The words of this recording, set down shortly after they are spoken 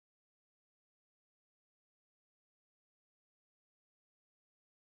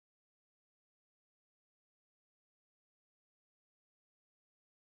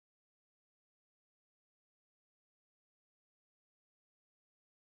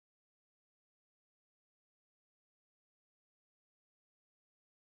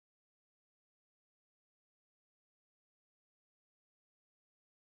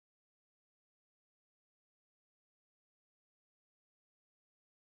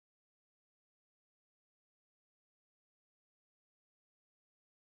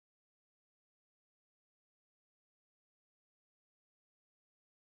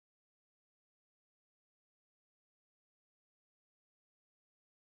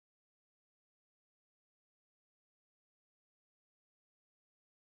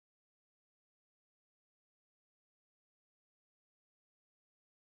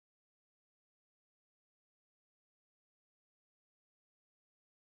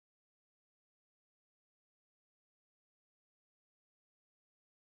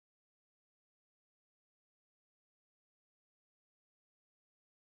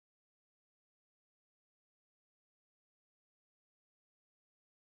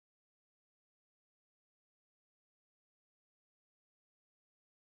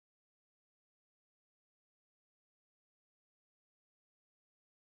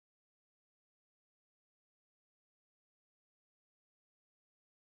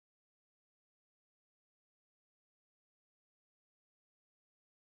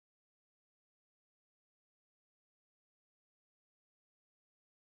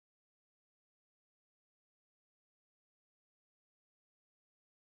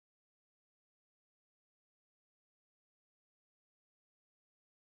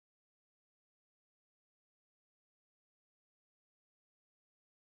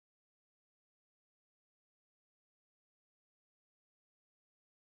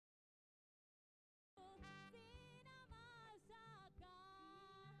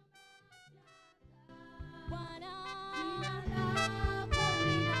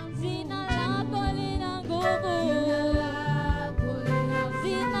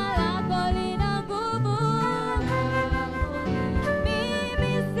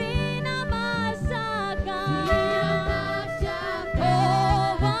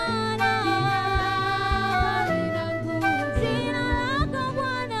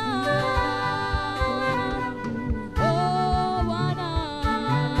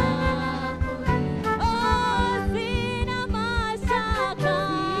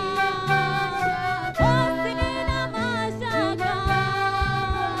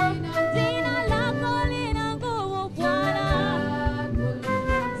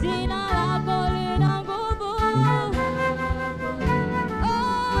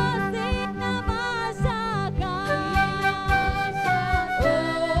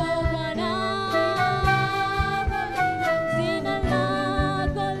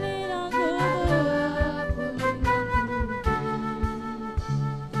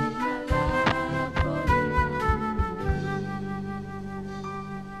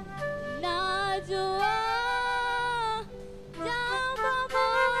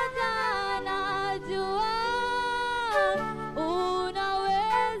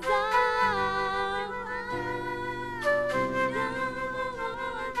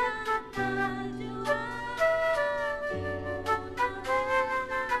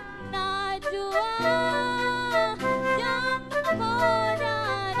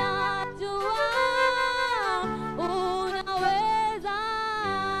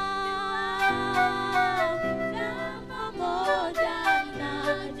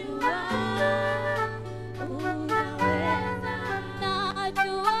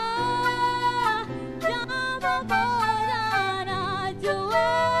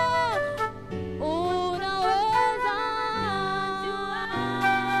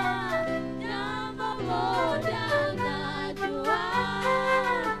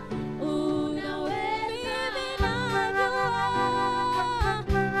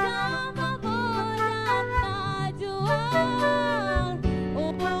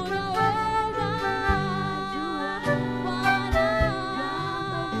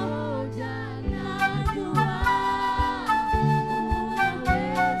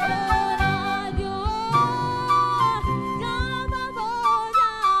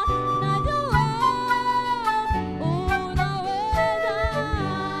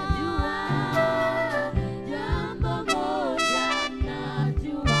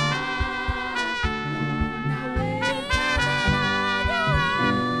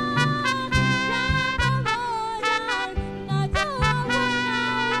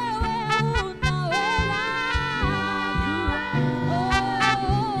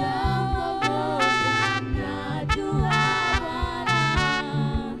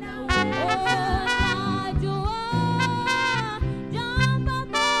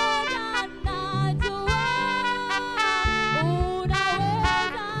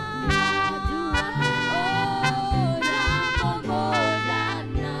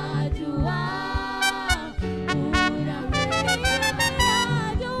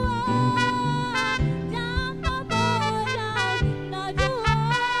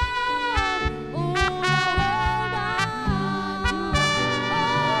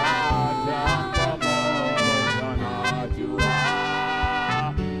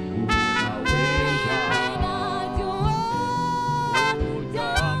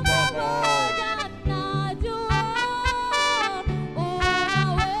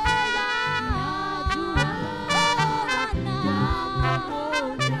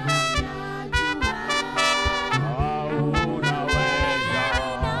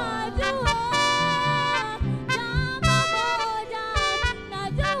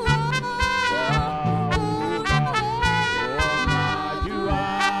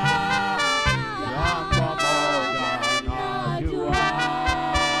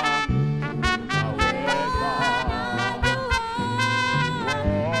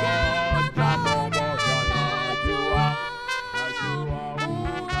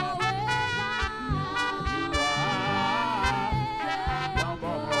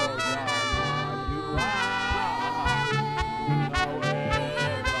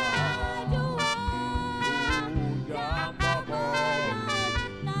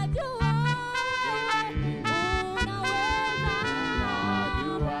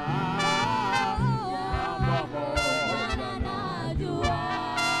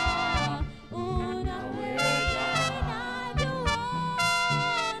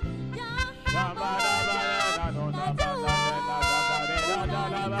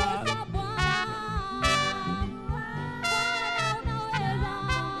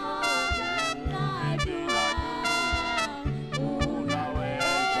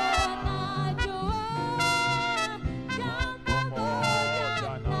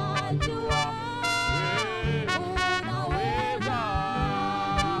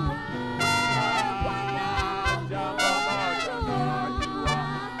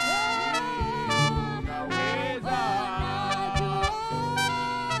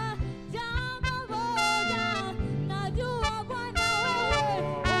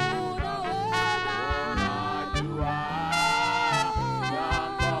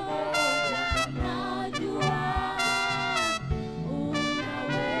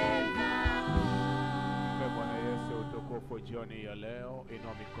jioni ya leo,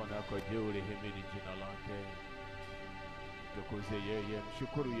 inua mikono yako juu, lihimidi jina lake. Tukuze yeye,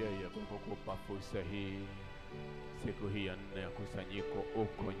 mshukuru yeye kwa kukupa fursa hii, siku hii ya 4 ya kusanyiko.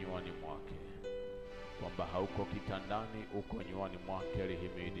 Uko nyumbani mwake, kwamba hauko kitandani, uko nyumbani mwake,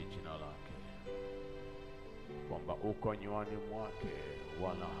 lihimidi jina lake. Kwamba uko nyumbani mwake,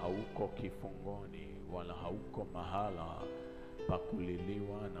 wala hauko kifungoni, wala hauko mahala pa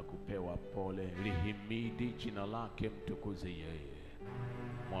kuliliwa na kupewa pole. Lihimidi jina lake, mtukuze yeye,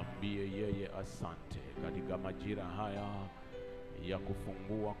 mwambie yeye asante. Katika majira haya ya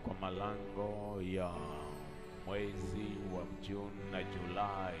kufungua kwa malango ya mwezi wa Juni na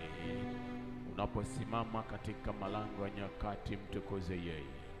Julai, unaposimama katika malango ya nyakati, mtukuze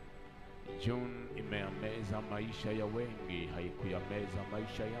yeye. Juni imeyameza maisha ya wengi, haikuyameza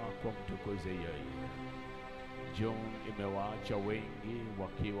maisha yako, mtukuze yeye. Juni imewaacha wengi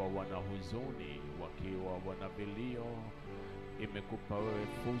wakiwa wana huzuni, wakiwa wana vilio. Imekupa wewe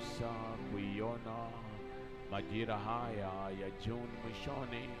fursa kuiona majira haya ya Juni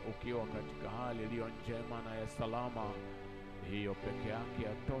mwishoni ukiwa katika hali iliyo njema na ya salama. Hiyo peke yake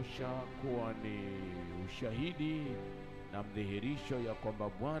yatosha kuwa ni ushahidi na mdhihirisho ya kwamba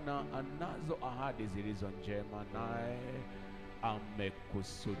Bwana anazo ahadi zilizo njema, naye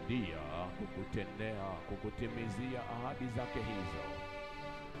amekusudia kukutendea, kukutimizia ahadi zake hizo.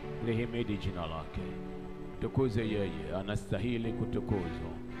 Lihimidi jina lake, tukuze yeye, anastahili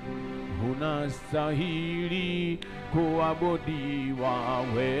kutukuzwa. Unastahili kuabudiwa,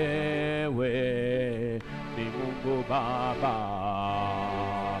 wewe ni Mungu Baba.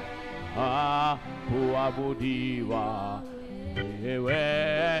 Kuabudiwa,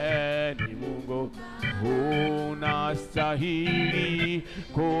 wewe ni Mungu. Unastahili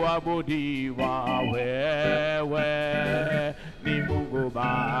kuabudiwa, wewe ni Mungu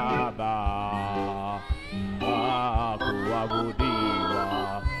Baba.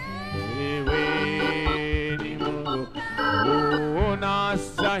 Kuabudiwa, wewe ni Mungu.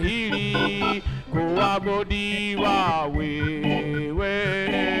 Unastahili kuabudiwa, wewe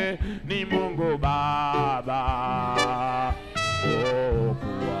ni Mungu Baba.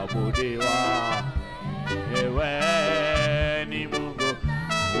 Kuabudiwa, wewe ni Mungu.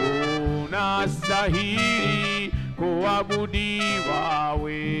 Unastahili kuabudiwa,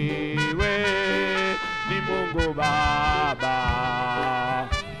 wewe ni Mungu Baba.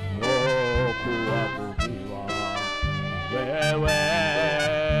 Kuabudiwa, wewe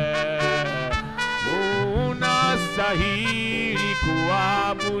unastahili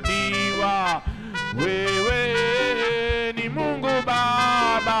kuabudiwa, wewe ni Mungu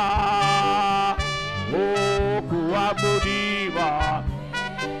Baba. Kuabudiwa,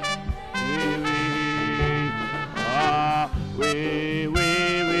 wewe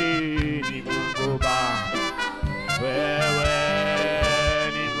ni Mungu Baba. Wewe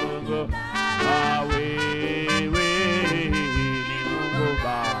ni Mungu, wewe ni Mungu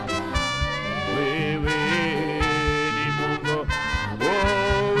Baba. Wewe ni Mungu,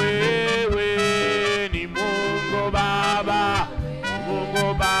 wewe ni Mungu Baba. Mungu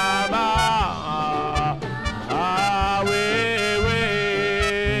Baba, wewe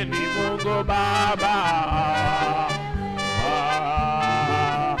ni Mungu Baba.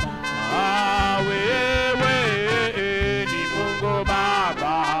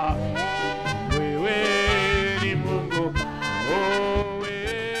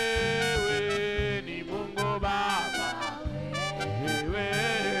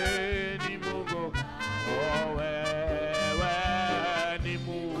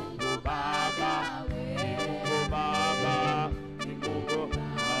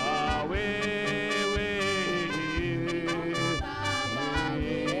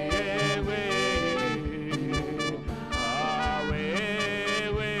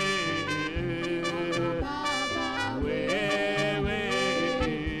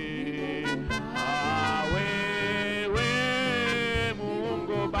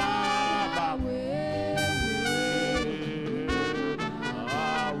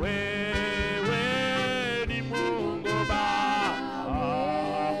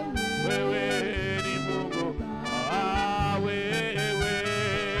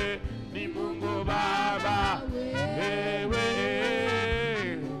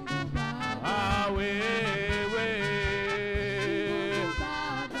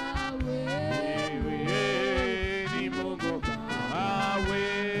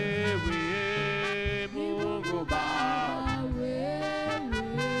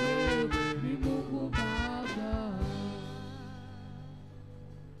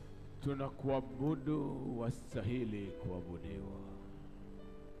 Tunakuabudu, wastahili kuabudiwa.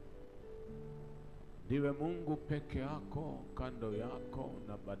 Ndiwe Mungu peke yako, kando yako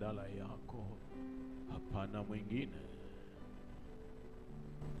na badala yako hapana mwingine.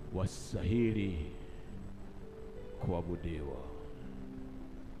 Wastahili kuabudiwa.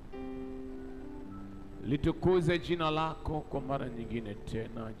 Litukuze jina lako kwa mara nyingine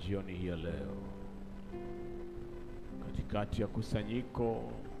tena jioni hii ya leo, katikati ya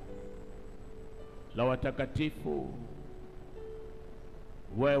kusanyiko la watakatifu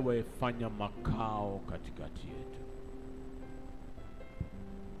wewe fanya makao katikati yetu.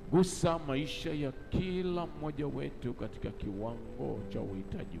 Gusa maisha ya kila mmoja wetu katika kiwango cha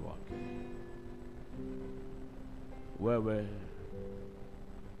uhitaji wake. Wewe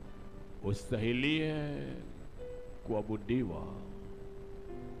ustahilie kuabudiwa,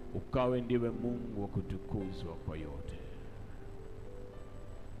 ukawe ndiwe Mungu wa kutukuzwa kwa yote.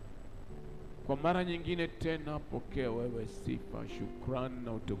 Kwa mara nyingine tena, pokea wewe sifa, shukrani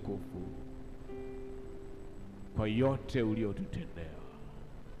na utukufu kwa yote uliotutendea.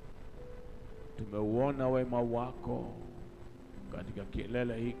 Tumeuona wema wako katika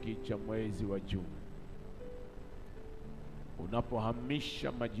kilele hiki cha mwezi wa Juni,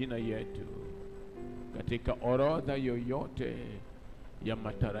 unapohamisha majina yetu katika orodha yoyote ya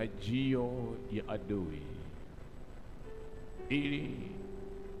matarajio ya adui, ili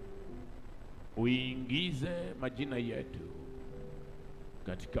uingize majina yetu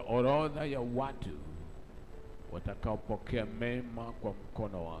katika orodha ya watu watakaopokea mema kwa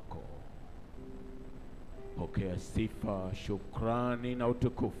mkono wako. Pokea sifa, shukrani na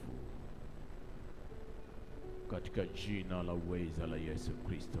utukufu katika jina la uweza la Yesu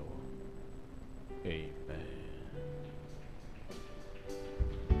Kristo. Amen.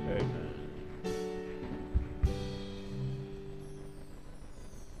 Amen.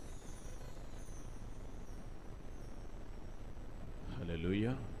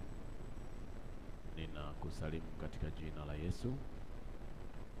 Haleluya. Ninakusalimu katika jina la Yesu.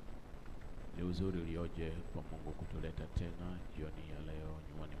 Ni uzuri ulioje kwa Mungu kutuleta tena jioni ya leo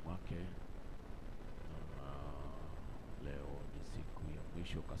nyumbani mwake. Leo ni siku ya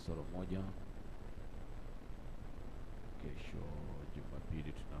mwisho kasoro moja. Kesho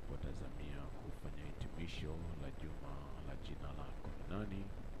Jumapili tunapotazamia kufanya hitimisho la juma la jina lako ni nani.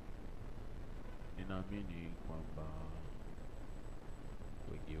 Ninaamini kwamba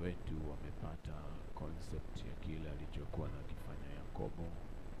wengi wetu wamepata concept ya kile alichokuwa nakifanya Yakobo: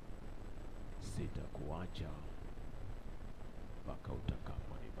 sitakuacha mpaka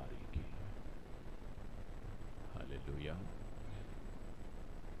utakaponibariki. Haleluya.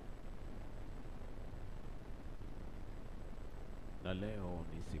 Na leo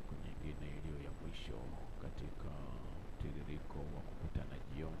ni siku nyingine iliyo ya mwisho katika mtiririko wa kukutana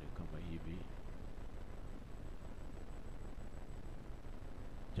jioni kama hivi.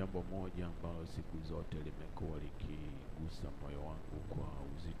 Jambo moja ambalo siku zote limekuwa likigusa moyo wangu kwa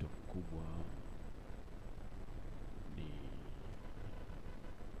uzito mkubwa ni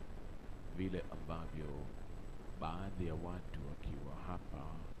vile ambavyo baadhi ya watu wakiwa hapa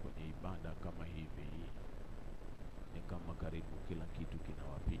kwenye ibada kama hivi, ni kama karibu kila kitu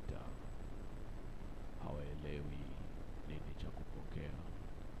kinawapita. Hawaelewi nini cha kupokea,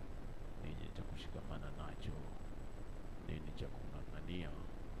 nini cha kushikamana nacho, nini cha kung'ang'ania.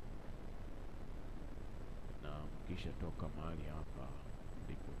 Na mkisha toka mahali hapa,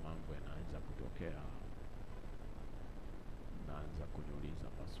 ndipo mambo yanaanza kutokea. Naanza kuniuliza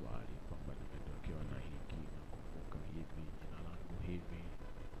maswali kwamba nimetokewa na hiki, nakumbuka hivi, jina langu hivi.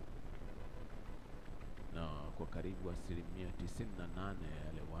 Na kwa karibu 98% ya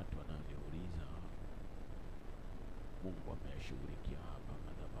yale watu wanaoniuliza, Mungu ameyashughulikia hapa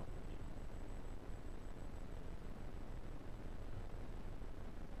madhabahuni.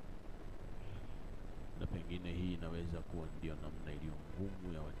 Na pengine hii inaweza kuwa ndio namna iliyo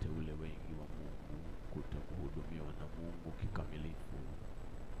ngumu ya wateule wengi wa Mungu kutokuhudumiwa na Mungu kikamilifu,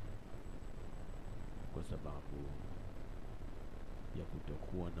 kwa sababu ya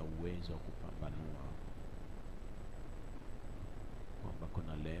kutokuwa na uwezo wa kupambanua kwamba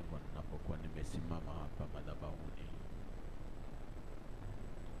kuna lengo ninapokuwa nimesimama hapa madhabahuni,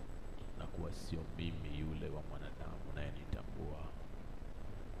 na kuwa sio mimi yule wa mwanadamu naye nitambua,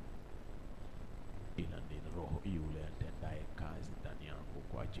 ila ni Roho yule atendaye kazi ndani yangu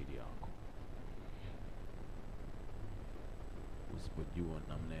kwa ajili yako. Usipojua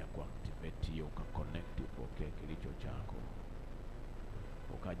namna ya kuactivate hiyo, ukaconnect, upokee kilicho chako,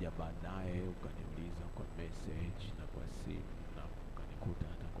 ukaja baadaye ukaniuliza kwa message na kwa simu na ukanikuta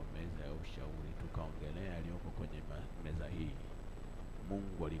hata kwa meza ya ushauri, tukaongelea yaliyoko kwenye meza hii,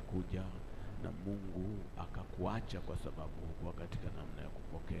 Mungu alikuja na Mungu akakuacha kwa sababu hukuwa katika namna ya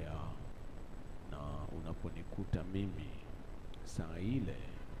kupokea. Na unaponikuta mimi saa ile,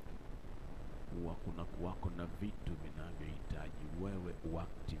 huwa kuna kuwako na vitu vinavyohitaji wewe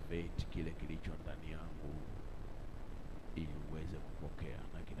uactivate kile kilicho ndani yangu ili uweze kupokea,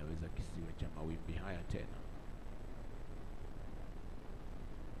 na kinaweza kisiwe cha mawimbi haya tena.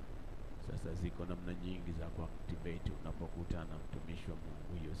 Sasa ziko namna nyingi za kuactivate unapokutana mtumishi wa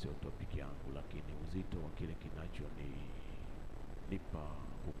Mungu. Hiyo sio topic yangu, lakini uzito wa kile kinacho unaponipa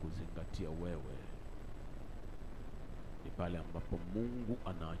kukuzingatia wewe, ni pale ambapo Mungu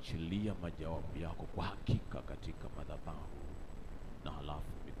anaachilia majawabu yako kwa hakika katika madhabahu, na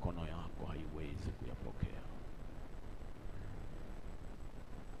halafu mikono yako haiwezi kuyapokea.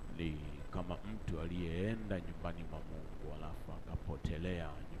 Ni kama mtu aliyeenda nyumbani mwa Mungu halafu akapotelea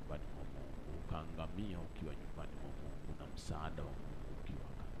nyumbani mwa Mungu, ukaangamia ukiwa nyumbani mwa Mungu na msaada wa Mungu ukiwa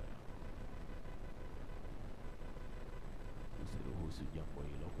kando yako. Usiruhusu jambo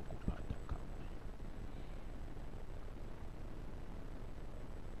hilo kukupata kamwe.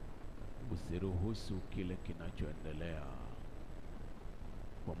 Usiruhusu kile kinachoendelea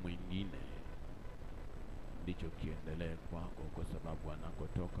kwa mwingine ndicho kiendelee kwako, kwa sababu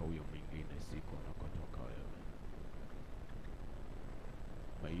anakotoka huyo mwingine siko anakotoka wewe.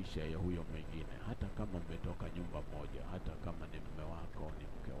 Maisha ya huyo mwingine, hata kama mmetoka nyumba moja, hata kama ni mume wako au ni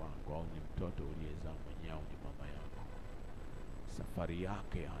mke wako au ni mtoto uliyezaa mwenyewe au ni mama yako, safari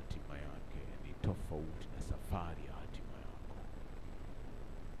yake ya hatima yake ni tofauti na safari ya hatima yako.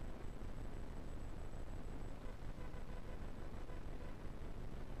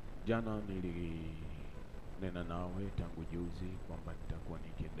 Jana nilinena nawe tangu juzi kwamba nitakuwa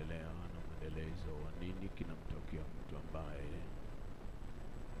nikiendelea na mwendelezo wa nini kinamtokea mtu ambaye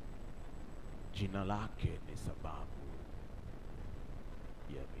jina lake ni sababu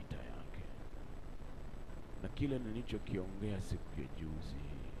ya vita yake. Na kile nilichokiongea siku ya juzi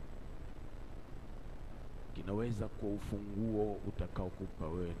kinaweza kuwa ufunguo utakaokupa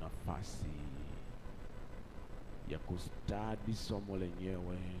wewe nafasi ya kustadi somo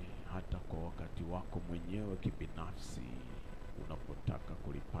lenyewe hata kwa wakati wako mwenyewe kibinafsi, unapotaka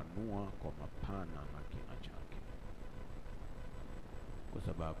kulipanua kwa mapana na kina chake. Kwa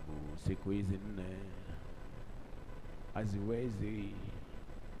sababu siku hizi 4 haziwezi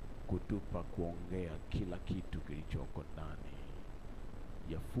kutupa kuongea kila kitu kilichoko ndani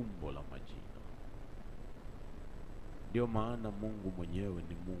ya fumbo la majina. Ndio maana Mungu mwenyewe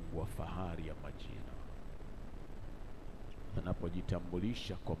ni Mungu wa fahari ya majina.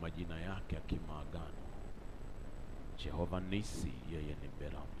 Anapojitambulisha kwa majina yake ya kimaagano, Jehova Nisi, yeye ni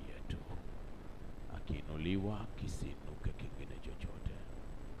beramu yetu, akiinuliwa kisiinuke kingine chochote.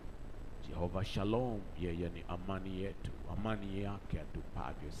 Jehova Shalom, yeye ni amani yetu, amani yake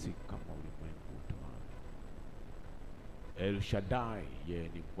atupavyo si kama ulimwengu utoavyo. El Shaddai, yeye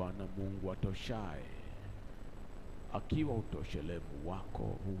ni Bwana Mungu atoshaye, akiwa utoshelevu wako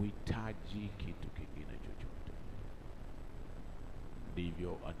huhitaji kitu kingine chochote.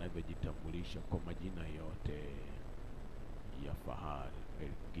 Ndivyo anavyojitambulisha kwa majina yote ya fahari: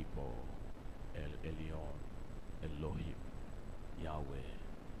 El Gibo, El Elyon, Elohim, Yahweh.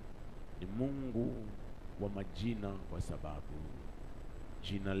 Ni Mungu wa majina, kwa sababu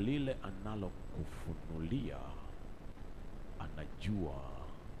jina lile analokufunulia anajua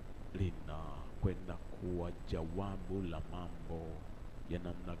lina kwenda kuwa jawabu la mambo ya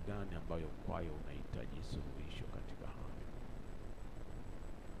namna gani ambayo kwayo unahitaji suluhisho katika hayo.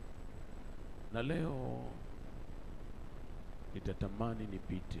 Na leo nitatamani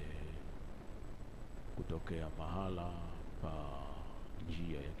nipite kutokea mahala pa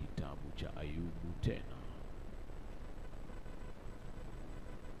njia ya kitabu cha Ayubu tena.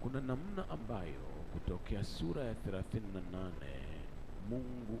 Kuna namna ambayo kutokea sura ya 38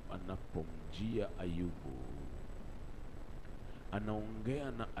 Mungu anapomjia Ayubu,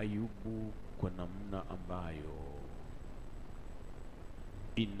 anaongea na Ayubu kwa namna ambayo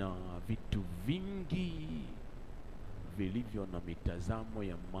ina vitu vingi vilivyo na mitazamo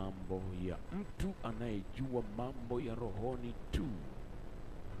ya mambo ya mtu anayejua mambo ya rohoni tu.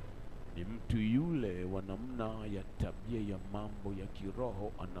 Ni mtu yule wa namna ya tabia ya mambo ya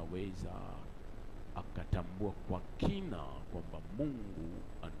kiroho anaweza akatambua kwa kina kwamba Mungu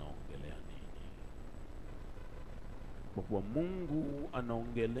anaongelea nini. Kwa kuwa Mungu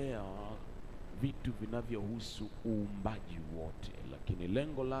anaongelea vitu vinavyohusu uumbaji wote, lakini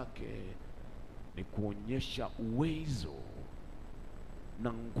lengo lake ni kuonyesha uwezo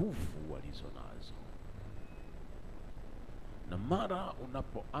na nguvu walizonazo. Na mara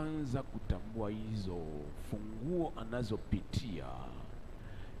unapoanza kutambua hizo funguo anazopitia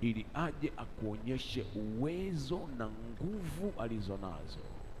ili aje akuonyeshe uwezo na nguvu alizonazo,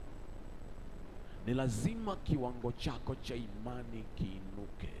 ni lazima kiwango chako cha imani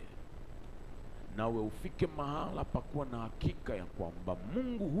kiinuke, nawe ufike mahala pakuwa na hakika ya kwamba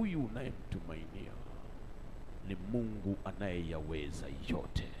Mungu huyu unayemtumainia ni Mungu anayeyaweza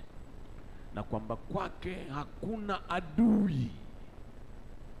yote, na kwamba kwake hakuna adui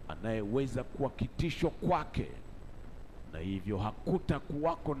anayeweza kuwa kitisho kwake, na hivyo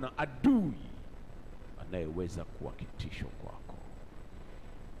hakutakuwako na adui anayeweza kuwa kitisho kwako.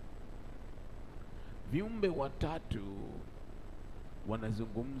 Viumbe watatu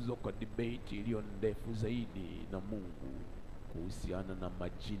wanazungumzwa kwa debate iliyo ndefu zaidi na Mungu kuhusiana na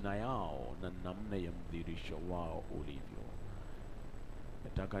majina yao na namna ya mdhihirisho wao ulivyo.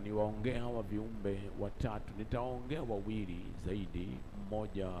 Nataka niwaongee hawa viumbe watatu. Nitaongea wawili zaidi.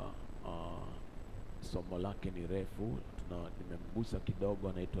 Mmoja somo lake ni refu, nimemgusa kidogo,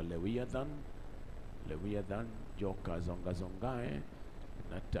 anaitwa Leviathan, joka zongae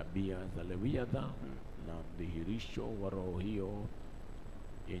na tabia za Leviathan na mdhihirisho wa roho hiyo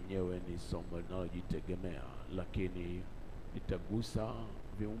yenyewe ni somo linalojitegemea, lakini nitagusa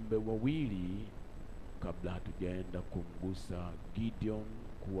viumbe wawili kabla hatujaenda kumgusa Gideon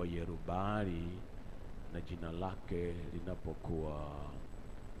kuwa Yerubali na jina lake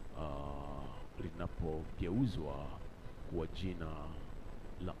linapogeuzwa kuwa jina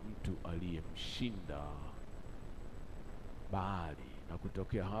la mtu aliyemshinda Baali. Na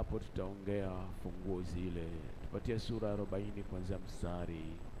kutokea hapo tutaongea funguo zile. Tupatie sura 40 kuanzia mstari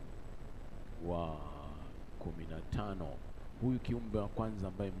wa 15. Huyu kiumbe wa kwanza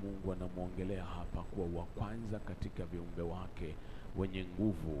ambaye Mungu anamuongelea hapa kuwa wa kwanza katika viumbe wake wenye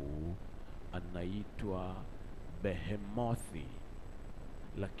nguvu anaitwa Behemothi,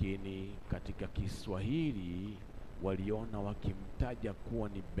 lakini katika Kiswahili waliona wakimtaja kuwa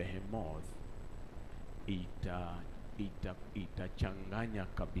ni Behemoth itachanganya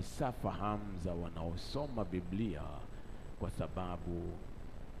kabisa fahamu za wanaosoma Biblia, kwa sababu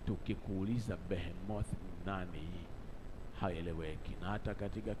tukikuuliza Behemoth nani haeleweki. Na hata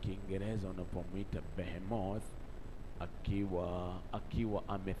katika Kiingereza unapomwita Behemoth akiwa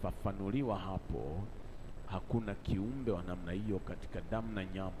amefafanuliwa hapo, hakuna kiumbe wa namna hiyo katika damu na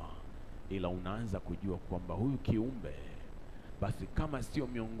nyama, ila unaanza kujua kwamba huyu kiumbe basi kama sio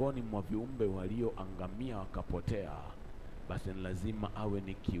miongoni mwa viumbe walioangamia wakapotea, basi ni lazima awe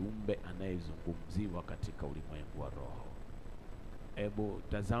ni kiumbe anayezungumziwa katika ulimwengu wa roho. Hebu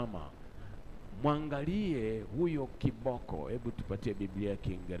tazama, mwangalie huyo kiboko. Hebu tupatie Biblia ya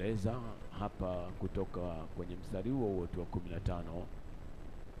Kiingereza hapa kutoka kwenye mstari huo wa 15.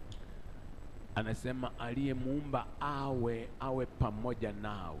 Anasema aliyemuumba awe pamoja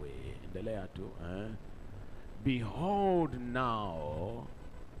nawe. Endelea tu Behold now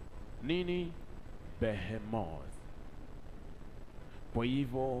nini? Behemoth. Kwa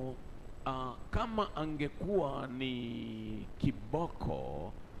hivyo kama angekuwa ni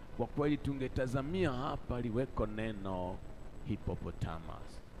kiboko, kwa kweli tungetazamia hapa liweko neno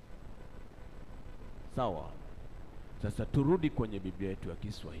hippopotamus. Sawa? Sasa turudi kwenye Biblia yetu ya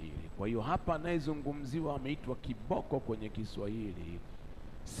Kiswahili. Kwa hiyo hapa anayezungumziwa ameitwa kiboko kwenye Kiswahili,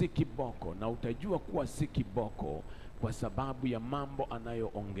 si kiboko, na utajua kuwa si kiboko kwa sababu ya mambo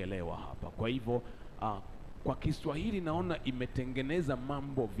anayoongelewa hapa. Kwa hivyo kwa Kiswahili naona imetengeneza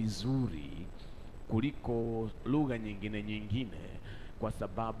mambo vizuri kuliko lugha nyingine, kwa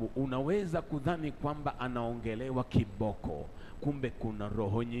sababu unaweza kudhani kwamba anaongelewa kiboko, kumbe kuna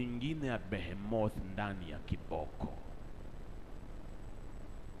roho nyingine ya Behemoth ndani ya kiboko.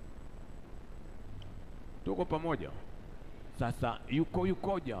 Tuko pamoja? Sasa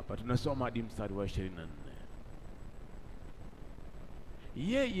yukoje hapa? Tunasoma hadi mstari wa 24.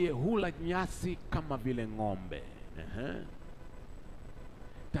 Yeye hula nyasi kama vile ng'ombe.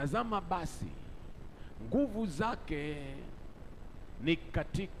 Tazama basi, nguvu zake ni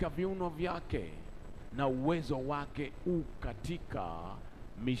katika viuno vyake, na uwezo wake katika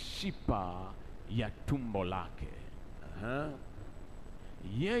mishipa ya tumbo lake.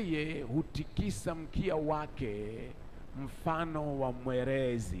 Yeye hutikisa mkia wake mfano wa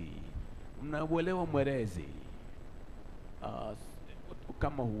mwerezi. Mnauelewa mwerezi?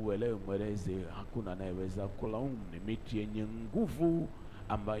 Kama huelewi mwerezi, hakuna anayeweza kulaumu. Ni miti yenye nguvu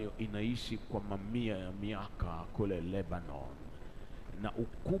ambayo inaishi kwa mamia ya miaka kule Lebanon. Na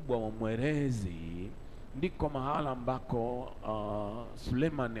ukubwa wa mwerezi ndiko mahala ambako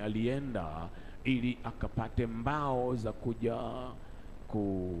Suleiman alienda ili akapate mbao za kuja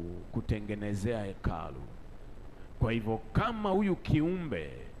kutengenezea hekalu. Kwa hivyo kama huyu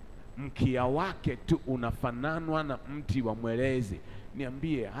kiumbe mkia wake tu unafananwa na mti wa mwerezi,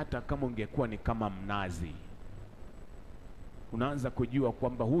 niambie, hata kama ungekuwa ni kama mnazi, unaanza kujua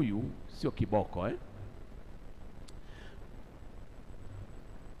kwamba huyu sio kiboko.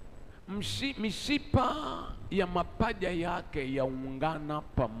 Mishipa ya mapaja yake yaungana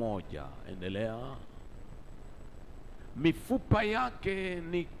pamoja. Endelea. Mifupa yake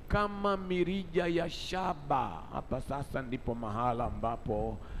ni kama mirija ya shaba. Hapa sasa ndipo mahala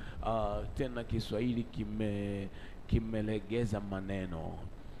ambapo tena Kiswahili kimelegeza maneno.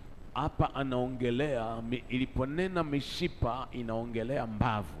 Hapa anaongelea, iliponena mishipa inaongelea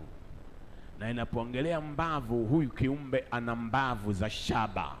mbavu, Na inapoongelea mbavu, huyu kiumbe ana mbavu za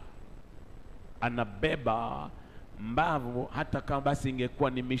shaba, anabeba mbavu. Hata kama basi ingekuwa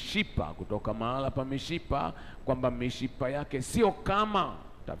ni mishipa, kutoka mahala pa mishipa, kwamba mishipa yake sio kama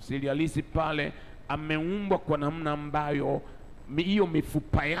tafsiri halisi pale, ameumbwa kwa namna ambayo hiyo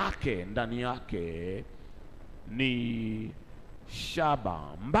mifupa yake ndani yake ni shaba.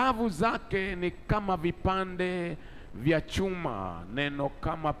 Mbavu zake ni kama vipande vya chuma. Neno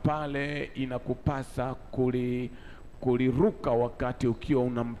kama pale inakupasa kuliruka wakati ukiwa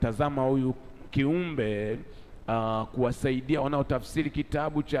unamtazama huyu kiumbe, kuwasaidia wanaotafsiri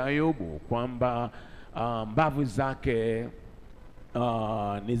kitabu cha Ayubu kwamba mbavu zake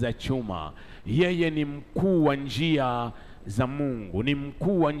ni za chuma. Yeye ni mkuu wa njia za Mungu, ni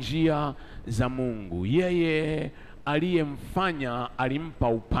mkuu wa njia za Mungu. Yeye aliyemfanya alimpa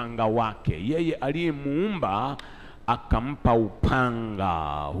upanga wake, yeye aliyemuumba akampa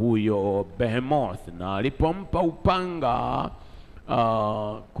upanga huyo Behemoth. Na alipompa upanga,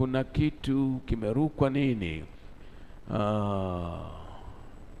 kuna kitu kimerukwa nini?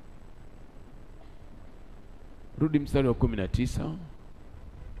 Rudi mstari wa 19.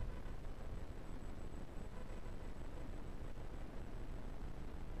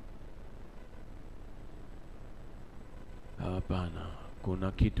 Hapana,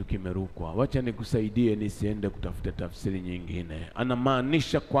 kuna kitu kimerukwa. Wacha nikusaidie nisiende kutafuta tafsiri nyingine.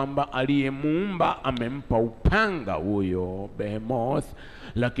 Anamaanisha kwamba aliyemuumba amempa upanga huyo Behemoth,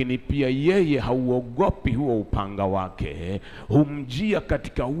 lakini pia yeye hauogopi huo upanga wake. Humjia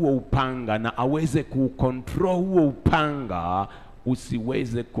katika huo upanga na aweze kucontrol huo upanga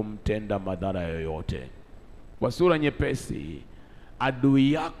usiweze kumtenda madhara yoyote. Kwa sura nyepesi,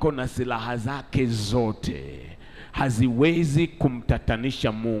 adui yako na silaha zake zote haziwezi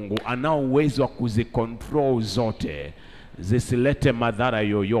kumtatanisha Mungu. Anao uwezo wa kuzicontrol zote zisilete madhara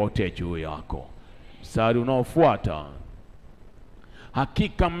yoyote juu yako. Mstari unaofuata,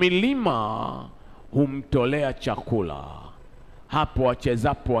 hakika milima humtolea chakula, hapo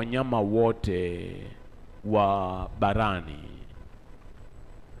wachezapo wanyama wote wa barani.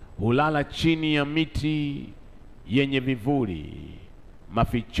 Hulala chini ya miti yenye vivuli,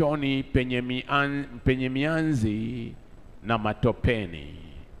 mafichoni penye mianzi na matopeni.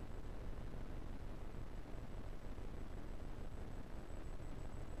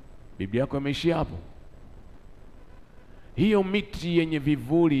 Biblia yako imeishia hapo? Hiyo miti yenye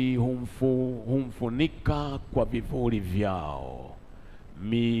vivuli humfunika kwa vivuli vyao.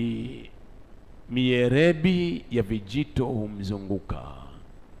 Mierebi ya vijito humzunguka.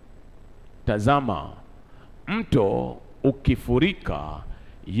 Tazama, mto ukifurika,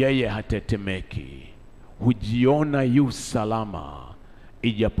 yeye hatetemeki, hujiona yu salama.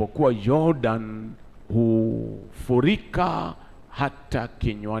 Ijapokuwa Jordan hufurika hata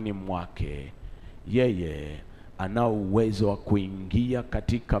kinywani mwake, yeye ana uwezo wa kuingia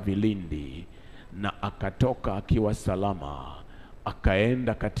katika vilindi na akatoka akiwa salama,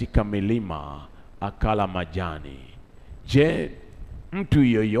 akaenda katika milima akala majani. Je, mtu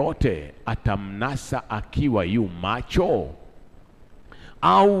yoyote atamnasa akiwa yu macho,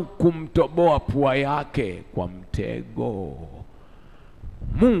 au kumtoboa pua yake kwa mtego?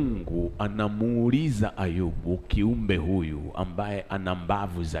 Mungu anamuuliza Ayubu, kiumbe huyu ambaye ana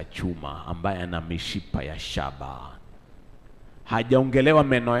mbavu za chuma, ambaye ana mishipa ya shaba, hajaongelewa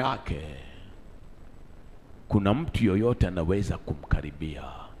meno yake, kuna mtu yoyote anaweza kumkaribia?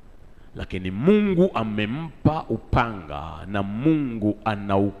 Lakini Mungu amempa upanga, na Mungu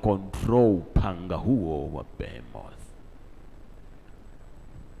anaukontrol upanga huo wa Behemoth.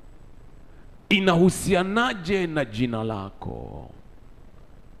 Inahusianaje na jina lako?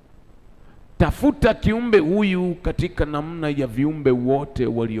 Tafuta kiumbe huyu katika namna ya viumbe wote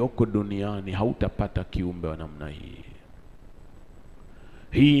walioko duniani, hautapata kiumbe wa namna hii.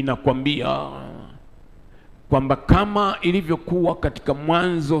 Hii inakwambia kwamba kama ilivyokuwa katika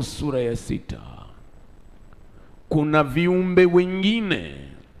Mwanzo sura ya 6, kuna viumbe wengine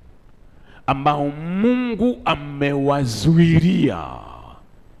ambao Mungu amewazuilia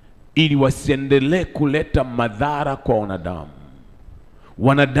ili wasiendelee kuleta madhara kwa wanadamu.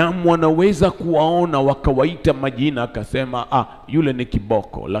 Wanadamu wanaweza kuwaona wakawaita majina, akasema yule ni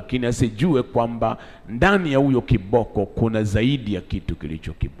kiboko, lakini asijue kwamba ndani ya huyo kiboko kuna zaidi ya kitu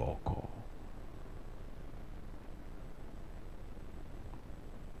kilicho kiboko.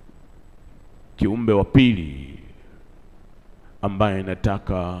 Kiumbe wa pili ambaye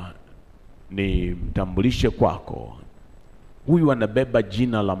nataka nimtambulishe kwako, huyu anabeba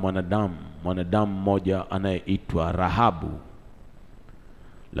jina la mwanadamu mmoja anayeitwa Rahabu.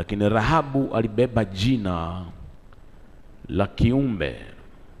 Lakini Rahabu alibeba jina la kiumbe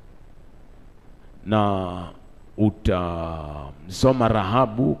na utasoma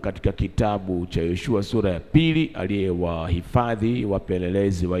Rahabu katika kitabu cha Yoshua sura ya 2, aliyewahifadhi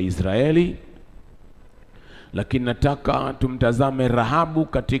wapelelezi wa Israeli. Lakini nataka tumtazame Rahabu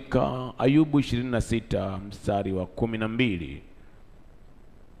katika Ayubu 26 mstari wa 12.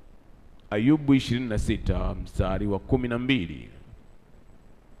 Ayubu 26 mstari wa 12.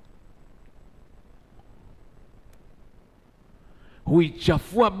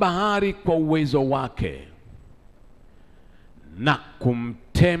 Huichafua bahari kwa uwezo wake na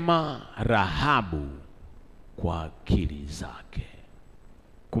kumtema Rahabu kwa akili zake.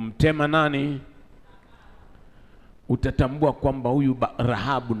 Kumtema nani? Utatambua kwamba huyu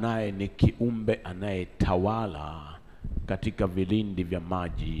Rahabu naye ni kiumbe anayetawala katika vilindi vya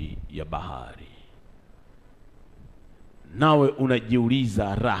maji ya bahari. Nawe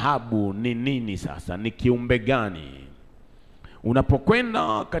unajiuliza, Rahabu ni nini sasa? Ni kiumbe gani?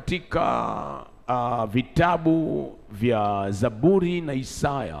 Unapokwenda katika vitabu vya Zaburi na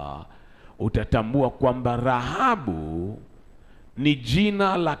Isaya, utatambua kwamba Rahabu ni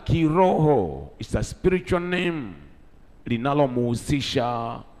jina la kiroho, it's a spiritual name,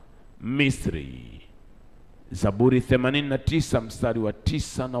 linalomuhusisha Misri. Zaburi 89 mstari wa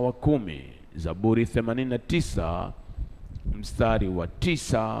 9 na wa 10. Zaburi 89 mstari wa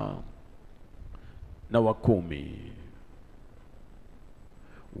 9 na wa 10.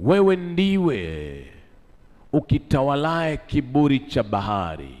 Wewe ndiwe ukitawalae kiburi cha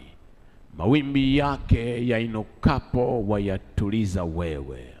bahari, mawimbi yake yainukapo wayatuliza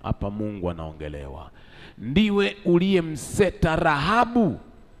wewe. Hapa Mungu anaongelewa. Ndiwe uliyemseta Rahabu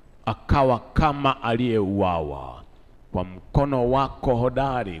akawa kama aliyeuawa, kwa mkono wako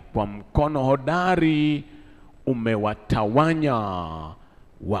hodari, kwa mkono hodari umewatawanya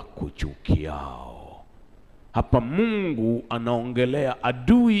wakuchukiao. Hapa Mungu anaongelea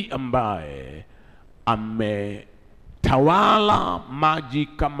adui ambaye ametawala maji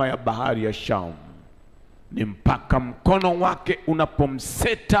kama ya bahari ya Shamu. Ni mpaka mkono wake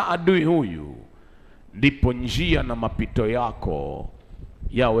unapomseta adui huyu, ndipo njia na mapito yako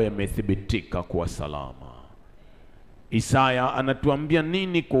yawe yamethibitika kuwa salama. Isaya anatuambia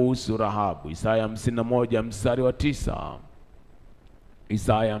nini kuhusu Rahabu? Isaya 51 mstari wa 9.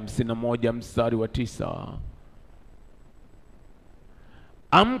 Isaya 51 mstari wa 9.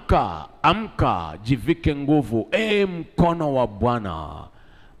 Amka, amka, jivike nguvu, mkono wa Bwana.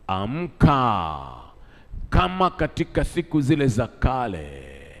 Amka kama katika siku zile za kale,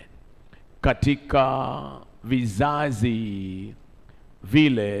 katika vizazi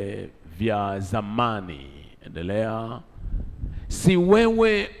vile vya zamani. Endelea. Si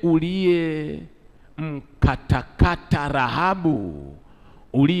wewe uliye mkatakata Rahabu,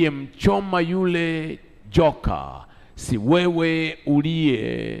 uliye mchoma yule joka? Si wewe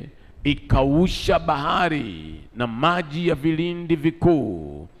uliye ikausha bahari na maji ya vilindi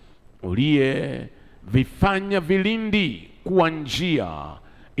vikuu, uliye vifanya vilindi kuwa njia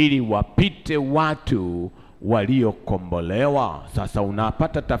ili wapite watu waliokombolewa? Sasa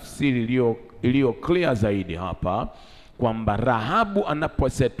unapata tafsiri iliyo clear zaidi hapa, kwamba Rahabu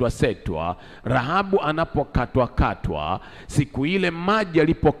anaposetwa, Rahabu anapokatwa, siku ile maji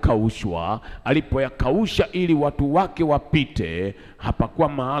yalipokaushwa, alipoyakausha ili watu wake wapite, hapakuwa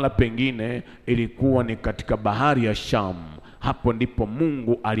mahala pengine, ilikuwa ni katika bahari ya Shamu. Hapo ndipo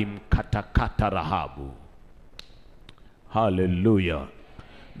Mungu alimkatakata Rahabu. Haleluya.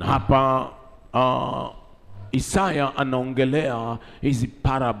 Na hapa Isaya anaongelea hizi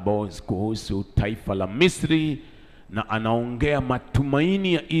parables kuhusu taifa la Misri, na anaongea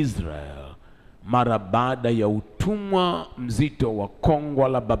matumaini ya Israel mara baada ya utumwa mzito wa kongwa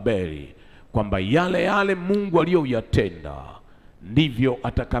la Babeli, kwamba yale Mungu aliyoyatenda ndivyo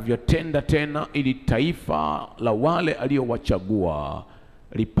atakavyotenda tena, ili taifa la wale aliyowachagua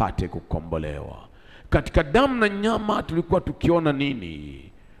lipate kukombolewa. Katika damu na nyama tulikuwa tukiona nini?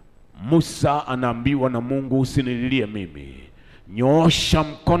 Musa anaambiwa na Mungu, usinililie mimi, nyoosha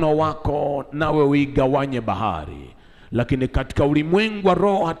mkono wako nawe uigawanye bahari. Lakini katika ulimwengu wa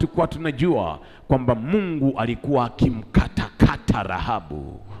roho hatukuwa tunajua kwamba Mungu alikuwa akimkatakata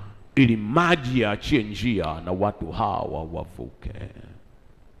Rahabu ili maji yaachie njia na watu hawa wavuke.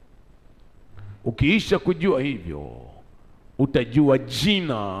 Ukiisha kujua hivyo, utajua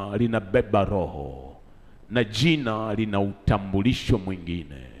jina linabeba roho na jina lina utambulisho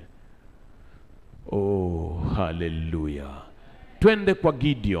mwingine. Oh, haleluya. Twende kwa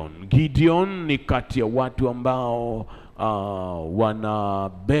Gideon. Gideon ni kati ya watu ambao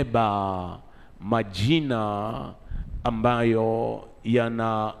wanabeba majina ambayo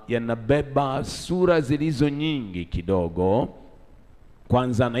yanabeba sura zilizo nyingi kidogo.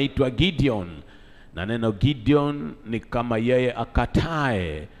 Kwanza anaitwa Gideon. Na neno Gideon ni kama yeye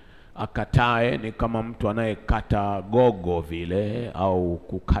akatae. Akatae ni kama mtu anayekata gogo vile, au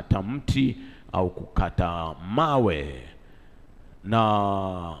kukata mti, au kukata mawe.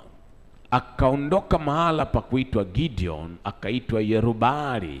 Na akaondoka mahala pa kuitwa Gideon akaitwa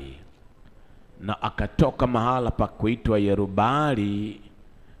Yerubali, na akatoka mahala pa kuitwa Yerubali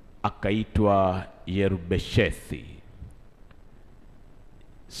akaitwa Yerubeshethi.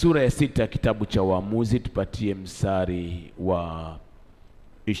 Sura ya 6 kitabu cha Waamuzi, tupatie mstari wa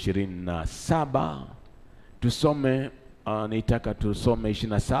 27. Tusome nitaka tusome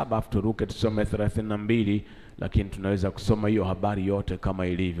 27 afu turuke tusome 32, lakini tunaweza kusoma hiyo habari yote kama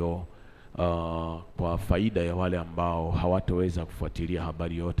ilivyo kwa faida ya wale ambao hawataweza kufuatilia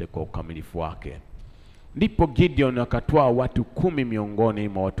habari yote kwa ukamilifu wake. Ndipo Gideon akatwaa watu 10 miongoni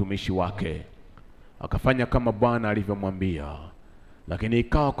mwa watumishi wake, akafanya kama Bwana alivyomwambia. Lakini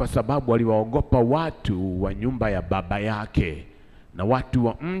ikawa kwa sababu aliwaogopa watu wa nyumba ya baba yake na watu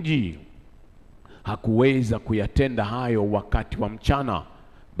wa mji, hakuweza kuyatenda hayo wakati wa mchana,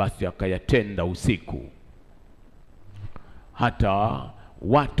 basi akayatenda usiku. Hata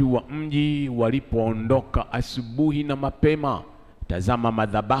watu wa mji walipoondoka asubuhi na mapema, tazama,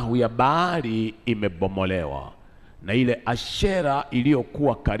 madhabahu ya Baali imebomolewa na ile ashera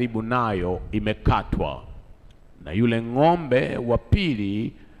iliyokuwa karibu nayo imekatwa, na yule ng'ombe wa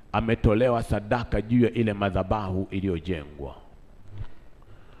pili ametolewa sadaka juu ya ile madhabahu iliyojengwa.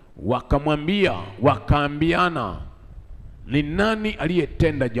 Wakaambiana, ni nani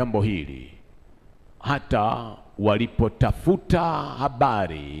aliyetenda jambo hili? Hata walipotafuta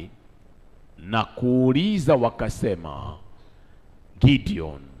habari na kuuliza, wakasema,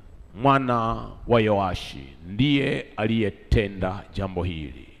 Gideon mwana wa Yoashi ndiye aliyetenda jambo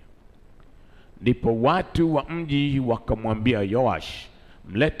hili. Ndipo watu wa mji wakamwambia Yoashi,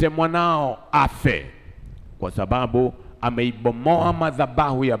 mlete mwanao afe, kwa sababu ameibomoa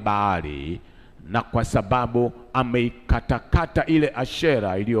madhabahu ya Baali, na kwa sababu ameikatakata ile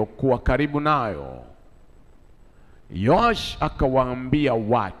ashera iliyokuwa karibu nayo. Yoash akawaambia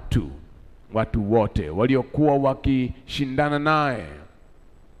watu wote waliokuwa wakishindana naye,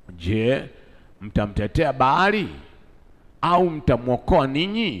 je, mtamtetea Baali au mtamwokoa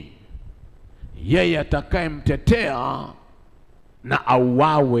ninyi? Yeye atakayemtetea na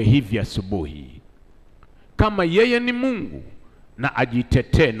auawe hivi asubuhi. Kama yeye ni Mungu, na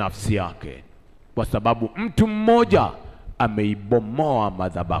ajitetee nafsi yake, kwa sababu mtu mmoja ameibomoa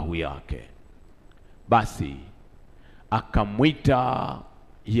madhabahu yake. Basi akamwita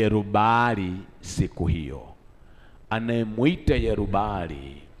Yerubali siku hiyo. Anayemwita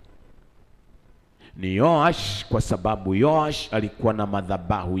Yerubali ni Yoash, kwa sababu Yoash alikuwa na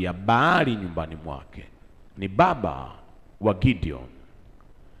madhabahu ya Baali nyumbani mwake. Ni baba wa Gideon.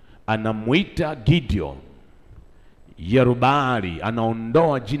 Anamuita Gideon Yerubali,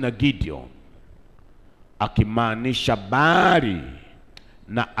 anaondoa jina Gideon, akimaanisha Baali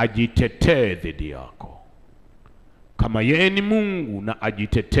na ajitetee dhidi yako. Kama yeye ni Mungu, na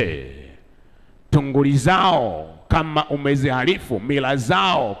ajitetee. Tunguli zao kama umeziharifu, mila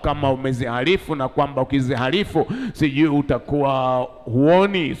zao kama umeziharifu, na kwamba ukiziharifu sijui utakuwa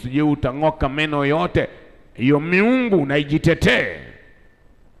huoni, sijui utang'oka meno yote, hiyo miungu na ijitetee.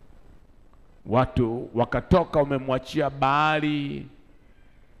 Watu wakatoka wamemwachia Baali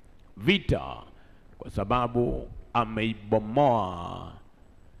vita, kwa sababu ameibomoa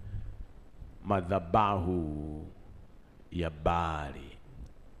madhabahu ya Baali.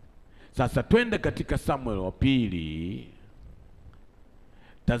 Sasa twende katika Samuel wa pili.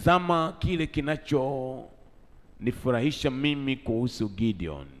 Tazama kile kinacho nifurahisha mimi kuhusu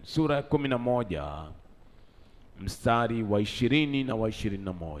Gideon. Sura ya 11 mstari wa 20 na wa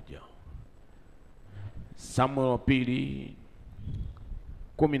 21. Samuel wa pili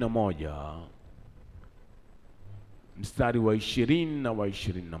 11 mstari wa 20 na wa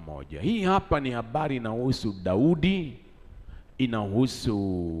 21. Hii hapa ni habari inahusu Daudi,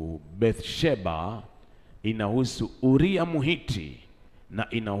 inahusu Bethsheba, inahusu Uria Muhiti, na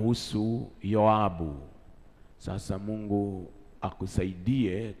inahusu Yoabu. Sasa Mungu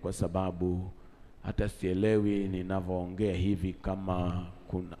akusaidie, kwa sababu hata sielewi ninavyoongea hivi kama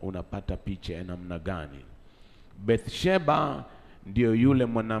unapata picha ya namna gani. Bethsheba ndio yule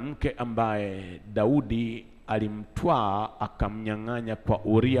mwanamke ambaye Daudi alimtwaa akamnyang'anya kwa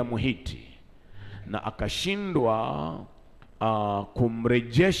Uria Muhiti, na akashindwa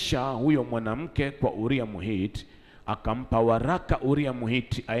kumrejesha huyo mwanamke kwa Uria Muhiti. Akampa waraka Uria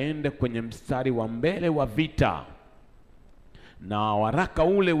Muhiti aende kwenye mstari wa mbele wa vita, na waraka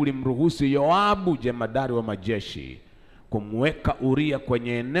ule ulimruhusu Yoabu jemadari wa majeshi kumweka Uria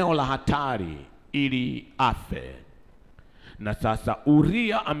kwenye eneo la hatari ili afe. Na sasa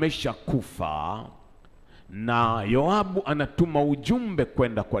Uria ameshakufa, na Yoabu anatuma ujumbe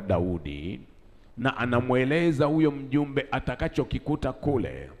kwenda kwa Daudi, na anamweleza huyo mjumbe atakachokikuta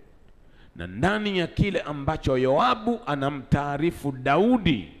kule. Na ndani ya kile ambacho Yoabu anamtaarifu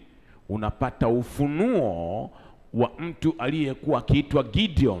Daudi, unapata ufunuo wa mtu aliyekuwa akiitwa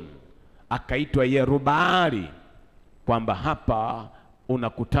Gideon, akaitwa Yerubaali, kwamba hapa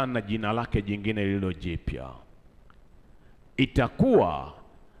unakutana jina lake jingine lililo jipya. Itakuwa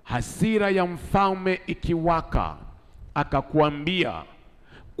hasira ya mfalme ikiwaka, akakuambia,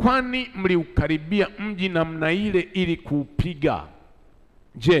 kwani mliukaribia mji namna ile ili kuupiga?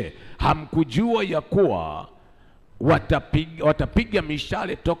 Je, hamkujua ya kuwa watapiga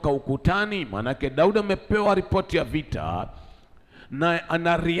mishale toka ukutani? Manake Daudi amepewa ripoti ya vita, na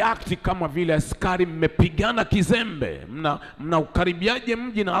ana react kama vile askari mmepigana kizembe. Mnaukaribiaje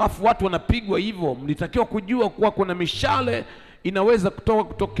mji na alafu watu wanapigwa hivyo? Mlitakiwa kujua kuwa kuna mishale inaweza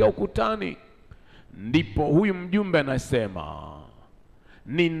kutokea ukutani. Ndipo huyu mjumbe anasema,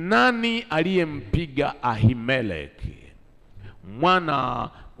 ni nani aliyempiga Ahimeleki mwana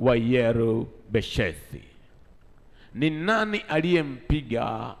wa Yerubeshethi? Ni nani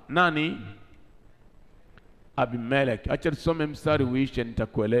aliyempiga nani? Abimeleki. Acha tusome mstari uishe,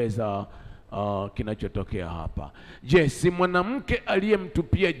 nitakueleza kinachotokea hapa. Je, si mwanamke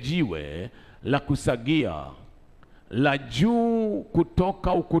aliyemtupia jiwe la kusagia la juu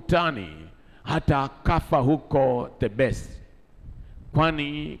kutoka ukutani hata akafa huko Thebesi?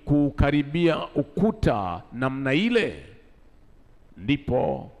 Kwani kukaribia ukuta namna ile?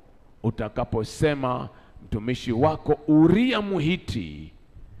 Ndipo utakaposema, mtumishi wako Uria Mhiti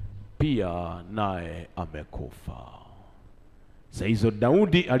pia naye amekufa. Sasa hizo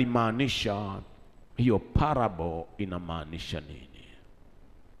Daudi alimaanisha, hiyo parable inamaanisha nini?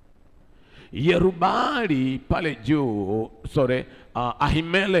 Yerubaali pale juu,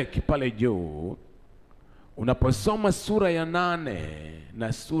 Ahimeleki pale juu, unaposoma sura ya 8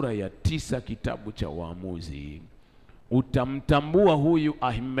 na sura ya 9 kitabu cha Waamuzi, utamtambua huyu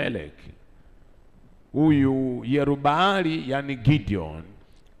Ahimeleki. Huyu Yerubaali, yani Gideon,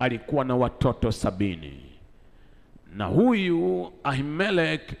 alikuwa na watoto 70, na huyu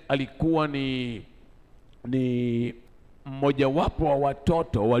Ahimeleki alikuwa ni mmojawapo wa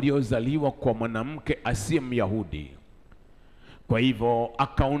watoto waliozaliwa kwa mwanamke asiye Myahudi. Kwa hivyo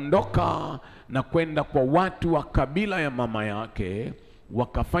akaondoka na kwenda kwa watu wa kabila ya mama yake,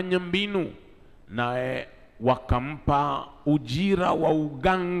 wakafanya mbinu naye, wakampa ujira wa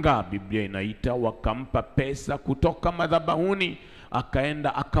uganga, Biblia inaita, wakampa pesa kutoka madhabahuni,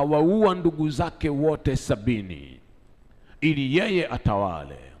 akaenda akawaua ndugu zake wote 70 ili yeye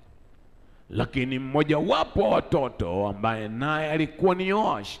atawale. Lakini mmoja wapo wa watoto ambaye naye alikuwa ni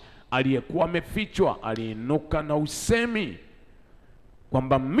Yoash, aliyekuwa amefichwa, aliinuka na usemi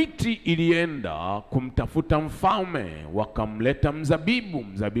kwamba miti ilienda kumtafuta mfalme, wakamleta mzabibu.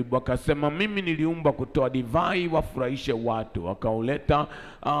 Mzabibu akasema, mimi niliumba kutoa divai wafurahishe watu. Wakauleta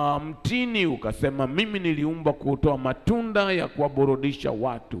mtini, ukasema, mimi niliumba kutoa matunda ya kuwaburudisha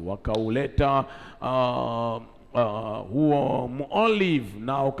watu. Wakauleta huo muolive,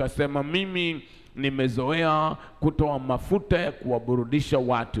 na ukasema, mimi nimezoea kutoa mafuta ya kuwaburudisha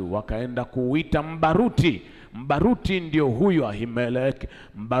watu. Wakaenda kuuita mbaruti. Mbaruti ndio huyu Ahimeleki.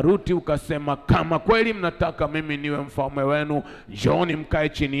 Mbaruti ukasema, kama kweli mnataka mimi niwe mfalme wenu, njooni mkae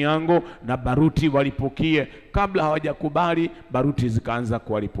chini yangu. Na baruti walipukie. Kabla hawajakubali, baruti zikaanza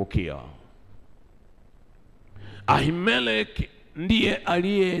kuwalipukia. Ahimeleki ndiye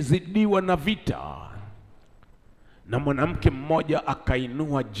aliyezidiwa na vita, na mwanamke mmoja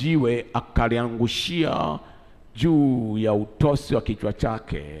akainua jiwe akaliangushia juu ya utosi wa kichwa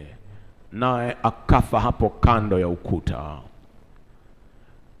chake, naye akafa hapo kando ya ukuta.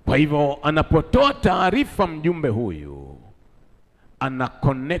 Kwa hivyo anapotoa taarifa mjumbe huyu, ana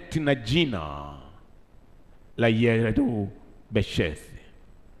connect na jina la Yerubeshethi.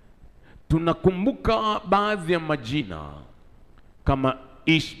 Tunakumbuka baadhi ya majina kama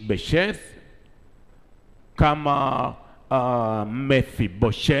Ishbesheth, kama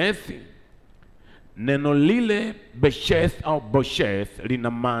Mephibosheth. Neno lile Besheth au Bosheth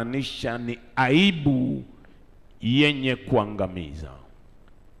linamaanisha ni aibu yenye kuangamiza.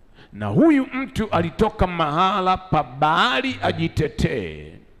 Na huyu mtu alitoka mahala pa Baali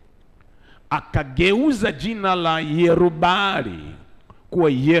ajitetee, akageuza jina la Yerubaali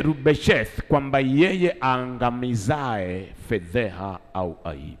kuwa Yerubesheth, kwamba yeye aangamizae fedheha au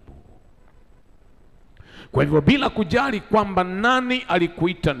aibu. Kwa hivyo bila kujali kwamba nani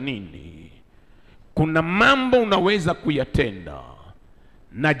alikuita nini, kuna mambo unaweza kuyatenda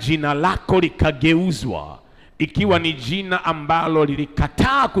na jina lako likageuzwa, ikiwa ni jina ambalo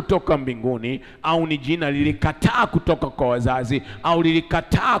lilikataa kutoka mbinguni, au ni jina lilikataa kutoka kwa wazazi, au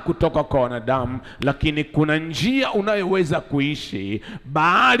lilikataa kutoka kwa wanadamu, lakini kuna njia unayoweza kuishi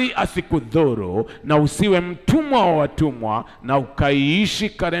bali asikudhuru, na usiwe mtumwa wa watumwa, na ukaiishi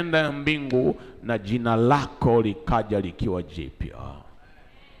kalenda ya mbingu, na jina lako likaja likiwa jipya.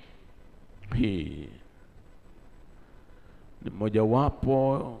 Hii ni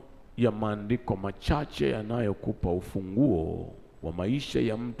mojawapo ya maandiko machache yanayokupa ufunguo wa maisha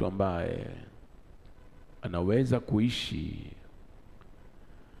ya mtu ambaye anaweza kuishi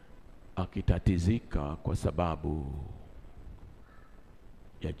akitatizika kwa sababu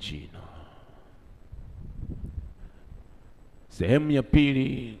ya jina. Sehemu ya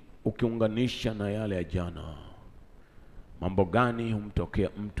pili, ukiunganisha na yale ya jana, mambo gani humtokea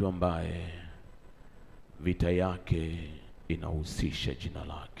mtu ambaye vita yake inahusisha jina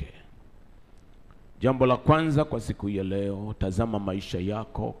lake? Jambo la kwanza kwa siku ya leo, tazama maisha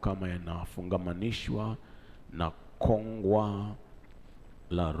yako kama yanafungamanishwa na kongwa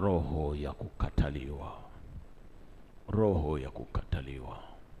la roho ya kukataliwa. Roho ya kukataliwa.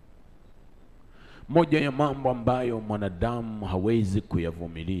 Moja ya mambo ambayo mwanadamu hawezi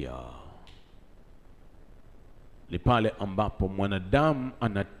kuyavumilia ni pale ambapo mwanadamu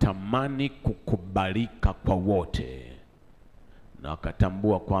anatamani kukubalika kwa wote, na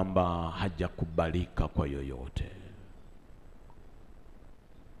akatambua kwamba hajakubalika kwa yoyote.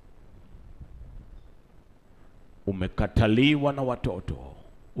 Umekataliwa na watoto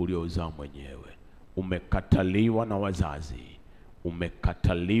uliozaa mwenyewe, umekataliwa na wazazi,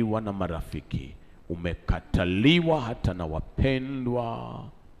 umekataliwa na marafiki, umekataliwa hata na wapendwa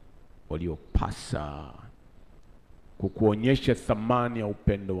waliopasa kukuonyesha thamani ya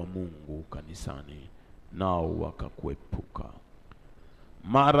upendo wa Mungu kanisani, nao wakakuepuka.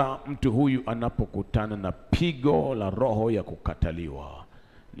 Mara mtu huyu anapokutana na pigo la roho ya kukataliwa,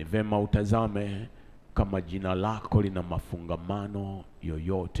 ni vema utazame kama jina lako lina mafungamano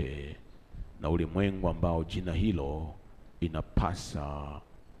yoyote na ulimwengu ambao jina hilo inapasa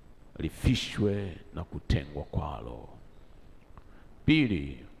lifishwe na kutengwa kwalo.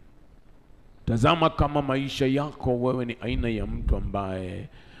 Pili, tazama kama maisha yako wewe ni aina ya mtu ambaye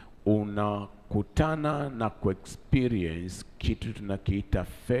unakutana na kuexperience kitu tunakiita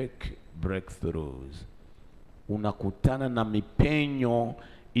fake breakthroughs. Unakutana na mipenyo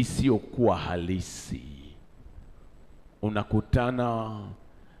isiyokuwa halisi. Unakutana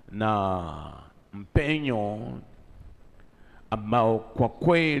na mpenyo ambao kwa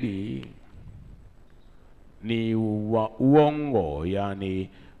kweli ni wa uongo, yani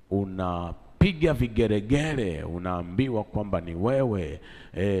unapiga vigeregere, unaambiwa kwamba ni wewe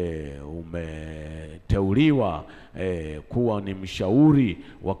umeteuliwa kuwa ni mshauri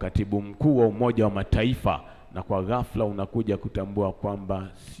wa katibu mkuu wa Umoja wa Mataifa, na kwa ghafla unakuja kutambua kwamba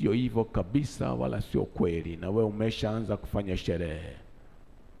sio hivyo kabisa, wala sio kweli, na wewe umeshaanza kufanya sherehe.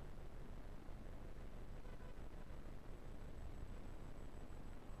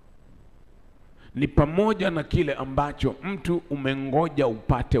 Ni pamoja na kile ambacho mtu umengoja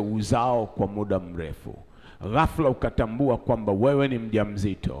upate uzao kwa muda mrefu, ghafla ukatambua kwamba wewe ni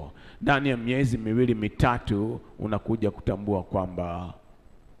mjamzito. Ndani ya miezi 2 mitatu unakuja kutambua kwamba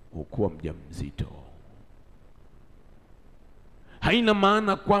hukuwa mjamzito. Haina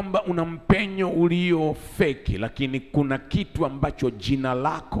maana kwamba una mpenyo ulio feki, lakini kuna kitu ambacho jina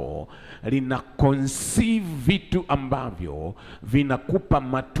lako lina conceive vitu ambavyo vinakupa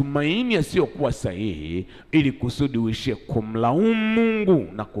matumaini yasiyokuwa sahihi, ili kusudi uishie kumlaumu Mungu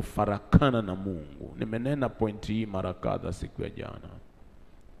na kufarakana na Mungu. Nimenena pointi hii mara kadhaa siku ya jana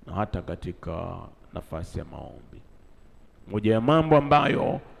na hata katika nafasi ya maombi. Moja ya mambo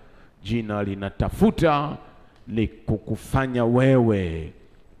ambayo jina linatafuta ni kukufanya wewe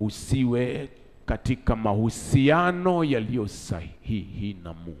usiwe katika mahusiano yaliyo sahihi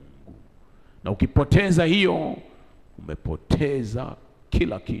na Mungu, na ukipoteza hiyo, umepoteza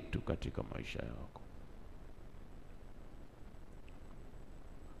kila kitu katika maisha yako.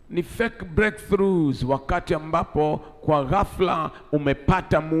 Ni fake breakthroughs, wakati ambapo kwa ghafla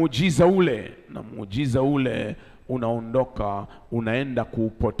umepata muujiza ule, na muujiza ule unaondoka, unaenda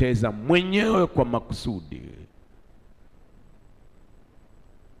kuupoteza mwenyewe kwa makusudi.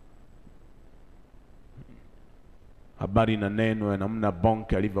 Habari na neno ya namna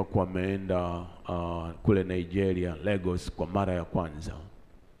Bonke alivyokuwa ameenda kule Nigeria, Lagos, kwa mara ya kwanza.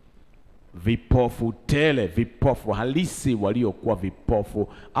 Vipofu tele, vipofu halisi waliokuwa vipofu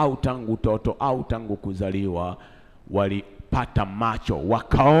au tangu utoto au tangu kuzaliwa, walipata macho,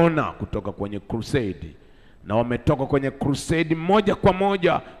 wakaona kutoka kwenye crusade. na wametoka kwenye crusade moja kwa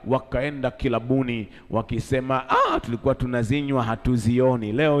moja wakaenda kilabuni wakisema tulikuwa tunazinywa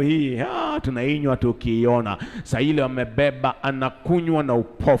hatuzioni, leo hii tunainywa tukiiona. Sasa ile wamebeba, anakunywa na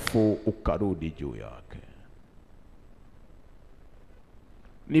upofu ukarudi juu yake.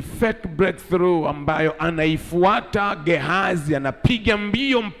 Ni fake breakthrough ambayo anaifuata Gehazi, anapiga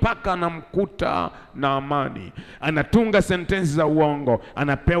mbio mpaka anamkuta na amani, anatunga sentensi za uongo,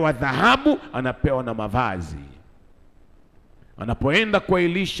 anapewa dhahabu, anapewa na mavazi. Anapoenda kwa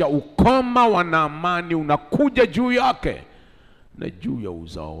Elisha, ukoma wa Naamani unakuja juu yake na juu ya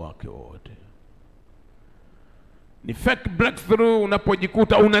uzao wake wote. Ni fake breakthrough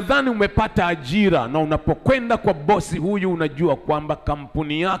unapojikuta unadhani umepata ajira, na unapokwenda kwa bosi huyu unajua kwamba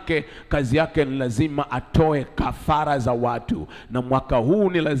kampuni yake, kazi yake ni lazima atoe kafara za watu, na mwaka huu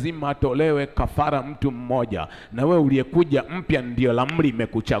ni lazima atolewe kafara mtu mmoja, na wewe uliyekuja mpya ndio amri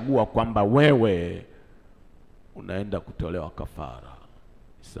imekuchagua kwamba wewe unaenda kutolewa kafara.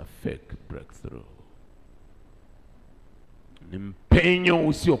 It's a fake breakthrough. Ni mpenyo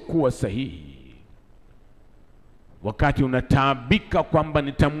usiokuwa sahihi. Wakati unataabika kwamba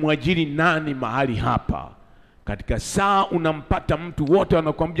nitamwajiri nani mahali hapa, katika saa unampata mtu, wote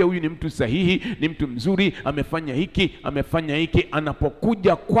wanakuambia huyu ni mtu sahihi, ni mtu mzuri, amefanya hiki, amefanya hiki.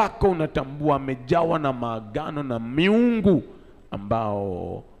 Anapokuja kwako unatambua amejawa na maagano na miungu,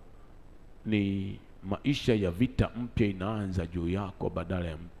 ambao ni maisha ya vita mpya inaanza juu yako badala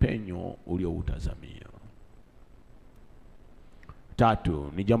ya mpenyo ulioutazamia.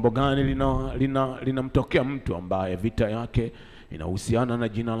 Tatu, ni jambo gani linamtokea mtu ambaye vita yake inahusiana na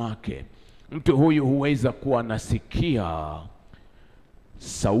jina lake? Mtu huyu huweza kuwa anasikia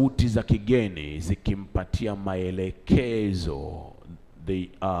sauti za kigeni zikimpatia maelekezo. They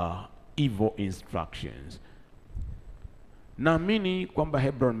are evil instructions. Naamini kwamba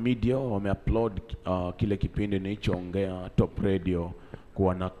Hebron Media wameupload kile kipindi nilichoongea Top Radio,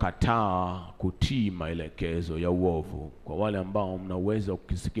 kuwa nakataa kutii maelekezo ya uovu. Kwa wale ambao mnaweza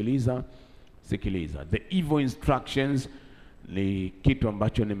kusikiliza, sikiliza. The evil instructions ni kitu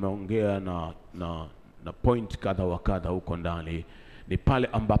ambacho nimeongea na point kadha wa kadha huko ndani. Ni pale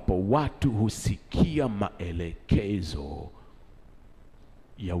ambapo watu husikia maelekezo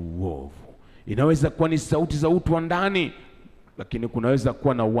ya uovu. Inaweza kuwa ni sauti za utu wa ndani, lakini kunaweza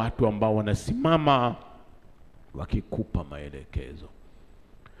kuwa na watu ambao wanasimama wakikupa maelekezo.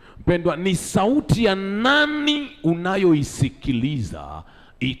 Mpendwa, ni sauti ya nani unayoisikiliza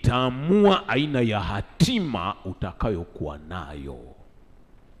itaamua aina ya hatima utakayokuwa nayo.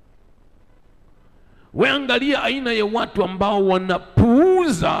 Weangalia aina ya watu ambao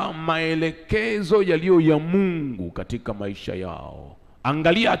wanapuuza maelekezo yaliyo ya Mungu katika maisha yao.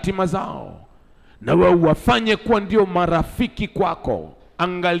 Angalia hatima zao, na wewe wafanye kuwa ndio marafiki kwako.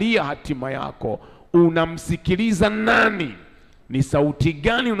 Angalia hatima yako, unamsikiliza nani? Ni sauti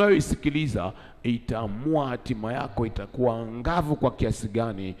gani unayoisikiliza itaamua hatima yako itakuwa angavu kwa kiasi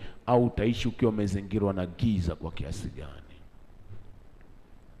gani, au utaishi ukiwa umezingirwa na giza kwa kiasi gani.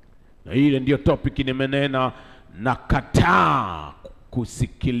 Na ile ndio topic nimenena, nakataa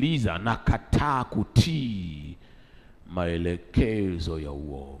kusikiliza, nakataa kutii maelekezo ya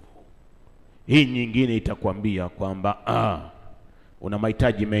uovu. Hii nyingine itakwambia kwamba una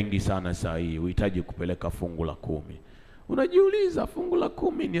mahitaji mengi sana saa hii, uhitaji kupeleka fungu la 10. Unajiuliza, fungu la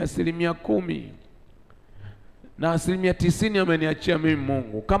 10 ni 10%, na 90% ameniachia mimi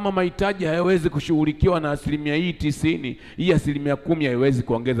Mungu. Kama mahitaji hayawezi kushughulikiwa na 90%, hii 10% haiwezi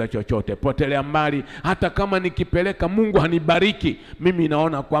kuongeza chochote. Potelea mbali. Hata kama nikipeleka Mungu hanibariki, mimi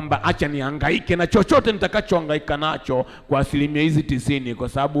naona kwamba acha nihangaike na chochote nitakachohangaika nacho kwa 90%, kwa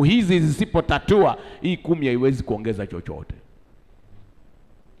sababu hizi zisipotatua, hii 10 haiwezi kuongeza chochote.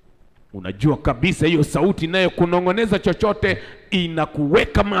 Unajua kabisa hiyo sauti nayo kunongoneza chochote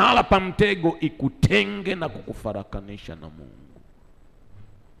inakuweka mahala pa mtego, ikutenge na kukufarakanisha na Mungu.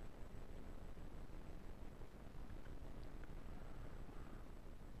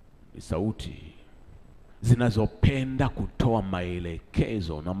 Ni sauti zinazopenda kutoa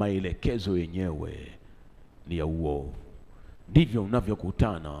maelekezo, na maelekezo yenyewe ni ya uovu. Ndivyo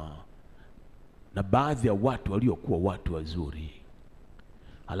unavyokutana na baadhi ya watu waliokuwa watu wazuri,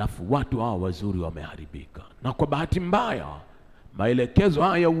 alafu watu hawa wazuri wameharibika. Na kwa bahati mbaya, maelekezo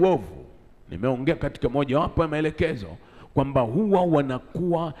haya ya uovu, nimeongea katika moja wapo ya maelekezo kwamba huwa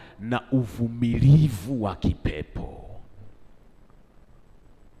wanakuwa na uvumilivu wa kipepo.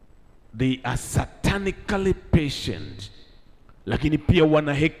 They are satanically patient, lakini pia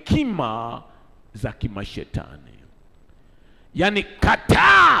wana hekima za kimashetani. Yani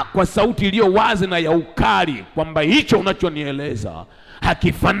kataa kwa sauti iliyo wazi na ya ukali kwamba hicho unachonieleza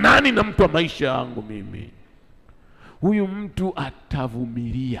hakifanani na mtu wa maisha yangu mimi. huyu mtu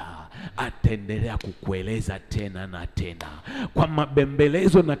atavumilia, ataendelea kukueleza tena na tena kwa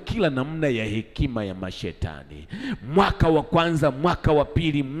mabembelezo na kila namna ya hekima ya mashetani. Mwaka wa kwanza, mwaka wa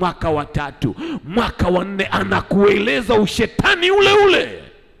pili, mwaka wa tatu, mwaka wa nne, anakueleza ushetani ule ule,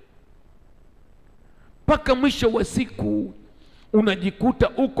 mpaka mwisho wa siku unajikuta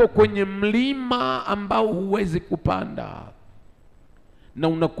uko kwenye mlima ambao huwezi kupanda. Na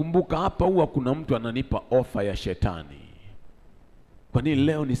unakumbuka, hapa huwa kuna mtu ananipa ofa ya shetani, kwa nini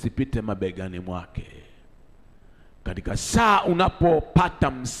leo nisipite mabegani mwake? Katika saa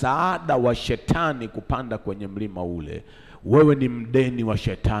unapopata msaada wa shetani kupanda kwenye mlima ule, wewe ni mdeni wa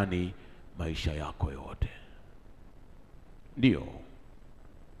shetani maisha yako yote. Ndio,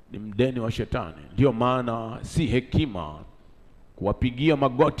 ni mdeni wa shetani. Ndio maana si hekima kuwapigia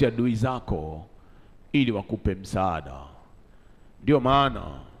magoti adui zako ili wakupe msaada. Ndio maana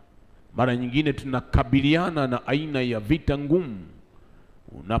mara nyingine tunakabiliana na aina ya vita ngumu.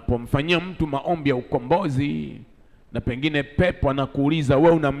 Unapomfanyia mtu maombi ya ukombozi, na pengine pepo anakuuliza,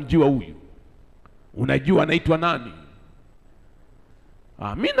 wewe unamjua huyu? Unajua anaitwa nani?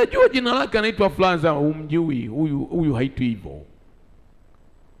 Mimi najua jina lake anaitwa fulani. Humjui huyu, haitwi hivyo.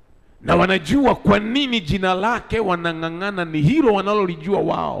 Na wanajua kwa nini jina lake, wanang'ang'ana ni hilo wanalolijua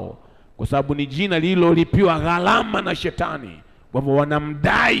wao, kwa sababu ni jina lililolipiwa gharama na shetani. Kwa hivyo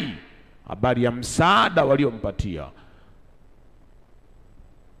wanamdai habari ya msaada waliompatia.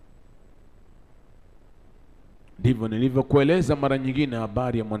 Ndivyo nilivyokueleza mara nyingine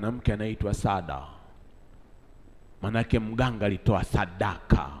habari ya mwanamke anaitwa Sada. Manake mganga alitoa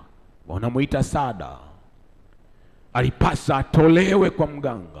sadaka, wanamuita Sada. Alipasa atolewe kwa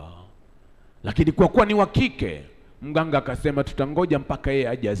mganga, lakini kwa kuwa ni wa kike, mganga akasema tutangoja mpaka yeye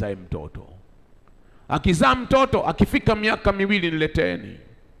aje azae mtoto. Akizaa mtoto, akifika miaka 2 nileteni.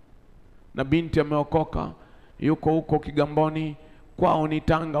 Na binti ameokoka, yuko huko Kigamboni, kwao ni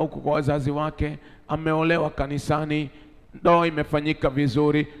Tanga, huko kwa wazazi wake, ameolewa kanisani, ndoa imefanyika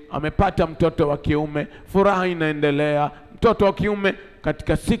vizuri, amepata mtoto wa kiume, furaha inaendelea. Mtoto wa kiume,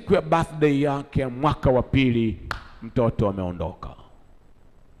 katika siku ya birthday yake ya mwaka wa 2, mtoto ameondoka.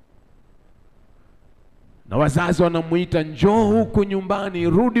 Na wazazi wanamuita, njoo huko nyumbani,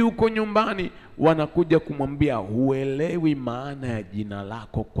 rudi huko nyumbani. Wanakuja kumwambia, huelewi maana ya jina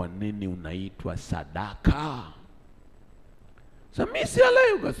lako, kwa nini unaitwa Sadaka? Samisi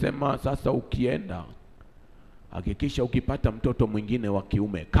leo ukasema, sasa ukienda hakikisha ukipata mtoto mwingine wa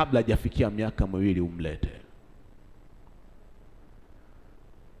kiume kabla hajafikia miaka 2 umlete.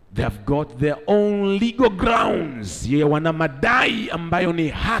 They have got their own legal grounds. Wana madai ambayo ni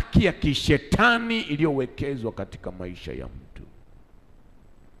haki ya kishetani iliyowekezwa katika maisha ya mtu.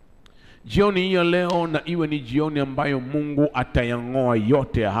 Jioni hii leo na iwe ni jioni ambayo Mungu atayang'oa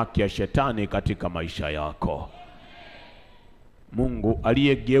yote ya haki ya shetani katika maisha yako. Mungu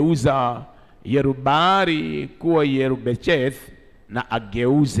aliyegeuza Yerubari kuwa Yerubecheth, na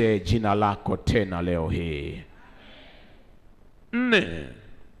ageuze jina lako tena leo hii. 4.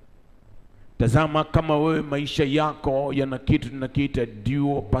 Tazama kama wewe maisha yako yana kitu tunakiita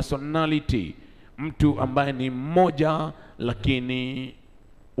dual personality. Mtu ambaye ni mmoja lakini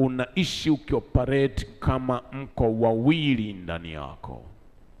unaishi ukioperate kama mko wawili ndani yako.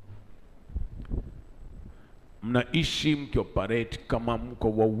 Mnaishi mkioperate kama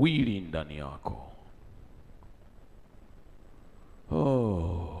mko wawili ndani yako.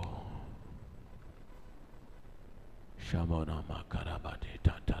 Shamona makarabate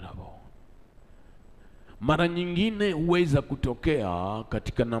tatarabo. Mara nyingine huweza kutokea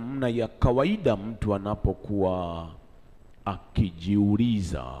katika namna ya kawaida, mtu anapokuwa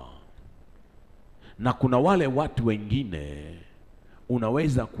akijiuliza. Na kuna wale watu wengine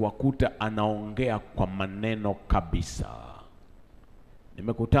unaweza kuwakuta anaongea kwa maneno kabisa.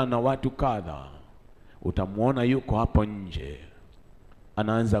 Nimekutana na watu kadha, utamuona yuko hapo nje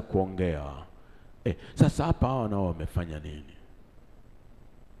anaanza kuongea, sasa hapa hao nao wamefanya nini?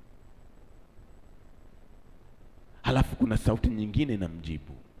 Halafu kuna sauti nyingine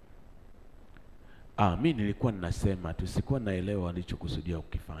inamjibu, mimi nilikuwa ninasema tu, sikuwa naelewa alichokusudia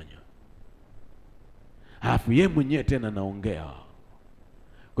ukifanya. Halafu yeye mwenyewe tena anaongea.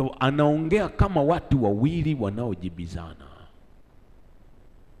 Kwa hivyo anaongea kama watu wawili wanaojibizana.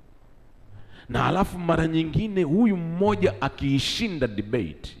 Na halafu mara nyingine huyu mmoja akiishinda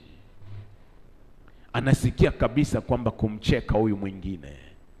debate, anasikia kabisa kwamba kumcheka huyu mwingine,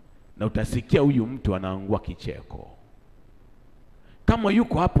 na utasikia huyu mtu anaangua kicheko. Kama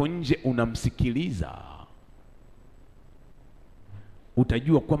yuko hapo nje unamsikiliza,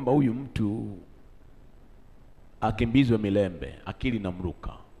 utajua kwamba huyu mtu akimbizwe milembe, akili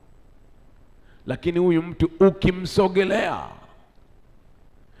namruka. Lakini huyu mtu ukimsogelea,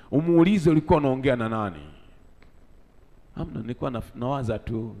 umuulize ulikuwa unaongea na nani? Hamna, nilikuwa nawaza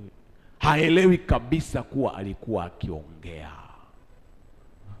tu. Haelewi kabisa kuwa alikuwa akiongea.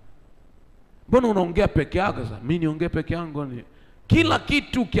 Mbona unaongea peke yako? Sasa mimi niongee peke yangu? Kila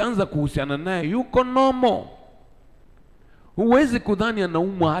kitu ukianza kuhusiana naye yuko nomo. Huwezi kudhani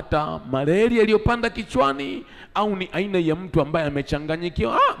anaumwa hata malaria yaliyopanda kichwani, au ni aina ya mtu ambaye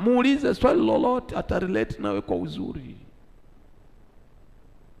amechanganyikiwa. Muulize swali lolote, atarelate nawe kwa uzuri.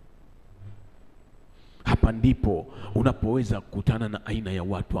 Hapa ndipo unapoweza kukutana na aina ya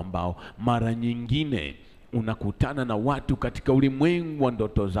watu ambao mara nyingine unakutana na watu katika ulimwengu wa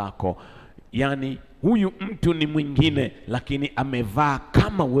ndoto zako. Yaani huyu mtu ni mwingine, lakini amevaa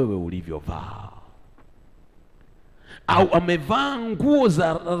kama wewe ulivyovaa, au amevaa nguo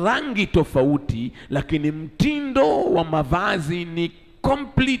za rangi tofauti, lakini mtindo wa mavazi ni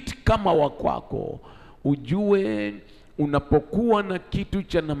complete kama wa kwako. Ujue unapokuwa na kitu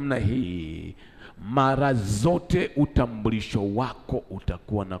cha namna hii, mara zote utambulisho wako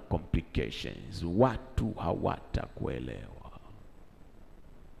utakuwa na complications. Watu hawatakuelewa.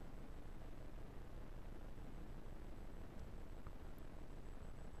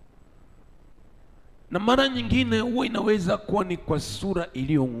 Na mara nyingine huwa inaweza kuwa ni kwa sura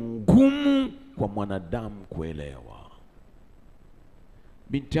iliyo ngumu kwa mwanadamu kuelewa.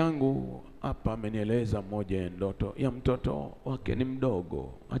 Binti yangu hapa amenieleza moja ya ndoto ya mtoto wake, ni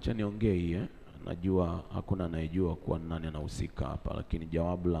mdogo. Acha niongee Najua hakuna anayejua kwa nani anahusika hapa, lakini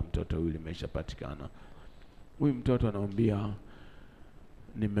jawabu la mtoto huyu limeshapatikana. Huyu mtoto anamwambia,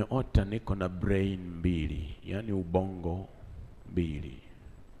 nimeota niko na brain mbili, yani ubongo mbili.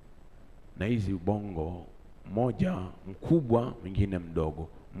 Na hizi ubongo, moja mkubwa, mwingine mdogo.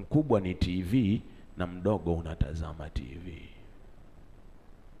 Mkubwa ni TV na mdogo unatazama TV.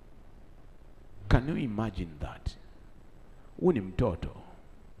 Can you imagine that? Huyu ni mtoto.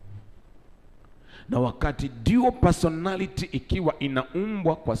 Na wakati dual personality ikiwa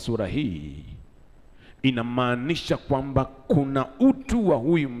inaumbwa kwa sura hii, inamaanisha kwamba kuna utu wa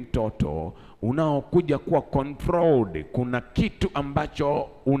huyu mtoto unaokuja kuwa controlled. Kuna kitu ambacho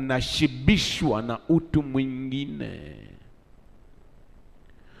unashibishwa na utu mwingine.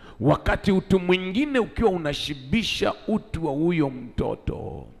 Wakati utu mwingine ukiwa unashibisha utu wa huyo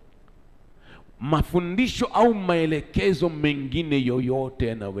mtoto, mafundisho au maelekezo mengine yoyote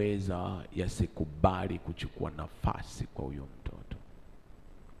yanaweza yasikubali kuchukua nafasi kwa huyo mtoto.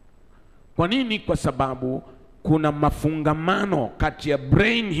 Kwa nini? Kwa sababu kuna mafungamano kati ya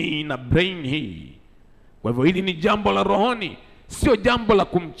brain hii na brain hii. Kwa hivyo hili ni jambo la rohoni, sio jambo la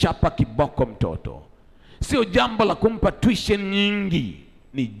kumchapa kiboko mtoto, sio jambo la kumpa tuition nyingi,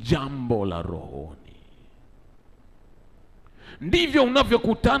 ni jambo la rohoni. Ndivyo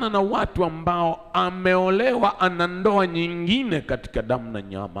unavyokutana na watu ambao ameolewa, ana ndoa nyingine katika damu na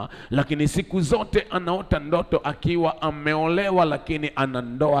nyama, lakini siku zote anaota ndoto akiwa ameolewa, lakini ana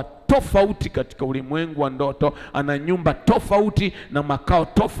ndoa tofauti katika ulimwengu wa ndoto, ana nyumba tofauti na makao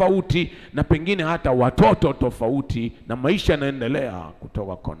tofauti, na pengine hata watoto tofauti, na maisha yanaendelea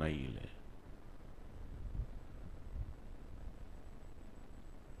kutoka kona ile.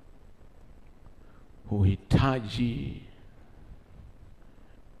 Huhitaji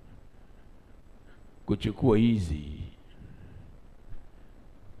kuchukua hizi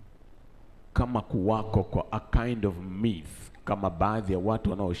kama kuwako kwa a kind of myth, kama baadhi ya watu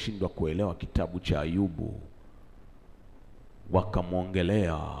wanaoshindwa kuelewa kitabu cha Ayubu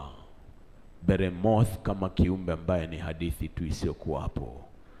wakamwongelea Beremoth kama kiumbe ambaye ni hadithi tu isiyokuwapo.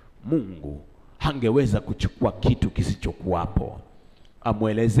 Mungu hangeweza kuchukua kitu kisichokuwapo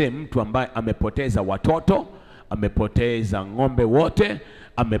amwelezee mtu ambaye amepoteza watoto, amepoteza ng'ombe wote,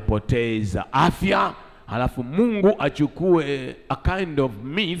 amepoteza afya, halafu Mungu achukue a kind of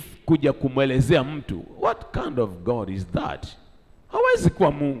myth kuja kumwelezea mtu. What kind of God is that? Hawezi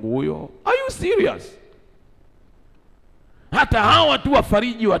kuwa Mungu huyo. Are you serious? Hata hawa tu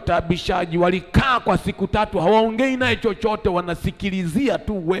wafariji wataabishaji walikaa kwa siku 3 hawaongei naye chochote, wanasikilizia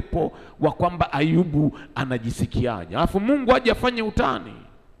tu uwepo wa kwamba Ayubu anajisikiaje. Alafu Mungu aje afanye utani?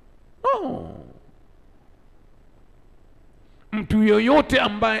 No. Mtu yoyote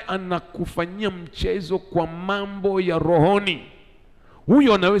ambaye anakufanyia mchezo kwa mambo ya rohoni,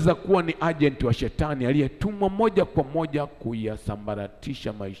 huyo anaweza kuwa ni agent wa shetani aliyetumwa moja kwa moja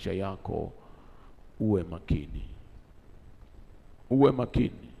kuyasambaratisha maisha yako. Uwe makini. Uwe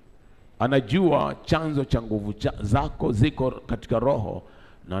makini. Anajua chanzo cha nguvu zako ziko katika roho,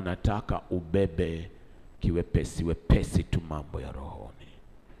 na anataka ubebe kiwepesi wepesi tu mambo ya rohoni.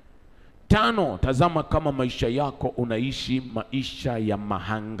 5, tazama kama maisha yako unaishi maisha ya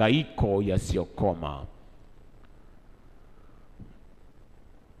mahangaiko yasiyokoma.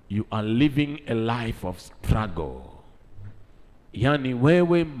 You are living a life of struggle. Yani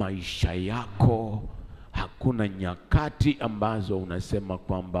wewe maisha yako hakuna nyakati ambazo unasema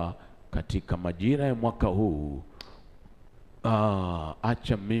kwamba katika majira ya mwaka huu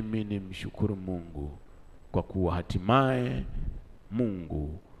acha mimi nimshukuru Mungu kwa kuwa hatimaye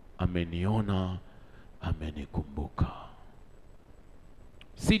Mungu ameniona, amenikumbuka.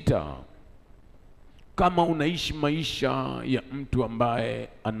 6, kama unaishi maisha ya mtu ambaye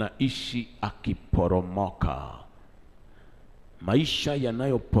anaishi akiporomoka. Maisha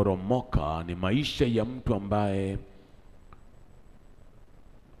yanayoporomoka ni maisha ya mtu ambaye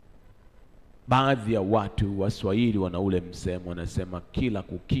baadhi ya watu Waswahili wana ule msemo, wanasema kila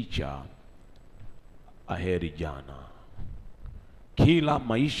kukicha aheri jana. Kila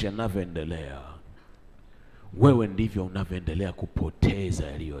maisha yanavyoendelea, wewe ndivyo unavyoendelea kupoteza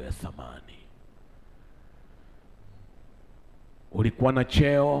yaliyo ya thamani. Ulikuwa na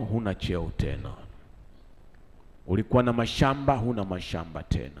cheo, huna cheo tena. Ulikuwa na mashamba, huna mashamba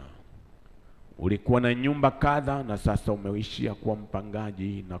tena. Ulikuwa na nyumba kadha, na sasa umeishia kuwa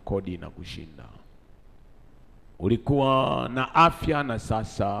mpangaji na kodi na kushinda. Ulikuwa na afya, na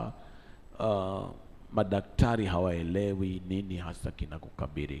sasa madaktari hawaelewi nini hasa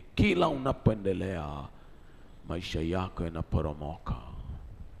kinakukabili. Kila unapoendelea, maisha yako yanaporomoka.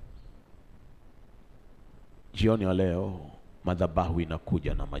 Jioni ya leo, madhabahu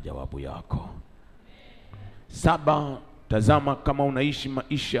inakuja na majawabu yako. 7, tazama kama unaishi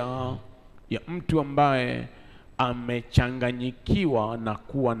maisha ya mtu ambaye amechanganyikiwa na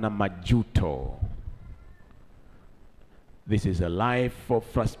kuwa na majuto. This is a life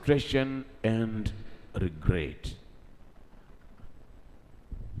of frustration and regret.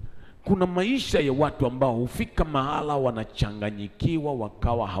 Kuna maisha ya watu ambao hufika mahala wanachanganyikiwa,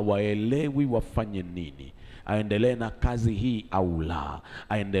 wakawa hawaelewi wafanye nini. Aendelee na kazi hii au la,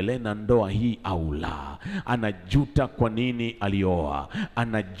 aendelee na ndoa hii au la. Anajuta kwa nini alioa,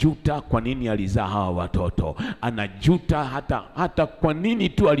 anajuta kwa nini alizaa hawa watoto, anajuta hata kwa nini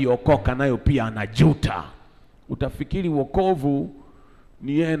tu aliokoka, nayo pia anajuta. Utafikiri wokovu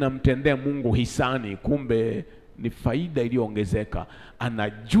ni yeye namtendea Mungu hisani, kumbe ni faida iliyoongezeka.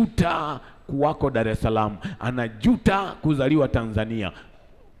 Anajuta kuwako Dar es Salaam, anajuta kuzaliwa Tanzania.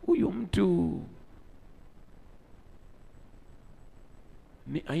 Huyu mtu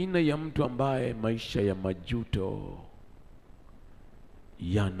ni aina ya mtu ambaye maisha ya majuto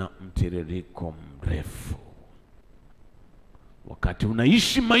yana mtiririko mrefu. Wakati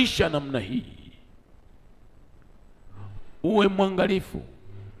unaishi maisha namna hii, uwe mwangalifu.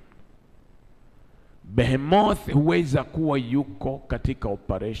 Behemoth huweza kuwa yuko katika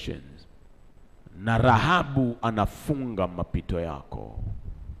operations na Rahabu anafunga mapito yako.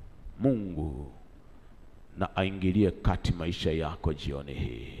 Mungu na aingilie kati maisha yako jioni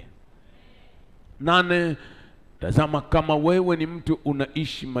hii. 8, tazama kama wewe ni mtu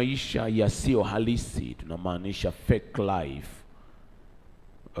unaishi maisha yasiyo halisi, tunamaanisha fake life.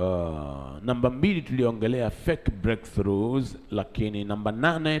 Namba 2 tuliongelea fake breakthroughs, lakini namba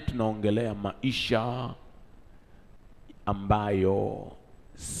 8 tunaongelea maisha ambayo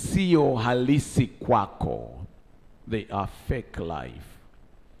sio halisi kwako. They are fake life.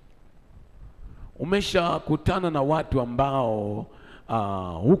 Umeshakutana na watu ambao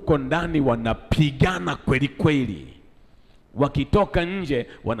huko ndani wanapigana kweli kweli, wakitoka nje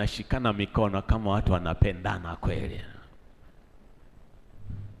wanashikana mikono kama watu wanapendana kweli.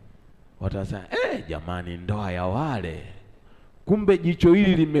 Watasema jamani, ndoa ya wale. Kumbe jicho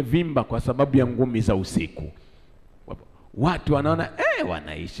hili limevimba kwa sababu ya ngumi za usiku. Watu wanaona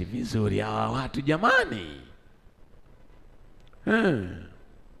wanaishi vizuri hawa watu jamani.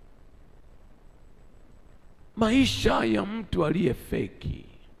 Maisha ya mtu aliye feki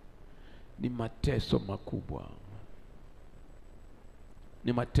ni mateso makubwa.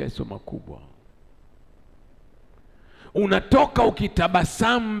 Ni mateso makubwa. Unatoka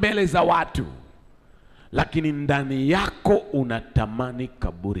ukitabasamu mbele za watu, lakini ndani yako unatamani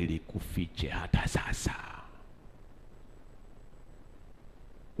kaburi likufiche hata sasa.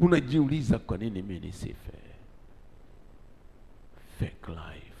 Unajiuliza, kwa nini mimi nisife? Fake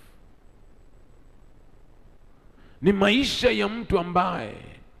life. Ni maisha ya mtu ambaye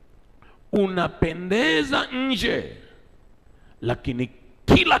unapendeza nje, lakini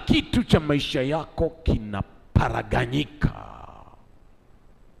kila kitu cha maisha yako kinaparaganyika.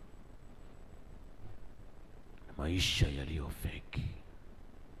 Maisha yaliyo feki.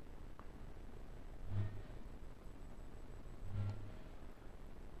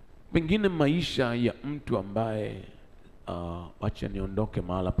 Pengine maisha ya mtu ambaye wacha niondoke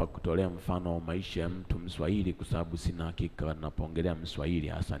mahala pa kutolea mfano wa maisha ya mtu Mswahili, kwa sababu sina hakika napoongelea Mswahili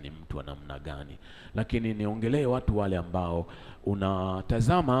hasa ni mtu wa namna gani, lakini niongelee watu wale ambao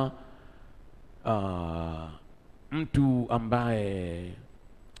unatazama mtu ambaye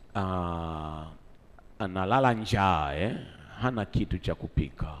analala njaa, hana kitu cha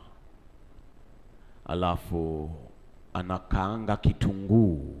kupika, alafu anakaanga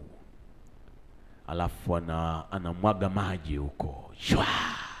kitunguu, alafu anamwaga maji huko shwa,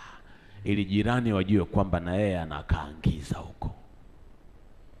 ili jirani wajue kwamba na yeye anakaangiza huko.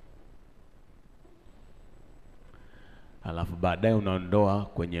 Alafu baadaye unaondoa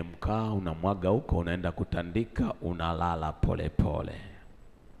kwenye mkaa, unamwaga huko, unaenda kutandika, unalala pole pole.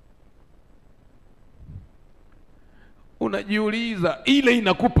 Unajiuliza ile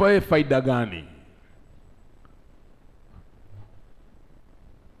inakupa wewe faida gani?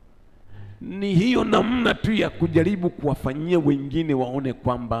 Ni hiyo namna tu ya kujaribu kuwafanyia wengine waone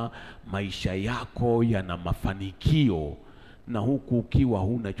kwamba maisha yako yana mafanikio, na huku ukiwa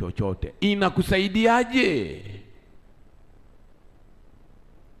huna chochote. Inakusaidiaje?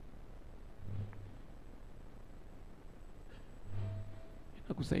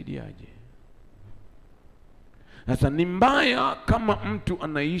 Inakusaidiaje? Sasa ni mbaya kama mtu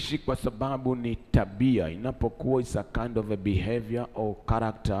anaishi kwa sababu ni tabia. Inapokuwa is a kind of a behavior or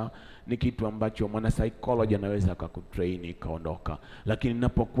character, ni kitu ambacho mwana psychology anaweza akakutrain ikaondoka. Lakini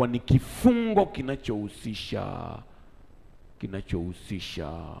inapokuwa ni kifungo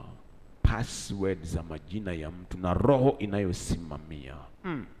kinachohusisha password za majina ya mtu na roho inayosimamia,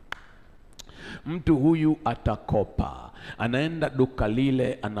 mtu huyu atakopa. Anaenda duka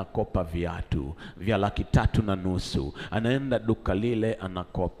lile anakopa viatu vya 350,000. Anaenda duka lile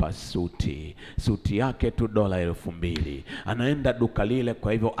anakopa suti yake tu $2,000. Anaenda duka lile,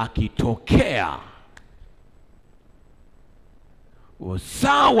 kwa hivyo akitokea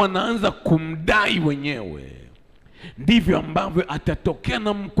saa wanaanza kumdai wenyewe, ndivyo ambavyo atatokea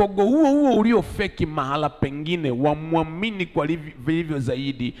na mkogo huo uliofeki mahala pengine, wamwamini kwa vilivyo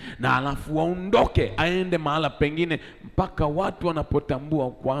zaidi, na alafu waondoke aende mahala pengine, mpaka watu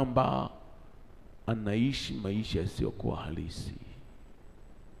wanapotambua kwamba anaishi maisha yasiyokuwa halisi.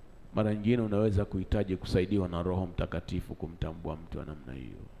 Mara nyingine unaweza kuhitaji kusaidiwa na Roho Mtakatifu kumtambua mtu wa namna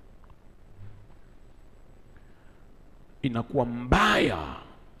hiyo. Inakuwa mbaya,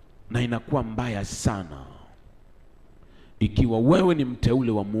 na inakuwa mbaya sana ikiwa wewe ni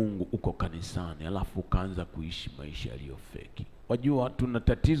mteule wa Mungu, uko kanisani, alafu ukaanza kuishi maisha yaliyofeki. Wajua tuna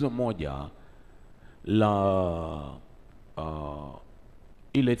tatizo moja la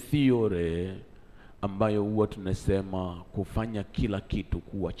ile theory ambayo huwa tunasema kufanya kila kitu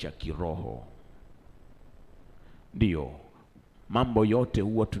kuwa cha kiroho. Ndio, mambo yote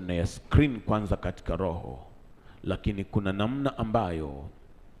huwa tunaya screen kwanza katika roho, lakini kuna namna ambayo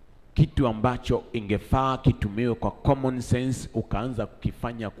kitu ambacho ingefaa kitumiwe kwa common sense ukaanza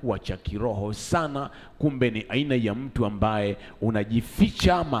kukifanya kuwa cha kiroho sana. Kumbe ni aina ya mtu ambaye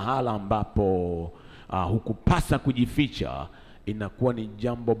unajificha mahala ambapo hukupasa kujificha. Inakuwa ni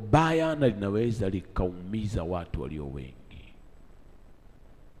jambo baya na linaweza likaumiza watu walio wengi.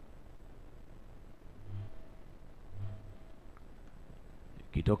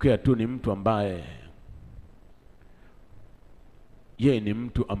 Kitokea tu ni mtu ambaye yeye ni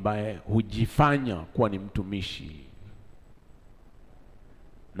mtu ambaye hujifanya kuwa ni mtumishi,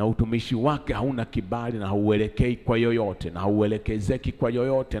 na utumishi wake hauna kibali na hauelekei kwa yoyote na hauelekezeki kwa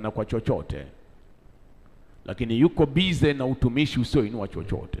yoyote na kwa chochote, lakini yuko bize na utumishi usioinua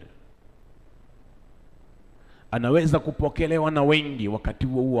chochote. Anaweza kupokelewa na wengi, wakati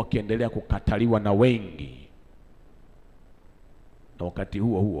huo akiendelea kukataliwa na wengi, na wakati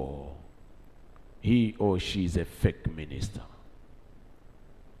huo he or she is a fake minister.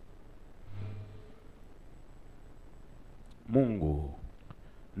 Mungu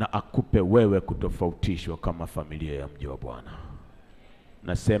na akupe wewe kutofautishwa kama familia ya mji wa Bwana.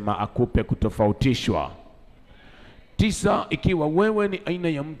 Nasema akupe kutofautishwa. 9, ikiwa wewe ni aina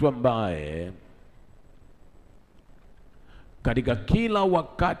ya mtu ambaye katika kila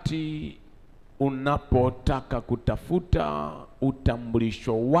wakati unapotaka kutafuta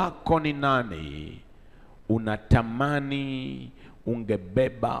utambulisho wako ni nani, unatamani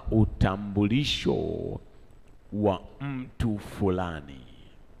ungebeba utambulisho wa mtu fulani.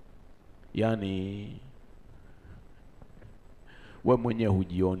 Yaani we mwenye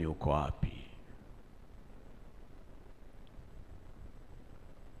hujioni uko wapi.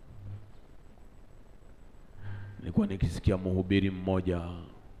 Nilikuwa nikisikia mhubiri mmoja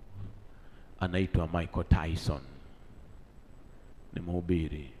anaitwa Michael Tyson. Ni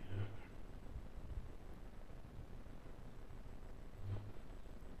mhubiri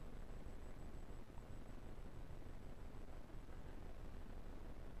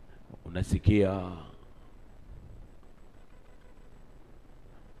Unasikia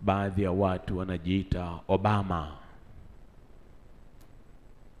baadhi ya watu wanajiita Obama.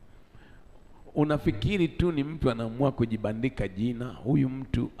 Unafikiri tu ni mtu anaamua kujibandika jina. Huyu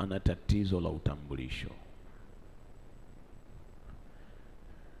mtu ana tatizo la utambulisho.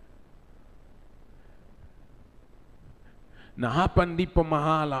 Na hapa ndipo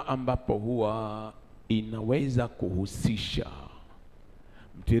mahala ambapo huwa inaweza kuhusisha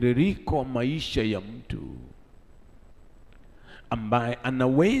mtiririko wa maisha ya mtu ambaye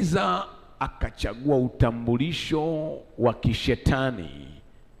anaweza akachagua utambulisho wa kishetani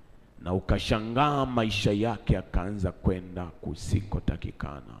na ukashangaa maisha yake akaanza kwenda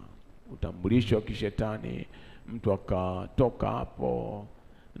kusikotakikana. Utambulisho wa kishetani, mtu akatoka hapo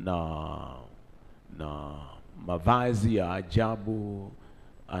na mavazi ya ajabu,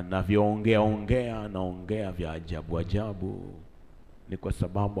 anaongea vya ajabu. Ni kwa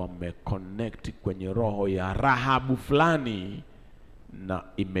sababu ameconnect kwenye roho ya Rahabu fulani na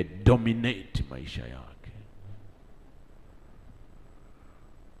imedominate maisha yake.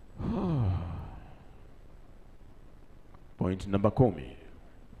 Point number 10.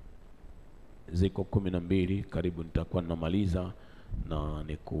 Ziko 12, karibu nitakuwa namaliza na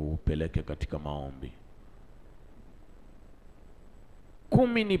nikupeleke katika maombi.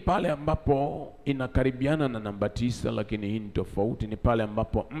 10 ni pale ambapo inakaribiana na namba 9, lakini hii ni tofauti. Ni pale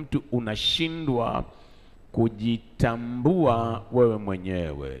ambapo mtu unashindwa kujitambua wewe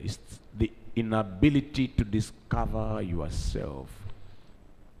mwenyewe. It's the inability to discover yourself.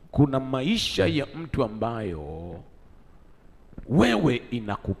 Kuna maisha ya mtu ambayo wewe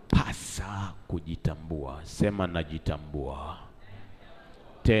inakupasa kujitambua. Sema najitambua.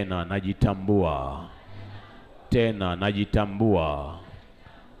 Tena najitambua. Tena najitambua.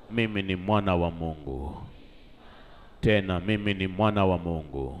 Mimi ni mwana wa Mungu. Tena mimi ni mwana wa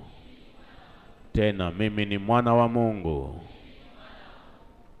Mungu. Tena mimi ni mwana wa Mungu.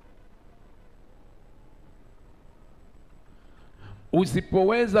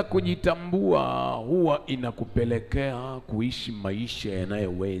 Usipoweza kujitambua, huwa inakupelekea kuishi maisha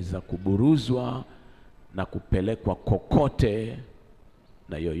yanayoweza kuburuzwa na kupelekwa kokote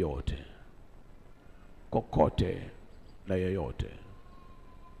na yoyote. Kokote na yoyote.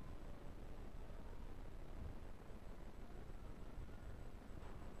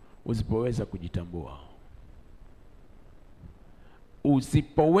 Usipoweza kujitambua.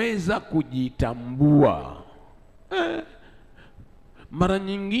 Usipoweza kujitambua. Mara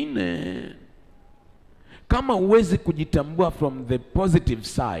nyingine kama uwezi kujitambua from the positive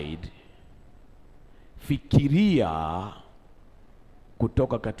side, fikiria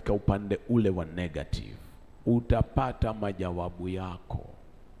kutoka katika upande ule wa negative. Utapata majawabu yako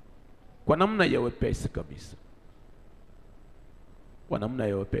kwa namna ya wepesi kabisa. Kwa namna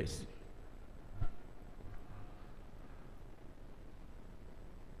ya wepesi.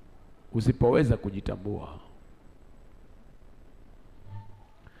 Usipoweza kujitambua.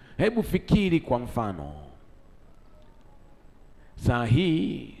 Hebu fikiri kwa mfano. Saa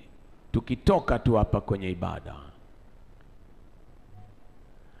hii tukitoka tu hapa kwenye ibada,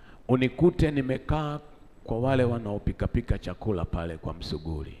 unikute nimekaa kwa wale wanaopika chakula pale kwa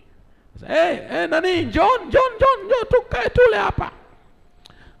Msuguri. Nani John tukae tule hapa.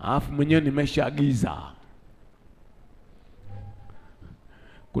 Alafu mwenyewe nimeshaagiza.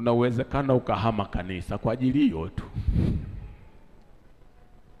 Kuna uwezekano ukahama kanisa kwa ajili hiyo tu.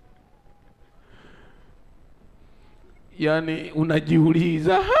 Yaani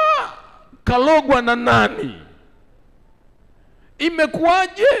unajiuliza, kalogwa na nani?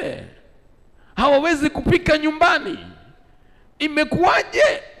 Imekuwaje? Hawawezi kupika nyumbani? Imekuwaje?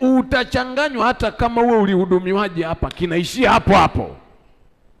 Utachanganywa hata kama wewe ulihudumiwaje hapa, kinaishia hapo hapo.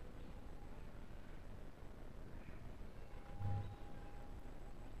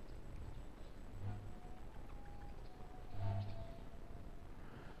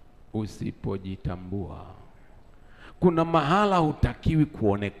 Usipojitambua, kuna mahala hutakiwi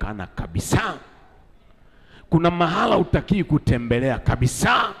kuonekana kabisa. Kuna mahala hutakiwi kutembelea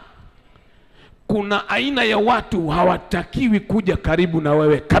kabisa. Kuna aina ya watu hawatakiwi kuja karibu na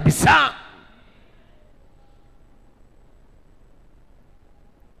wewe kabisa.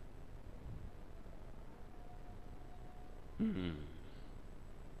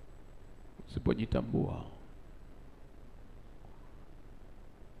 Usipojitambua.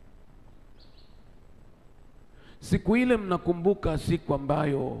 Siku ile mnakumbuka siku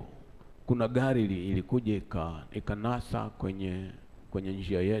ambayo kuna gari ilikuja ikanasa kwenye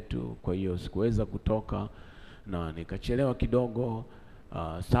njia yetu, kwa hiyo sikuweza kutoka na nikachelewa kidogo.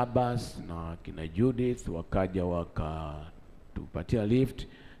 Sabas na kina Judith wakaja wakatupatia lift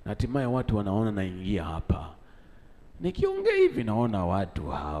Na hatimaye watu wanaona naingia hapa, nikiongea hivi naona watu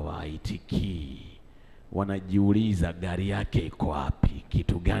hawaitikii, wanajiuliza gari yake iko wapi,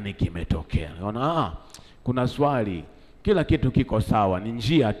 kitu gani kimetokea. Naona kuna swali, kila kitu kiko sawa, ni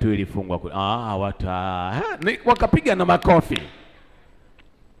njia tu ilifungwa. Wakapiga na makofi.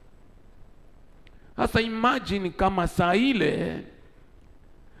 Sasa imagine kama saa ile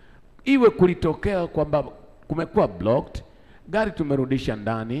iwe kulitokea kwamba kumekuwa blocked, gari tumerudisha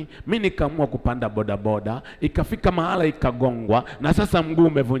ndani, mimi nikaamua kupanda bodaboda, ikafika mahala ikagongwa, na sasa mguu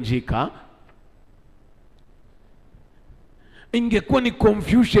umevunjika. Ingekuwa ni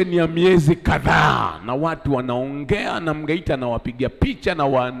confusion ya miezi kadhaa, na watu wanaongea, na mgeita na wapiga picha na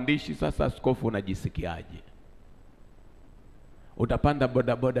waandishi. Sasa askofu, unajisikiaje? Utapanda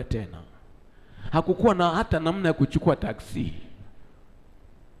bodaboda tena? Hakukuwa na hata namna ya kuchukua taksi.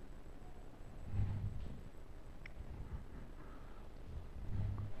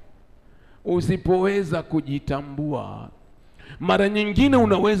 Usipoweza kujitambua, mara nyingine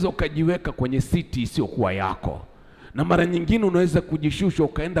unaweza ukajiweka kwenye siti isiyokuwa yako, na mara nyingine unaweza kujishusha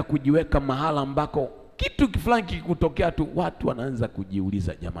ukaenda kujiweka mahala ambako kitu fulani kikutokea tu, watu wanaanza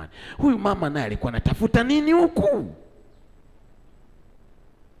kujiuliza, jamani, huyu mama naye alikuwa anatafuta nini huku?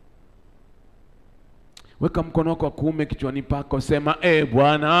 Weka mkono wako wa kuume kichwani pako, sema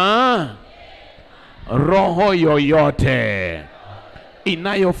Bwana, roho yoyote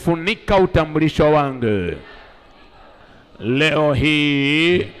inayofunika utambulisho wangu leo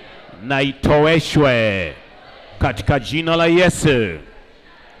hii naitoweshwe katika jina la Yesu,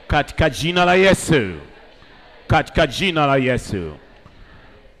 katika jina la Yesu, katika jina la Yesu.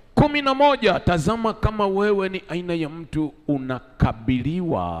 11. Tazama kama wewe ni aina ya mtu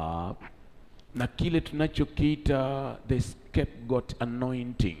unakabiliwa na kile tunachokiita the scapegoat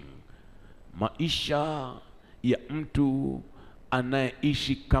anointing, maisha ya mtu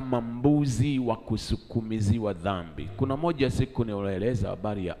anayeishi kama mbuzi wa kusukumiziwa dhambi. Kuna moja siku nilieleza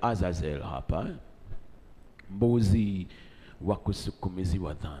habari ya Azazel hapa, mbuzi wa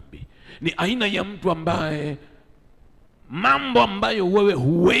kusukumiziwa dhambi. Ni aina ya mtu ambaye mambo ambayo wewe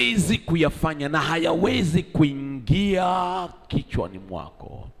huwezi kuyafanya na hayawezi kuingia kichwani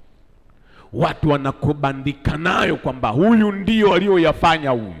mwako, watu wanakubandika nayo kwamba huyu ndio aliyoyafanya,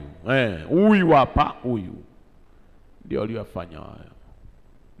 huyu hapa, huyu ndio aliyofanya hayo,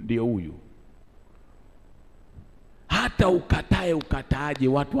 ndio huyu. Hata ukataaje,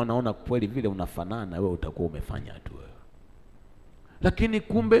 watu wanaona kweli vile unafanana, wewe utakuwa umefanya tu wewe. Lakini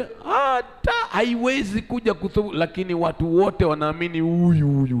kumbe hata haiwezi kuja kuthubu, lakini watu wote wanaamini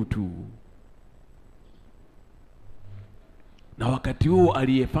huyu tu. Na wakati huo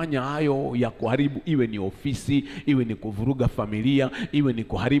aliyefanya hayo ya kuharibu, iwe ni ofisi, iwe ni kuvuruga familia, iwe ni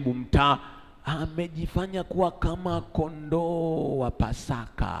kuharibu mtaa, amejifanya kuwa kama kondoo wa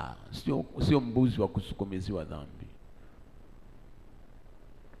Pasaka, sio mbuzi wa kusukumiziwa dhambi.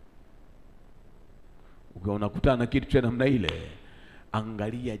 Unakutana na kitu cha namna ile,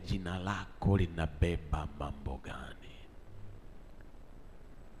 angalia jina lako linabeba mambo gani.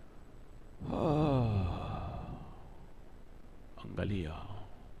 Angalia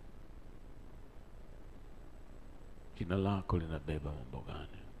jina lako linabeba mambo gani.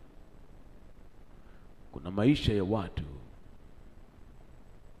 Kuna maisha ya watu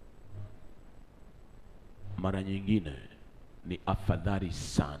mara nyingine ni afadhali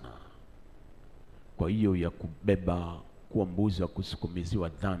sana kwa hiyo ya kubeba kuwa mbuzi wa kusukumiziwa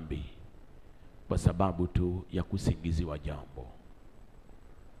dhambi kwa sababu tu ya kusingiziwa jambo.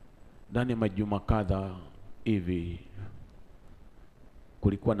 Ndani ya majuma kadha hivi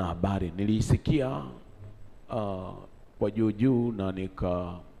kulikuwa na habari niliisikia kwa juu na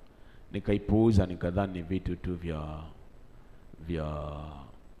nikaipuuza, nikadhani vitu tu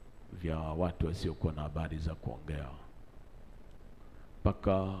vya watu wasiokuwa na habari za kuongea.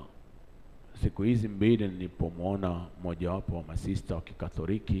 Mpaka siku hizi mbili nilipomwona mojawapo wa masista wa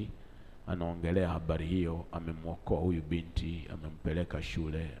Kikatoliki anaongelea habari hiyo, amemwokoa huyu binti, amempeleka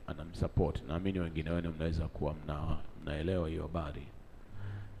shule, anamsupport. Naamini wengine wenu mnaweza kuwa mnaelewa hiyo habari.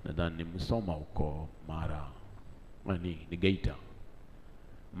 Nadhani ni Msoma huko Mara, ni Geita.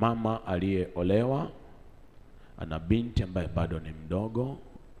 Mama aliyeolewa ana binti ambaye bado ni mdogo.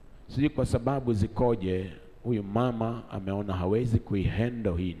 Sijui kwa sababu zikoje, huyu mama ameona hawezi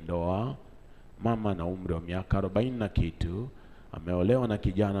kuihandle hii ndoa. Mama na umri wa miaka 40 na kitu, ameolewa na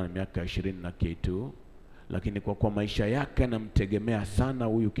kijana na miaka 20 na kitu, lakini kwa maisha yake anamtegemea sana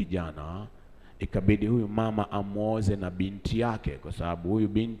huyu kijana, ikabidi huyu mama amuoze na binti yake, kwa sababu huyu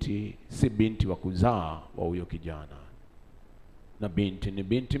binti si binti wa kuzaa wa huyo kijana, na binti ni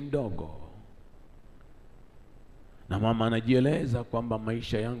binti mdogo. Na mama anajieleza kwamba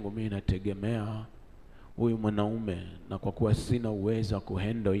maisha yangu mimi nategemea huyu mwanaume, na kwa kuwa sina uwezo wa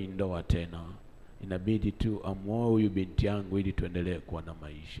kuhandle hii ndoa tena, inabidi tu amuoe huyu binti yangu ili tuendelee kuwa na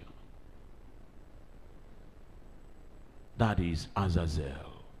maisha. That is Azazel.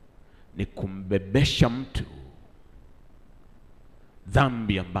 Ni kumbebesha mtu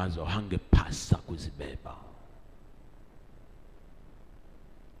dhambi ambazo hangepasa kuzibeba.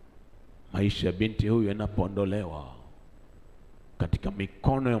 Maisha ya binti huyu yanapoondolewa katika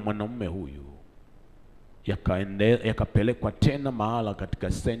mikono ya mwanamume huyu, yakapelekwa tena mahala katika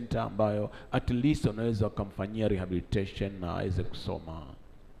center ambayo at least unaweza kumfanyia rehabilitation na aweze kusoma,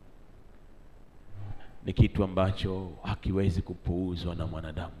 ni kitu ambacho hakiwezi kupuuzwa na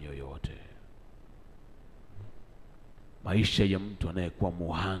mwanadamu yoyote. Maisha ya mtu anayekuwa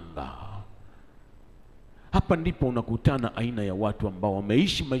muhanga. Hapa ndipo unakutana aina ya watu ambao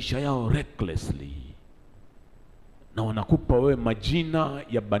wameishi maisha yao recklessly, na wanakupa wewe majina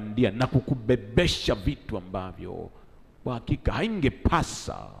ya bandia na kukubebesha vitu ambavyo kwa hakika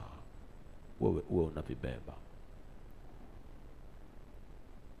haingepasa wewe unavibeba.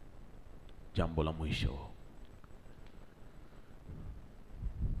 Jambo la mwisho,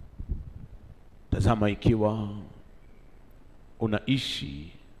 tazama, ikiwa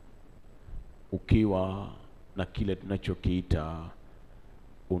unaishi ukiwa na kile tunachokiita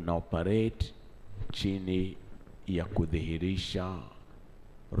unaoperate chini ya kudhihirisha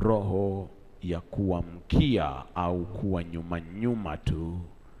roho ya kuwa mkia au kuwa nyuma tu,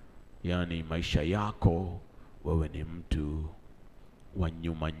 yani maisha yako wewe ni mtu wa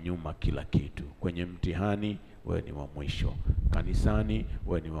nyuma kila kitu. Kwenye mtihani wewe ni wa mwisho, kanisani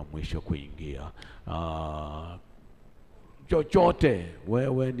wewe ni wa mwisho kuingia, chochote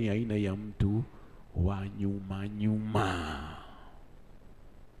wewe ni aina ya mtu wa nyuma.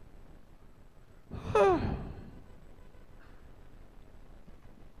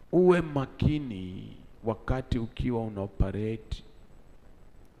 Uwe makini wakati ukiwa unaoperate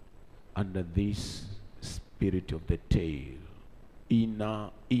under this spirit of the tail.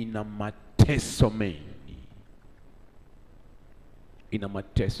 Ina mateso mengi, ina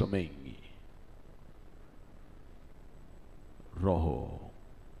mateso mengi. Roho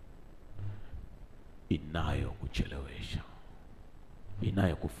inayokuchelewesha,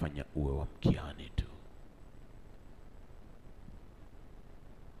 inayokufanya uwe wa mkiani tu.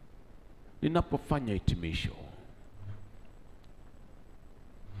 Ninapofanya hitimisho,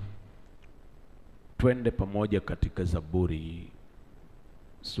 twende pamoja katika Zaburi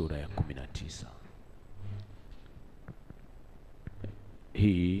sura ya 19.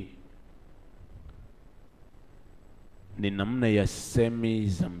 Hii ni namna ya semi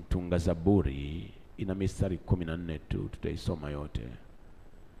za mtunga Zaburi. Ina mistari 14 tu, tutaisoma yote,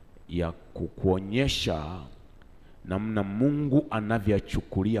 ya kukuonyesha namna Mungu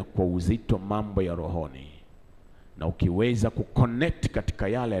anavyochukulia kwa uzito mambo ya rohoni. Na ukiweza kuconnect katika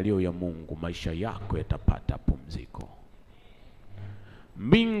yale yaliyo ya Mungu, maisha yako yatapata pumziko.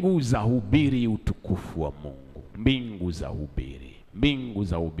 Mbingu za hubiri utukufu wa Mungu. Mbingu za hubiri, mbingu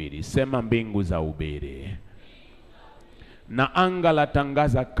za hubiri. Sema mbingu za hubiri. Na anga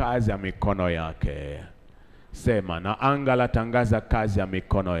latangaza kazi ya mikono yake. Sema na anga latangaza kazi ya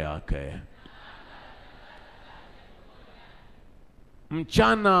mikono yake.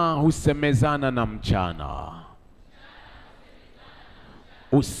 Mchana husemezana na mchana,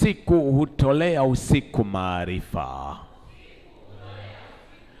 usiku hutolea usiku maarifa.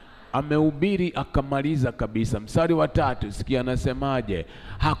 Amehubiri akamaliza kabisa. Mstari wa 3, sikia anasemaje?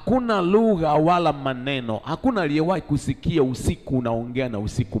 Hakuna lugha wala maneno, hakuna aliyewahi kusikia usiku unaongea na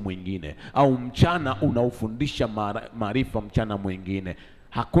usiku mwingine, au mchana unaufundisha maarifa mchana mwingine.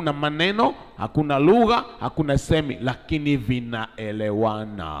 Hakuna maneno, hakuna lugha, hakuna semi, lakini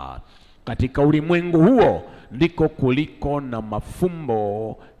vinaelewana. Katika ulimwengu huo ndiko kuliko na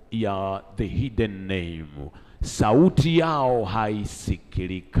mafumbo ya the hidden name. Sauti yao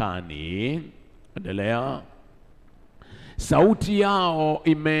haisikilikani. Endelea. Sauti yao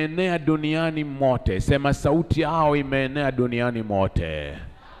imeenea duniani mote. Sema sauti yao imeenea duniani mote.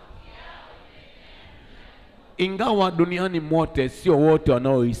 Ingawa duniani mote sio wote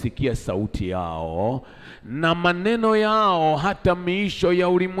wanaoisikia sauti yao, na maneno yao hata miisho ya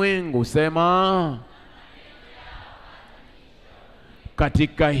ulimwengu. Sema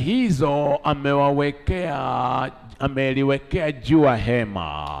katika hizo ameliwekea jua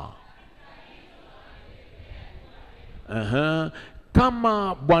hema.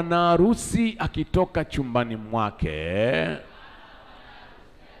 Kama bwana harusi akitoka chumbani mwake,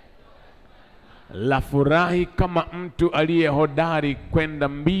 la furahi kama mtu aliye hodari kwenda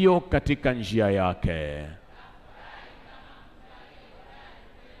mbio katika njia yake.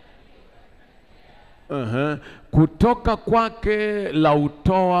 Kutoka kwake la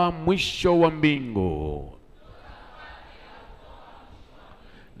utoa mwisho wa mbingu,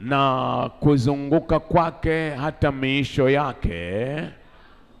 na kuzunguka kwake hata miisho yake,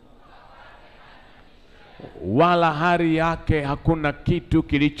 wala hari yake hakuna kitu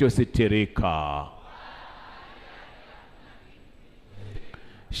kilichositirika.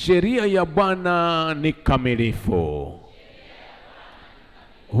 Sheria ya Bwana ni kamilifu,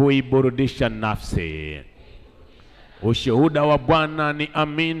 huiburudisha nafsi. Ushuhuda wa Bwana ni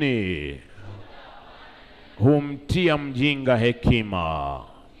amini, humtia mjinga hekima.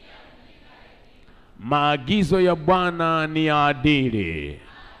 Maagizo ya Bwana ni ya adili,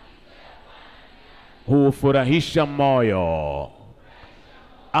 hufurahisha moyo.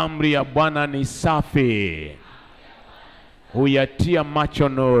 Amri ya Bwana ni safi, huyatia macho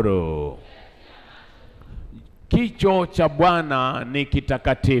nuru. Kicho cha Bwana ni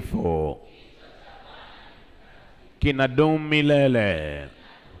kitakatifu, kinadumu milele.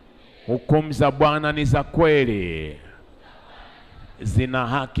 Hukumu za Bwana ni za kweli, zina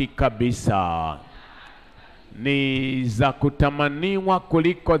haki kabisa. Ni za kutamaniwa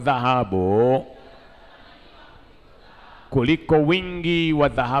kuliko dhahabu, kuliko wingi wa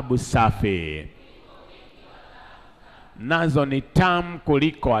dhahabu safi. Nazo ni tamu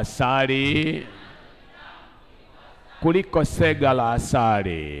kuliko asali, kuliko sega la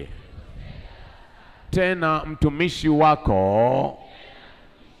asali. Tena mtumishi wako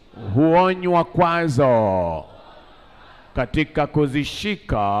huonywa kwazo, katika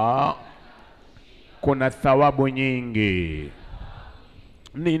kuzishika kuna thawabu nyingi.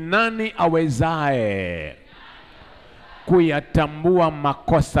 Ni nani awezaye kuyatambua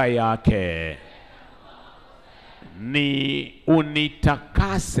makosa yake? Ni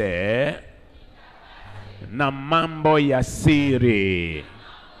unitakase na mambo ya siri,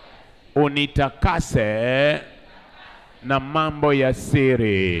 unitakase na mambo ya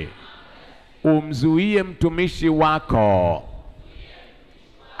siri. Umzuie mtumishi wako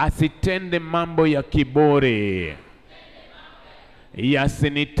asitende mambo ya kiburi,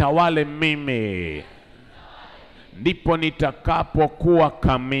 yasinitawale mimi. Ndipo nitakapokuwa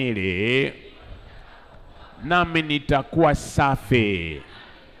kamili, nami nitakuwa safi,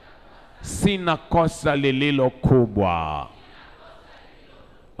 sina kosa lililo kubwa.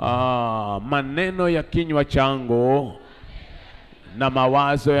 Maneno ya kinywa changu na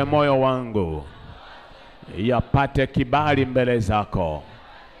mawazo ya moyo wangu yapate kibali mbele zako.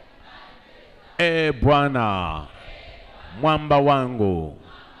 Bwana, mwamba wangu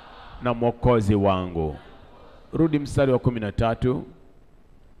na mwokozi wangu. Rudi mstari wa 13.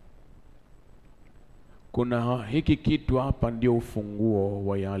 Kuna hiki kitu hapa, ndio ufunguo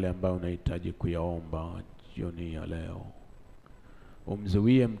wa yale ambayo unahitaji kuyaomba jioni ya leo.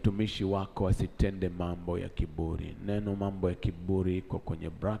 Umzuie mtumishi wako asitende mambo ya kiburi. Neno mambo ya kiburi iko kwenye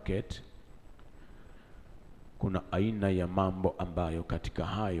bracket. Kuna aina ya mambo ambayo katika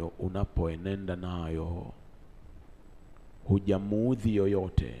hayo unapoenenda nayo hujamuudhi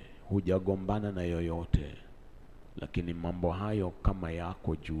yoyote, hujagombana na yoyote, lakini mambo hayo kama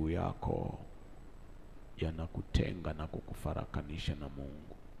yako juu yako yanakutenga na kukufarakanisha na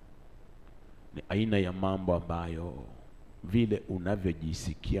Mungu. Ni aina ya mambo ambayo vile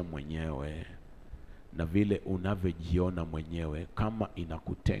unavyojisikia mwenyewe na vile unavyojiona mwenyewe, kama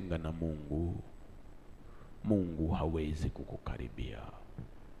inakutenga na Mungu, Mungu hawezi kukukaribia.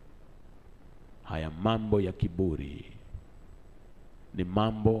 Haya mambo ya kiburi ni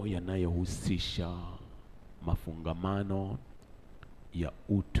mambo yanayohusisha mafungamano ya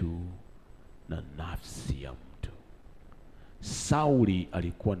utu na nafsi ya mtu. Sauli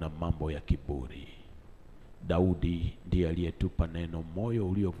alikuwa na mambo ya kiburi. Daudi ndiye aliyetupa neno, moyo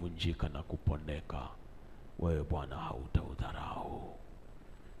uliovunjika na kupondeka, wewe Bwana hautaudharau.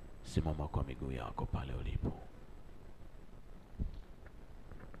 Simama kwa miguu yako pale ulipo.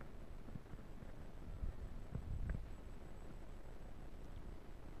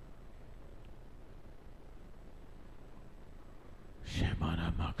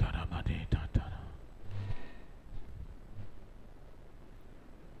 Shemana makarabade tatara.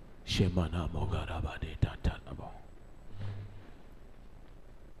 Shemana mogarabade tatara.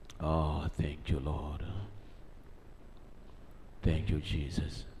 Oh, thank you, Lord. Thank you,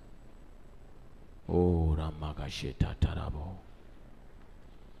 Jesus. Oh, ramagashe tatarabo.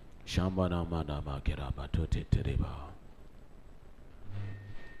 Shambana mana mageraba tote tereba.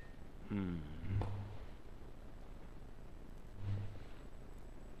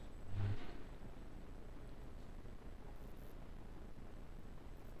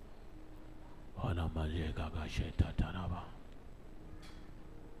 Wana malega gashe tataraba.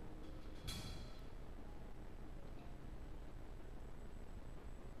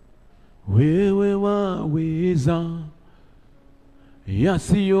 waweza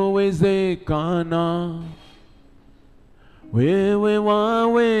yasiyowezekana, wewe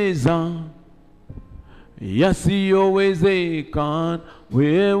waweza yasiyowezekana,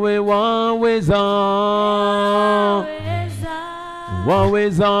 wewe waweza,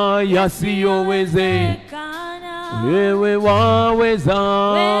 waweza yasiyowezekana, wewe waweza,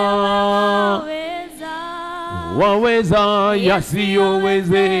 waweza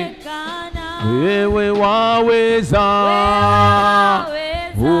yasiyowezekana, wewe waweza,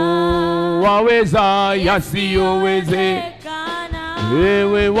 waweza yasiyowezekana,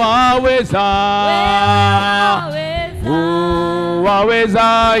 wewe waweza,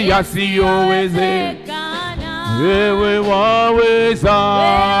 waweza yasiyowezekana, wewe waweza,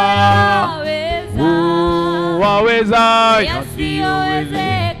 waweza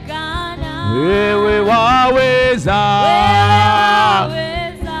yasiyowezekana, wewe waweza,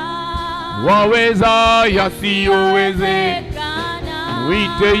 waweza yasiyowezekana.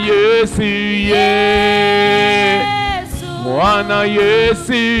 Mwite Yesu, Bwana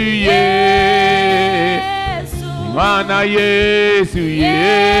Yesu, Bwana Yesu,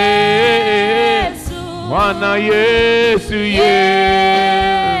 Bwana Yesu,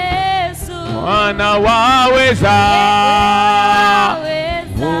 Bwana waweza,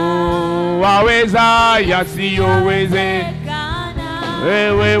 waweza yasiyowezekana,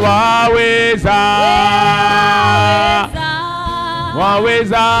 wewe waweza,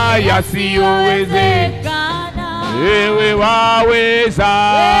 waweza yasiyowezekana, wewe waweza,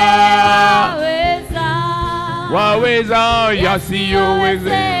 waweza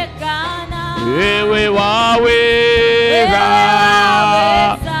yasiyowezekana, wewe waweza,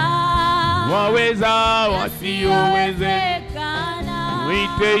 waweza wasiyowezekana.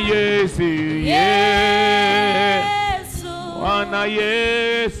 Mwite Yesu, Bwana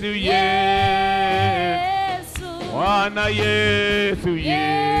Yesu, Bwana Yesu,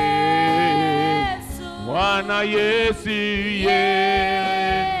 Bwana Yesu,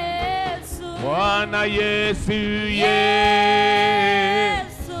 Bwana Yesu,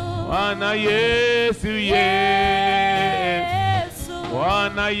 Bwana Yesu,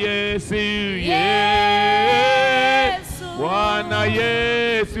 Bwana Yesu, Bwana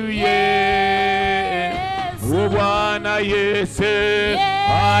Yesu, Bwana Yesu,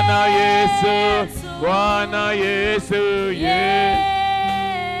 Bwana Yesu, Bwana Yesu,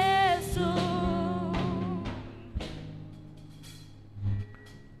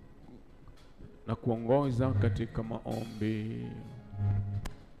 na kuongoza katika maombi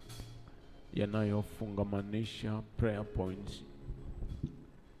yanayofungamanisha prayer points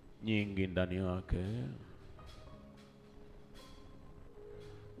nyingi ndani yake.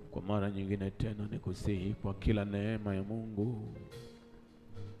 Kwa mara nyingine tena nikusihi kwa kila neema ya Mungu,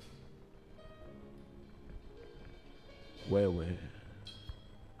 wewe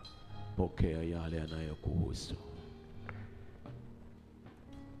pokea yale yanayokuhusu,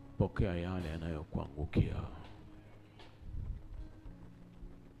 pokea yale yanayokuangukia,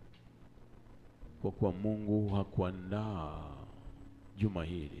 kwa kuwa Mungu hakuandaa juma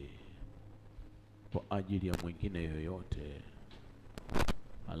hili kwa ajili ya mwingine yoyote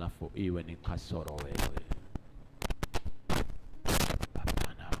alafu iwe ni kasoro wewe.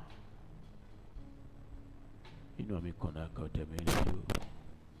 Hapana. Inua mikono yako temeni juu.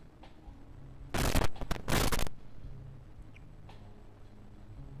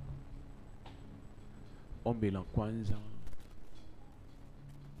 Ombi la kwanza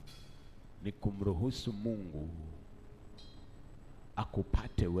ni kumruhusu Mungu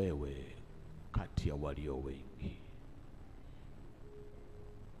akupate wewe kati ya walio wengi.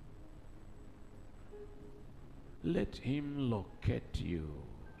 Let him locate you.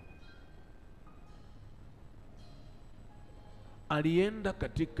 Alienda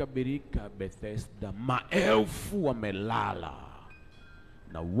katika birika Bethesda, maelfu wamelala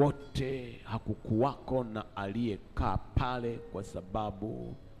na wote hakukuwako na aliyekaa pale, kwa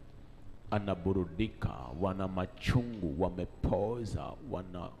sababu anaburudika, wana machungu, wamepoza,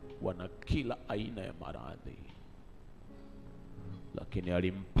 wana kila aina ya maradhi. Lakini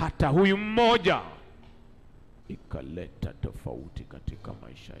alimpata huyu mmoja, ikaleta tofauti katika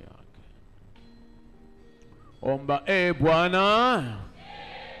maisha yake. Omba, Bwana,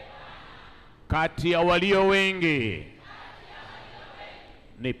 kati ya walio wengi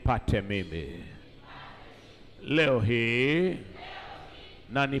nipate mimi leo hii,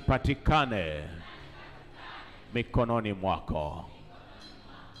 na nipatikane mikononi mwako.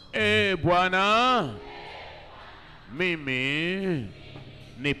 Bwana, mimi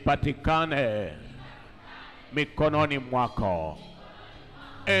nipatikane mikononi mwako.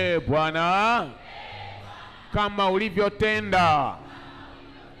 Bwana, kama ulivyotenda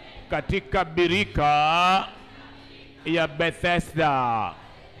katika birika ya Bethesda.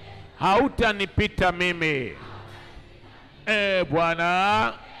 Hautanipita mimi.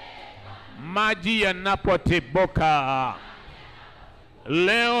 Bwana, maji yanapotibuka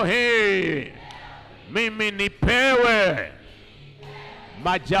leo hii, mimi nipewe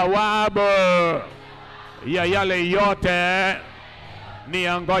majawabu ya yale yote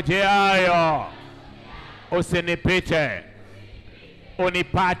niyangojeayo. Usinipite,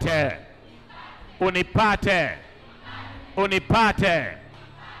 unipate, unipate, unipate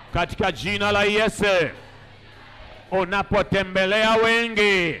katika jina la Yesu. Unapotembelea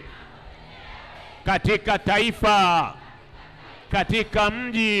wengi katika taifa, katika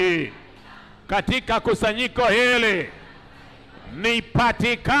mji, katika kusanyiko hili,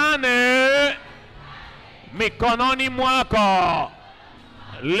 nipatikane mikononi mwako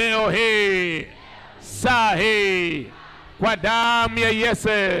leo hii, saa hii, kwa damu ya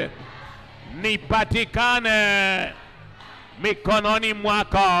Yesu. Nipatikane mikononi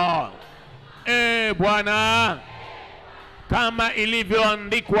mwako. Bwana, kama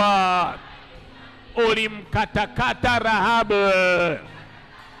ilivyoandikwa, ulimkatakata Rahabu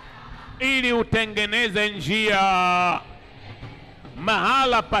ili utengeneze njia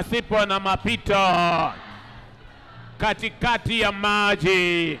mahala pasipo na mapito katikati ya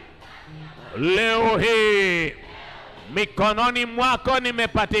maji. Leo hii mikononi mwako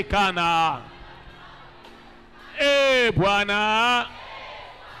nimepatikana. Bwana,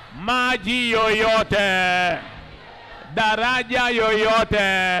 maji yoyote, daraja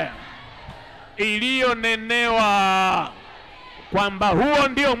yoyote iliyonenewa kwamba huo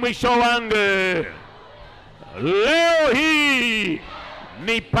ndio mwisho wangu, leo hii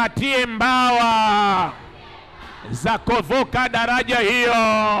nipatie mbawa za kuvuka daraja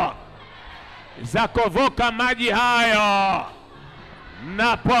hiyo, za kuvuka maji hayo.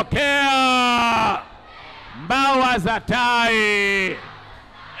 Napokea mbawa za tai.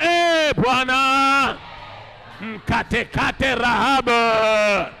 Bwana, mkatekate Rahabu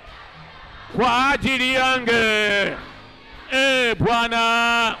kwa ajili yangu.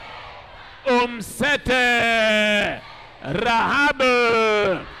 Bwana, umsete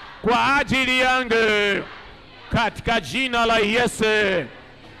Rahabu kwa ajili yangu katika jina la Yesu.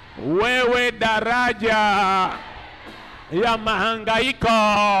 Wewe daraja ya mahangaiko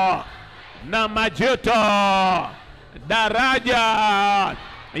na majuto, daraja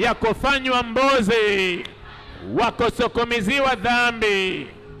ya kufanywa mbuzi wa kusukumiziwa dhambi,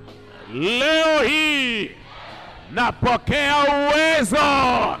 leo hii napokea uwezo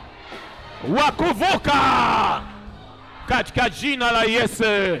wa kuvuka katika jina la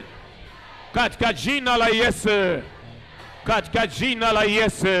Yesu, katika jina la Yesu, katika jina la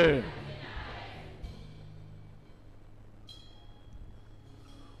Yesu.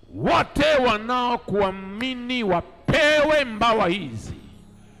 Wote wanaokuamini wapewe mbawa hizi.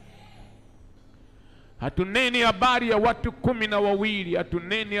 Hatuneni habari ya watu 12,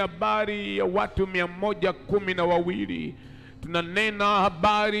 hatuneni habari ya watu 112. Tunanena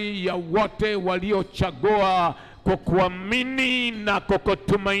habari ya wote waliochagua kukuamini na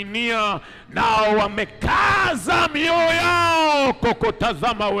kukutumainia, nao wamekaza mioyo yao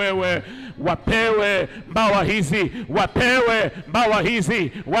kukutazama wewe. Wapewe mbawa hizi, wapewe mbawa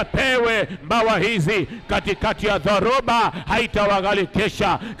hizi, wapewe mbawa hizi. Katikati ya dhoruba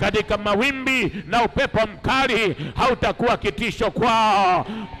haitawaghalikisha, katika mawimbi na upepo mkali hautakuwa kitisho kwao.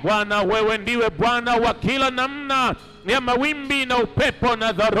 Bwana, wewe ndiwe Bwana wa kila namna ya mawimbi na upepo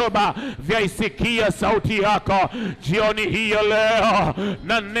na dhoruba, vyaisikia sauti yako jioni hiyo leo.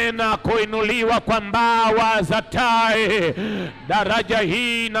 Na nena kuinuliwa kwa mbawa za tai. Daraja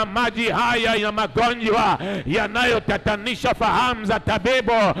hii na maji haya ya magonjwa yanayotatanisha fahamu za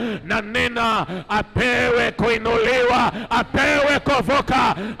tabibu, na nena apewe kuinuliwa, apewe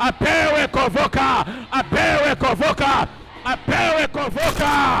kuvuka, apewe kuvuka, apewe kuvuka, apewe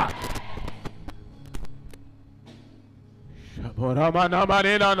kuvuka. Shaboramana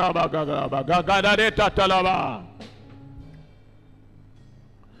marina na bagagadeta talaba.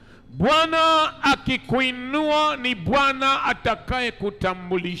 Bwana akikuinua ni Bwana atakaye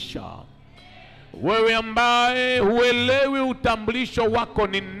kutambulisha. Wewe ambaye huelewi utambulisho wako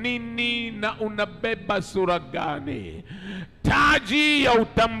ni nini na unabeba sura gani, taji ya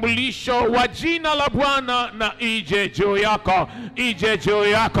utambulisho wa jina la Bwana na ije juu yako, ije juu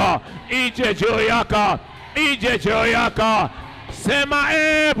yako, ije juu yako, ije juu yako. Sema,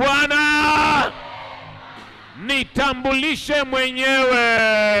 Bwana, nitambulishe mwenyewe,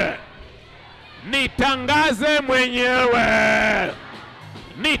 nitangaze mwenyewe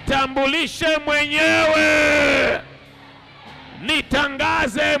nitambulishe mwenyewe,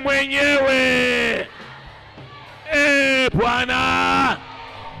 nitangaze mwenyewe. Bwana,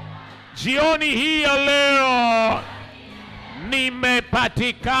 jioni hii ya leo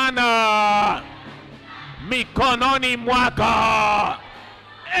nimepatikana mikononi mwako.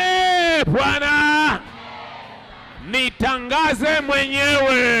 Bwana, nitangaze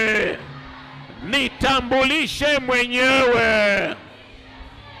mwenyewe, nitambulishe mwenyewe.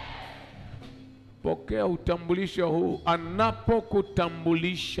 Pokea utambulisho huu.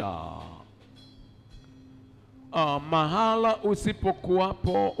 Anapokutambulisha, mahala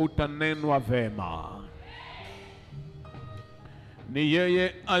usipokuwapo utanenwa vema. Ni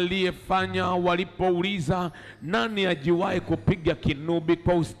yeye aliyefanya walipouliza nani ajiwaye kupiga kinubi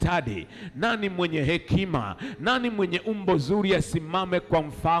kwa ustadi, nani mwenye hekima, nani mwenye umbo zuri asimame kwa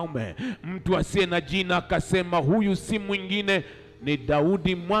mfalme. Mtu asiye na jina akasema, huyu si mwingine ni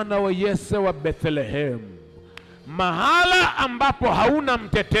Daudi mwana wa Yese wa Bethlehem. Mahala ambapo hauna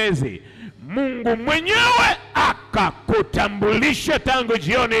mtetezi, Mungu mwenyewe akakutambulisha tangu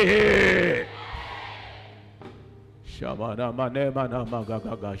jioni hii. Shamana manema na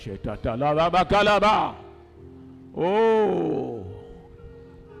magagaga shetatalaba bakalaba.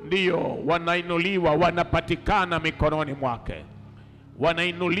 Ndio, wanainuliwa, wanapatikana mikononi mwake.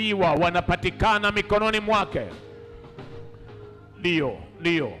 Wanainuliwa, wanapatikana mikononi mwake. Ndio,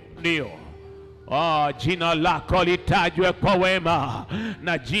 ndio, ndio. Jina lako litajwe kwa wema,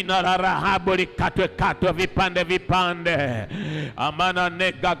 na jina la Rahabu likatwe vipande vipande. Amana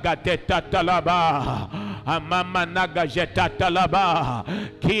negagateta talaba, amama nagajeta talaba.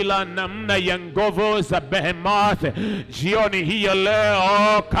 Kila namna ya nguvu za Behemoth jioni hii ya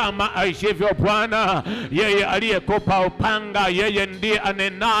leo, kama aishivyo Bwana, yeye aliyekupa upanga, yeye ndiye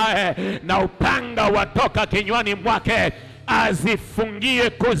anenaye na upanga watoka kinywani mwake, azifungie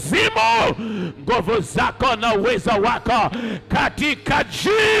kuzimu nguvu zako na uweza wako katika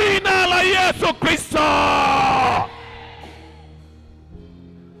jina la Yesu Kristo.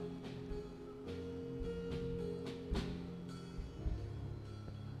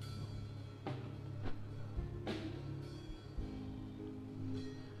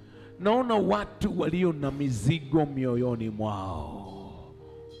 Naona watu walio na mizigo mioyoni mwao.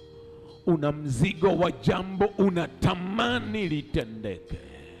 Una mzigo wa jambo unatamani litendeke,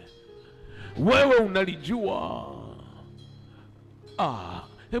 wewe unalijua.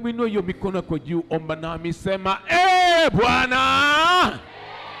 Hebu inua hiyo mikono kwa juu, omba nami, sema Bwana,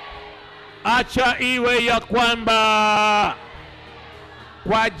 acha iwe ya kwamba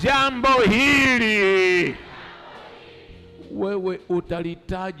kwa jambo hili wewe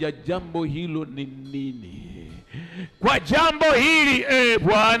utalitaja jambo hilo ni nini. Kwa jambo hili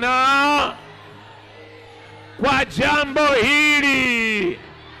Bwana, kwa jambo hili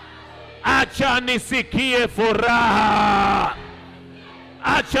acha nisikie furaha,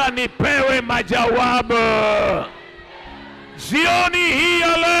 acha nipewe majawabu jioni hii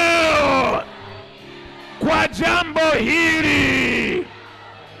ya leo. Kwa jambo hili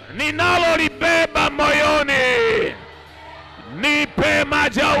ninalolibeba moyoni, nipe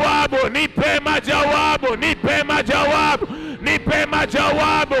majawabu, nipe majawabu, nipe majawabu, nipe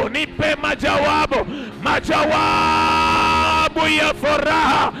majawabu, nipe majawabu. Majawabu ya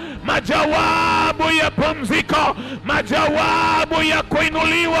furaha, majawabu ya pumziko, majawabu ya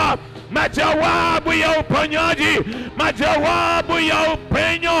kuinuliwa, majawabu ya uponyaji, majawabu ya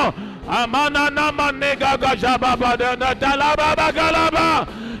upenyo. Amana na manega gajababa na talaba galaba,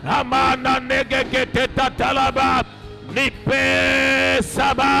 amana negekete talaba. Nipe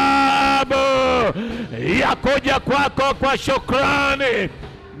sababu ya kuja kwako kwa shukrani.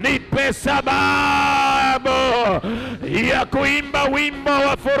 Nipe sababu ya kuimba wimbo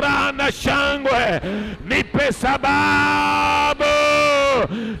wa furaha na shangwe. Nipe sababu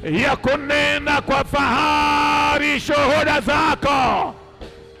ya kunena kwa fahari shuhuda zako.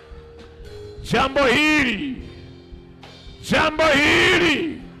 Jambo hili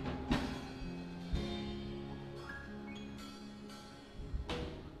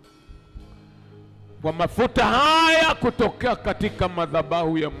kwa mafuta haya kutoka katika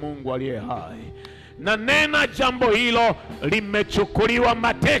madhabahu ya Mungu aliye hai, na nena jambo hilo limechukuliwa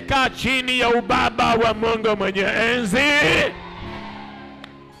mateka chini ya ubaba wa Mungu mwenye enzi.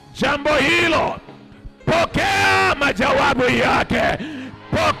 Jambo hilo, pokea majawabu yake,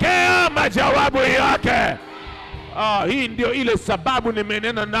 pokea majawabu yake. Hii ndio ile sababu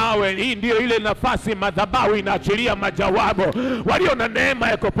nimenena nawe. Hii ndio ile nafasi madhabahu inaachilia majawabu. Walio na neema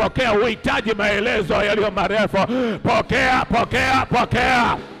ya kupokea uhitaji maelezo yaliyo marefu. Pokea, pokea,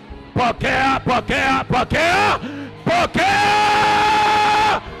 pokea. Pokea, pokea, pokea. Pokea.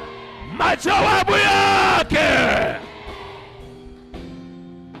 majawabu yake.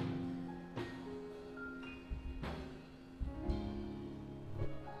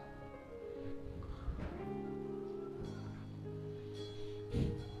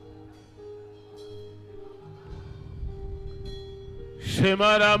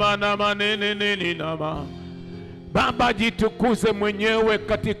 Baba, jitukuze mwenyewe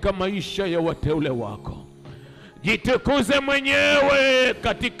katika maisha ya wateule wako. Jitukuze mwenyewe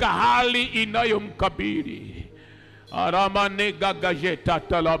katika hali inayomkabili.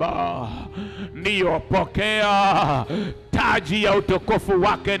 Ndiyo, pokea taji ya utukufu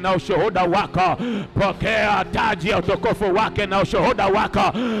wake na ushuhuda wako. Pokea taji ya utukufu wake na ushuhuda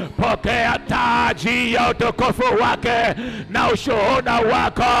wako. Pokea taji ya utukufu wake na ushuhuda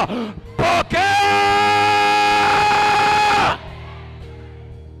wako. Pokea.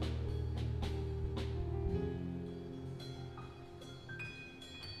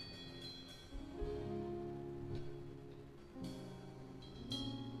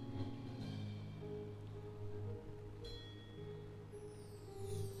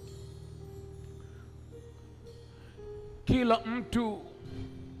 Kila mtu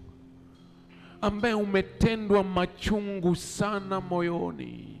ambaye umetendwa machungu sana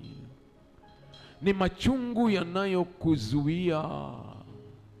moyoni, ni machungu yanayokuzuia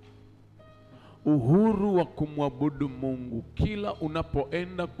uhuru wa kumwabudu Mungu. Kila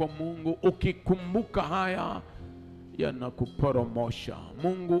unapoenda kwa Mungu ukikumbuka haya, yanakuporomosha.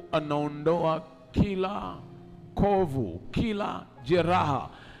 Mungu anaondoa kila kovu, kila jeraha,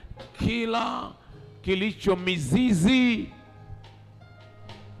 kila kilicho mizizi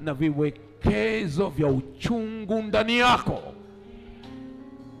na viwekezo vya uchungu ndani yako.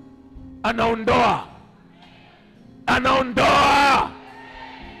 Anaondoa, anaondoa,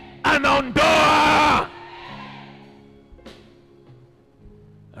 anaondoa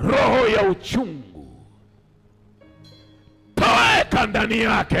roho ya uchungu. Toeka ndani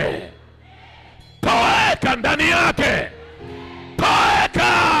yake, toeka ndani yake,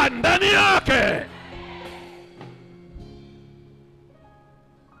 toeka ndani yake.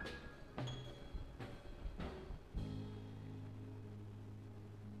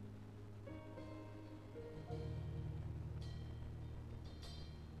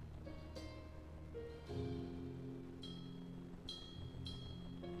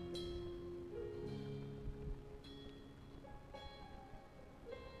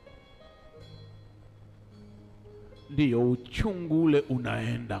 Ndiyo, uchungu ule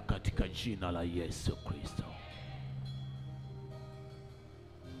unaenda katika jina la Yesu Kristo.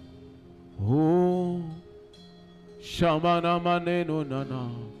 Shamana maneno nana,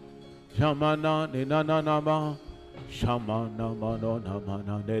 shamana nena nama, shamana mano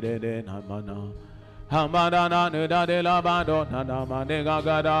namana dede namana, hamana na neda de la bado nana mane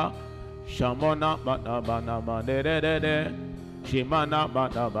gagada, shamona mana mana mane dede, shimana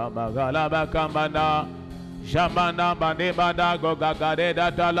mana baba galaba kambana. Shamana mane bada goga gade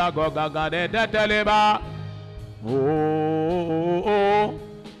datala goga gade dataleba. Oh oh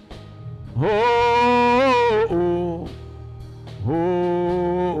oh oh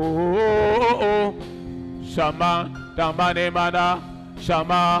oh oh. Shama tamane mana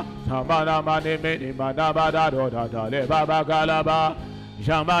shama tamana mane mene mana bada do datale baba galaba.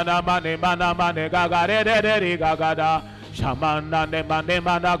 Shamana mane mana mane gagade de gagada. Shamana ne mane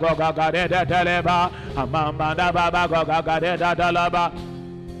mana goga gade dataleba. Amama na baba goga gade datalaba.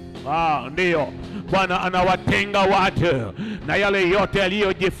 Ndiyo, Bwana anawatenga watu na yale yote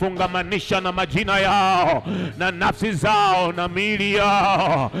yaliyojifungamanisha na majina yao na nafsi zao na miili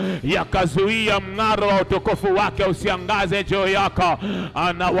yao, yakazuia mng'aro wa utukufu wake usiangaze juu yako.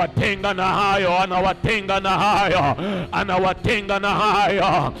 Anawatenga na hayo, anawatenga na hayo, anawatenga na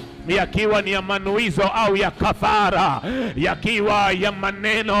hayo, yakiwa ni ya manuizo au ya kafara, yakiwa ya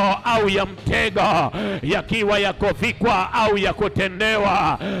maneno au ya mtego, yakiwa ya kuvikwa au ya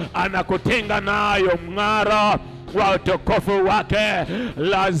kutendewa. Anakutenga nayo mng'aro wa utukufu wake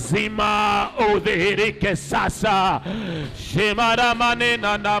lazima udhihirike sasa. Shimara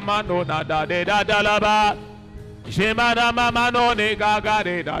manena na mano na dade dadalaba, shimara mamano ni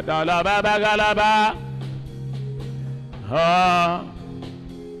gagare dadalaba bagalaba.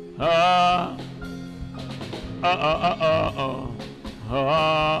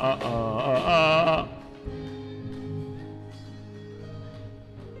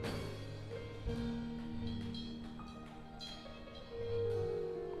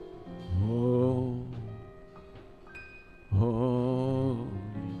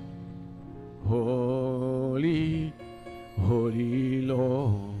 Holy, holy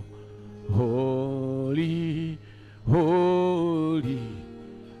Lord, holy, holy,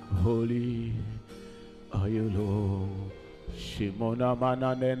 holy na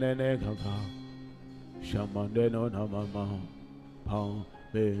mana nene gaga shamandeno na mama pa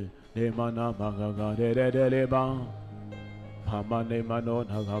be ne mana magaga de de ba mama ne mano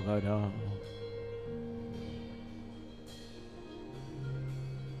na gaga.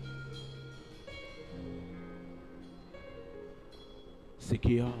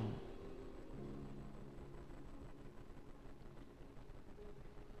 Sikia,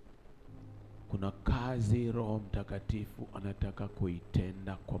 kuna kazi Roho Mtakatifu anataka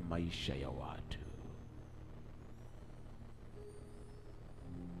kuitenda kwa maisha ya watu.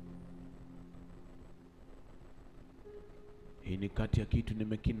 Hii ni kati ya kitu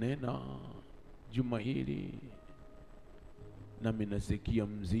nimekinena juma hili, nami nasikia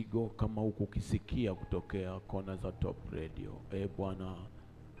mzigo kama huku ukisikia kutokea kona za Top Radio. Bwana,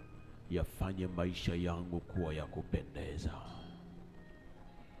 yafanye maisha yangu kuwa ya kupendeza.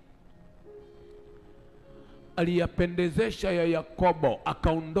 Aliyapendezesha ya Yakobo,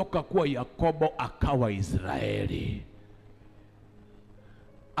 akaondoka kuwa Yakobo akawa Israeli.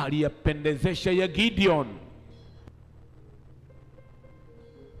 Aliyapendezesha ya Gideon,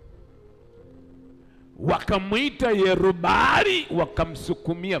 wakamwita Yerubali,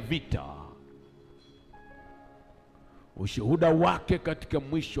 wakamsukumia vita. Ushuhuda wake katika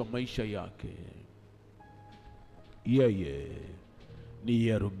mwisho wa maisha yake, yeye ni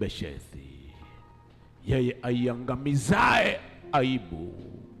Yerubeshethi, yeye aiangamizae aibu.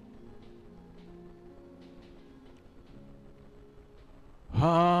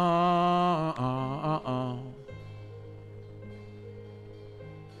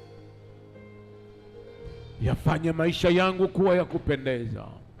 Yafanye maisha yangu kuwa ya kupendeza.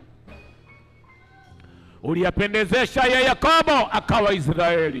 Uliyapendezesha ya Yakobo akawa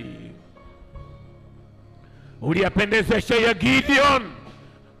Israeli. Uliyapendezesha ya Gideon,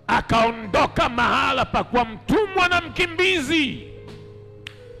 akaondoka mahala pa kuwa mtumwa na mkimbizi,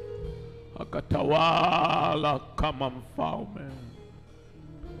 akatawala kama mfalme.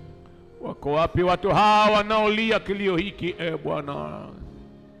 Wako wapi watu hawa wanaolia kilio hiki? Bwana,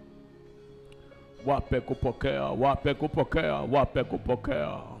 wape kupokea, wape kupokea, wape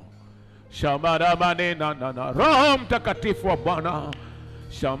kupokea. Shamara manena na Roho Mtakatifu wa Bwana.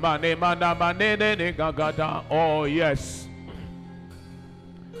 Shamane mana manene ni gagada. Oh yes,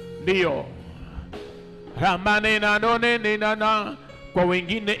 ndio ramane na none ni nana. Kwa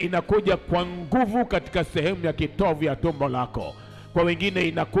wengine inakuja kwa nguvu katika sehemu ya kitovu ya tumbo lako, kwa wengine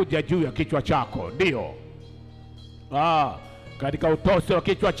inakuja juu ya kichwa chako. Ndio katika utosi wa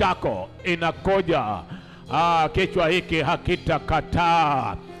kichwa chako inakuja. Kichwa hiki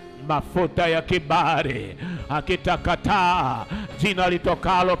hakitakataa mafuta ya kibali, hakitakataa jina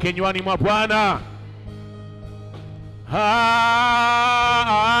litokalo kinywani mwa Bwana.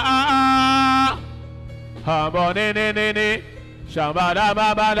 Habone nene shabara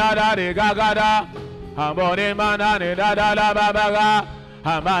babara de gagada, habone manane dadala babaga,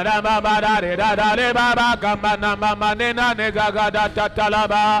 habara babara de dadale baba kamana mama nena ne gagada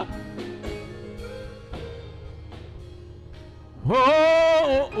tatalaba.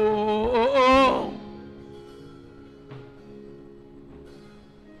 Oh, oh, oh, oh.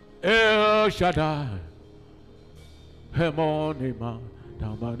 El Shaddai, Hemonima,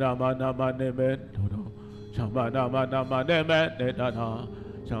 Dama Nama Nemedo, Shamanama Nama Nemedana,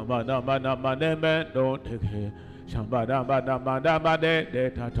 Shamanama Nama Nemedo, Shamanama Nama Nama de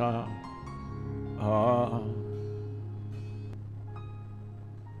Tata.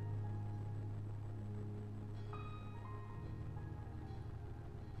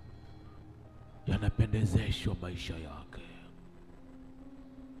 Yanapendezeshwa maisha yake,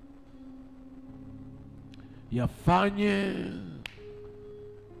 yafanye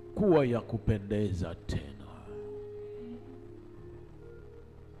kuwa ya kupendeza tena.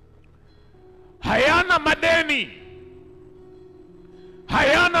 Hayana madeni,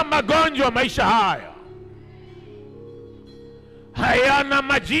 hayana magonjwa maisha haya, hayana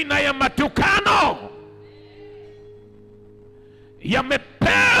majina ya matukano.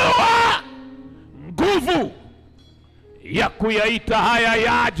 Yamepewa nguvu ya kuyaita haya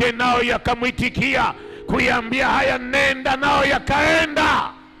yaje, nao yakamwitikia, kuiambia haya nenda, nao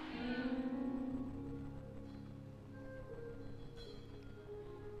yakaenda.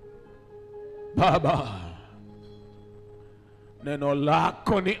 Baba, neno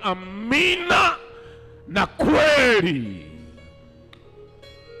lako ni amina na kweli.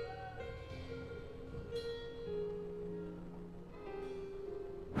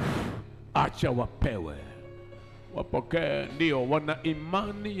 Acha wapewe, wapokee. Ndio wana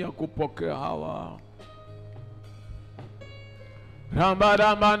imani ya kupokea hawa.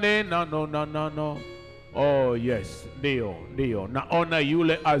 Rambaramane nano nanano Oh yes, ndio. Naona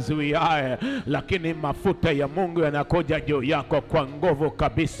yule azuiaye, lakini mafuta ya Mungu yanakuja juu yako kwa nguvu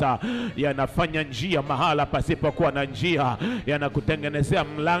kabisa. Yanafanya njia mahala pasipokuwa na njia, yanakutengenezea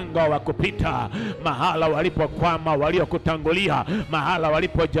mlango wa kupita mahala walipokwama waliokutangulia, mahala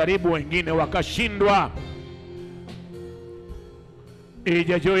walipojaribu wengine wakashindwa.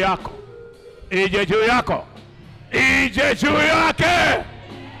 Ije juu yako, ije juu yako, ije juu yake,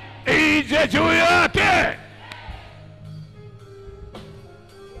 ije juu yake.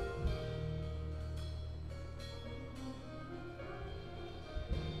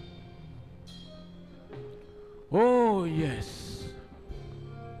 Oh yes.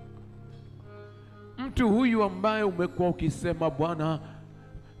 Mtu huyu ambaye umekuwa ukisema, Bwana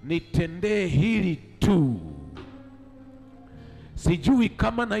nitendee hili tu, sijui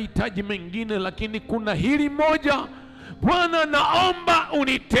kama nahitaji mengine, lakini kuna hili moja Bwana naomba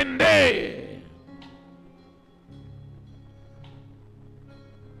unitendee.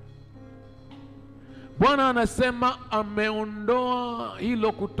 Bwana anasema ameondoa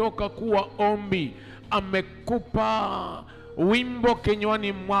hilo kutoka kuwa ombi, amekupa wimbo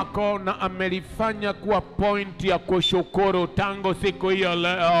kinywani mwako na amelifanya kuwa point ya kushukuru. Tangu siku hiyo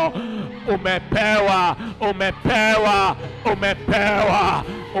leo umepewa, umepewa, umepewa,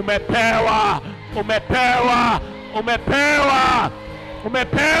 umepewa, umepewa, umepewa,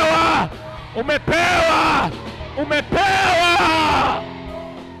 umepewa, umepewa, umepewa.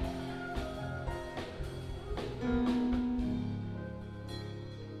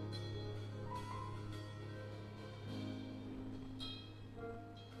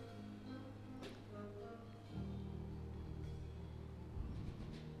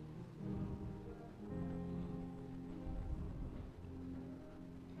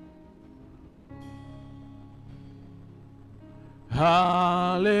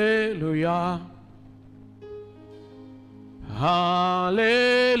 Hallelujah,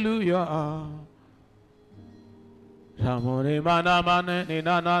 hallelujah. Samone mana mane ni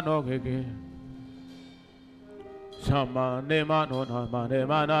nana no gege, samane mano na mane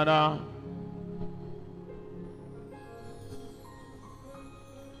manana.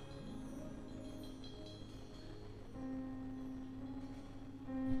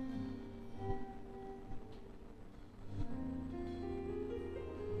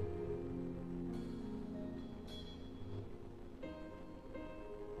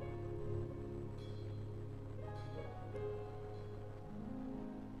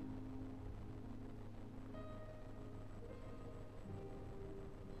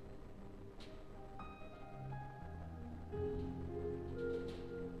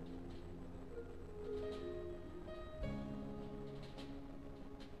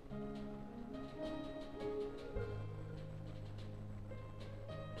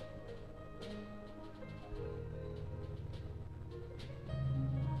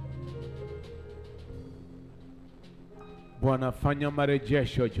 Bwana fanya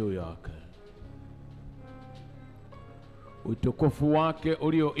marejesho juu yake. Utukufu wake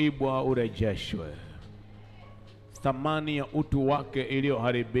ulioibwa urejeshwe. Thamani ya utu wake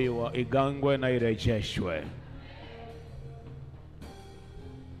iliyoharibiwa igangwe na irejeshwe.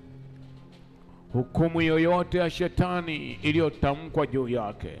 Hukumu yoyote ya shetani iliyotamkwa juu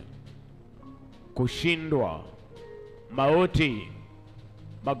yake, kushindwa, mauti,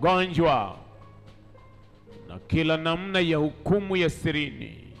 magonjwa na kila namna ya hukumu ya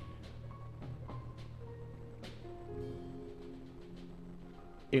sirini,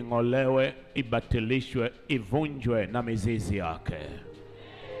 ing'olewe, ibatilishwe, ivunjwe na mizizi yake.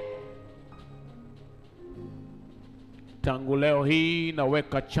 Tangu leo hii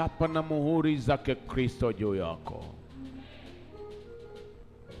naweka chapa na muhuri zake Kristo juu yako.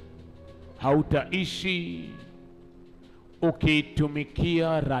 Hautaishi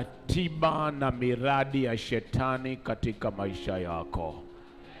ukiitumikia ratiba na miradi ya shetani katika maisha yako.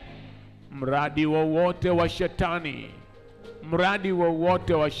 Mradi wowote wa shetani, mradi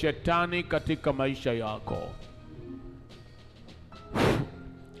wowote wa shetani katika maisha yako,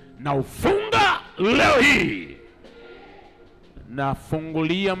 na ufunga leo hii.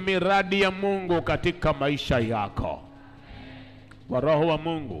 Nafungulia miradi ya Mungu katika maisha yako kwa Roho wa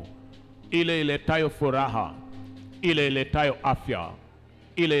Mungu, ile iletayo furaha, ile iletayo afya,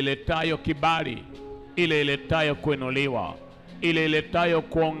 ile iletayo kibali, ile iletayo kuinuliwa, ile iletayo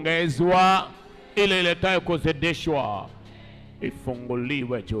kuongezwa, ile iletayo kuzidishwa.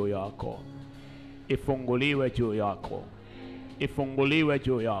 Ifunguliwe juu yako, ifunguliwe juu yako, ifunguliwe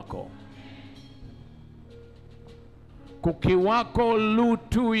juu yako. Kukiwako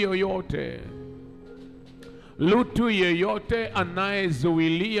lutu yoyote, Mtu yeyote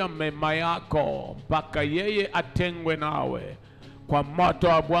anayezuilia mema yako mpaka yeye atengwe nawe, kwa moto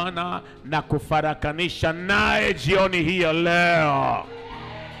wa Bwana na kufarakanisha naye jioni hii ya leo.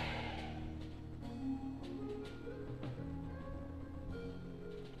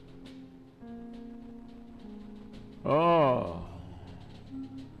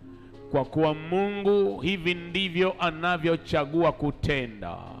 Kwa kuwa Mungu hivi ndivyo anavyochagua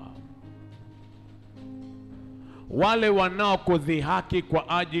kutenda. Wale wanaokudhihaki kwa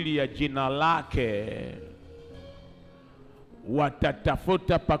ajili ya jina lake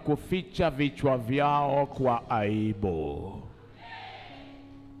watatafuta pa kuficha vichwa vyao kwa aibu.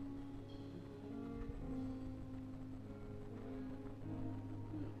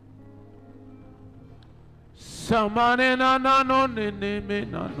 Samane na nano nene me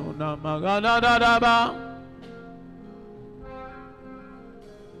nano na magana dadaba.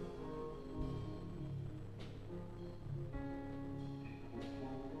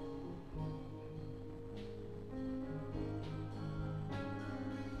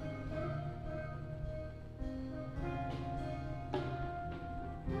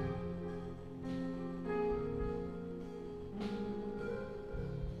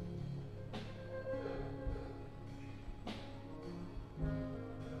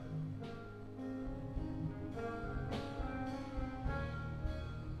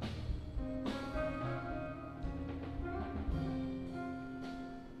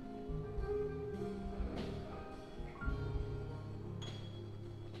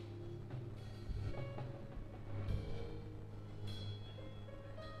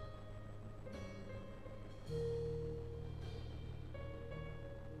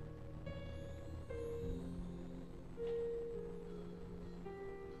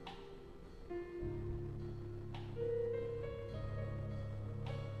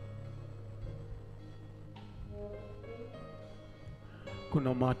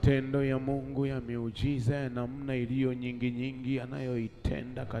 Kuna matendo ya Mungu ya miujiza ya namna iliyo nyingi nyingi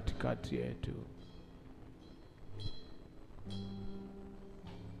anayoitenda katikati yetu.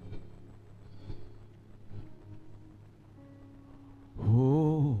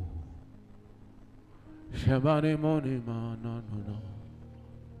 Shabane mone manano.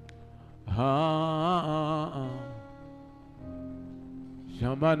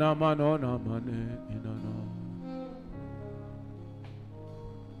 Shabana manona mane inano.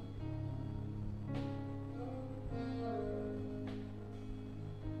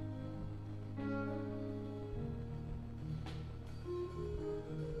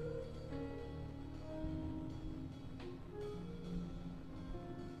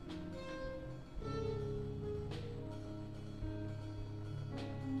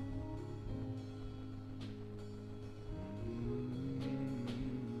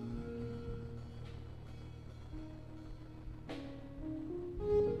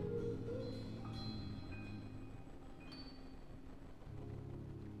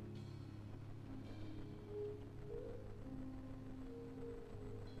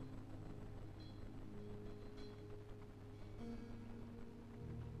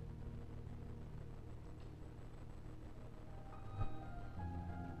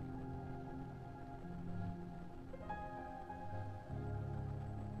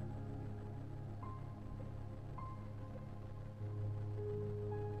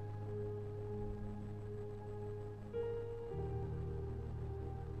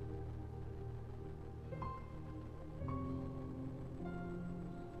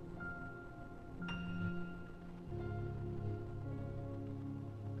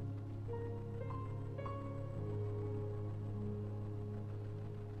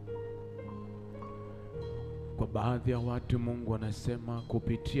 Kwa baadhi ya watu Mungu anasema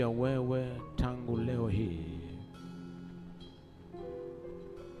kupitia wewe tangu leo hii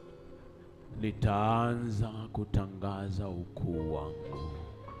nitaanza kutangaza ukuu wangu.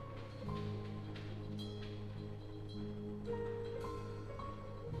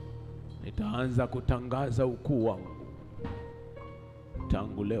 Nitaanza kutangaza ukuu wangu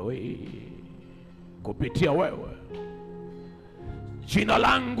tangu leo hii. Kupitia wewe jina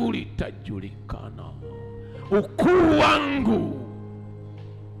langu litajulikana, ukuu wangu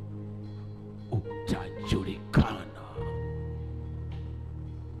utajulikana.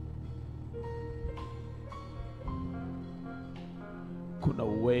 Kuna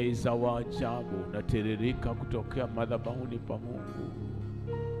uweza wa ajabu unatiririka kutokea madhabahuni pa Mungu.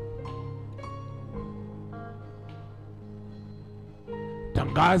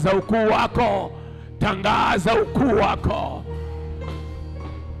 Tangaza ukuu wako, tangaza ukuu wako.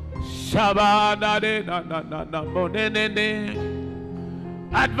 Shabana de na monene.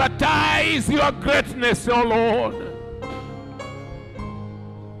 advertise your greatness, O Lord.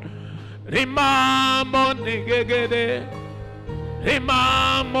 Rimamo nigegede,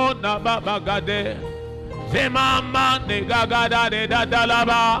 rimamo na babagade, zemama nigagada de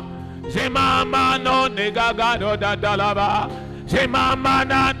dadalaba, zemama no nigagado dadalaba, zemama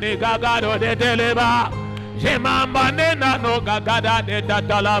na nigagado de deleba, zemama nena no gagada de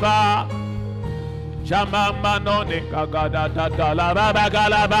dadalaba, jamama no nigagada dadalaba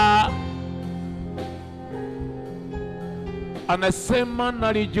bagalaba. Anasema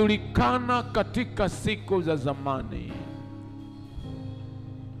nalijulikana katika siku za zamani,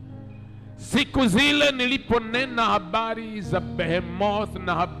 siku zile niliponena habari za Behemoth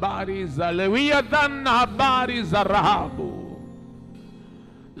na habari za Lewiathan na habari za Rahabu.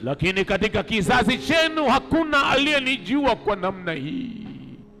 Lakini katika kizazi chenu hakuna aliyenijua kwa namna hii.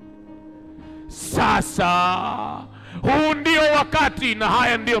 Sasa huu ndio wakati na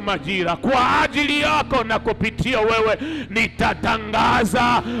haya ndio majira. Kwa ajili yako na kupitia wewe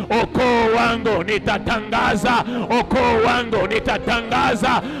nitatangaza ukoo wangu, nitatangaza ukoo wangu,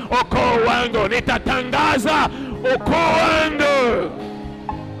 nitatangaza ukoo wangu, nitatangaza ukoo wangu.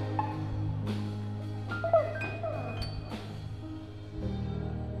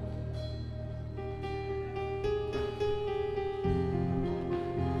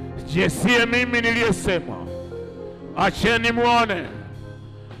 Je, siye mimi niliyesema? Acheni muone,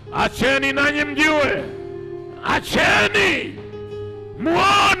 acheni nanyi mjue, acheni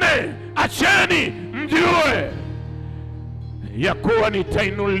muone, acheni mjue ya kuwa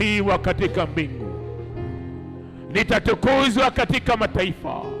nitainuliwa katika mbingu, nitatukuzwa katika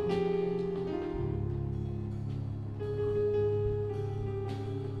mataifa.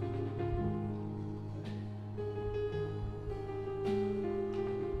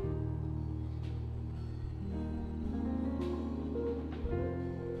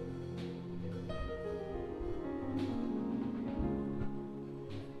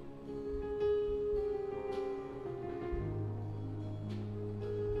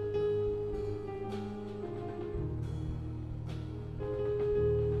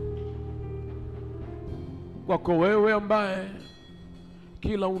 Kwako wewe ambaye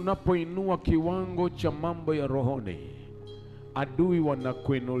kila unapoinua kiwango cha mambo ya rohoni, adui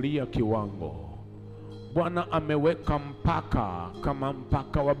wanakuinulia kiwango. Bwana ameweka mpaka kama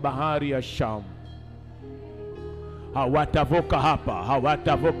mpaka wa bahari ya Shamu. Hawatavuka hapa,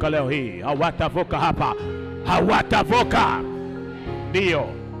 hawatavuka leo hii, hawatavuka hapa, hawatavuka. Ndio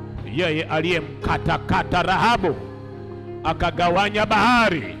yeye aliyemkatakata Rahabu akagawanya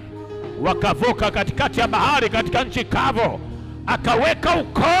bahari, wakavuka katikati ya bahari katika nchi kavu, akaweka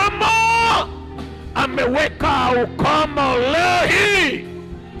ukomo. Ameweka ukomo leo hii,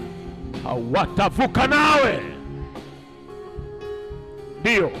 hawatavuka nawe.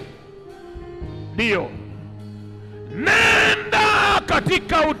 Ndio nenda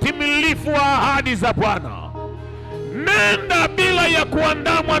katika utimilifu wa ahadi za Bwana. Nenda bila ya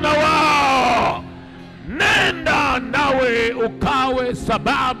kuandamwa na wao. Nenda nawe ukawe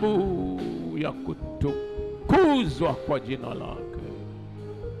sababu ya kutukuzwa kwa jina lake.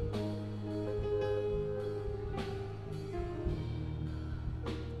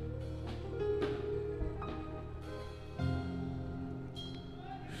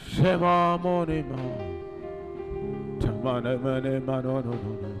 Shema monima tamana mane mano no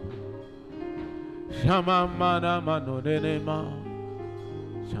no. Shama mana mano nenema.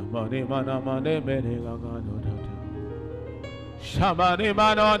 Shamani mana mane mene gangano da. Shamani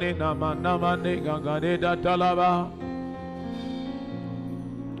mana ne namana mane gangane da talaba.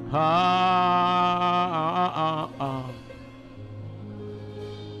 Ha.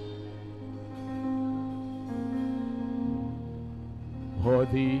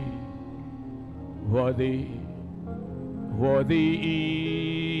 Worthy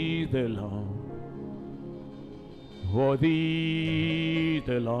is the Lamb. Worthy is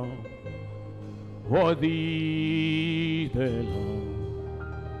the Lamb. Worthy is the Lamb.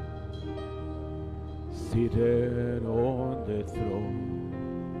 Seated on the throne.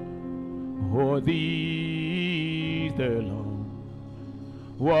 Worthy is the Lamb.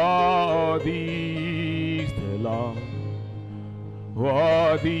 Worthy is the Lamb.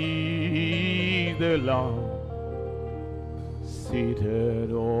 Worthy is the Lamb,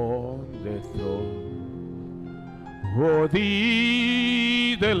 seated on the throne.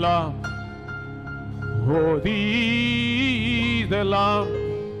 Worthy is the Lamb, worthy is the Lamb,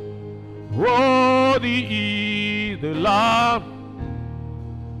 worthy is the Lamb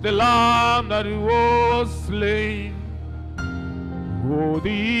that was slain.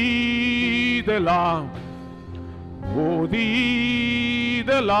 Worthy is the Lamb. Worthy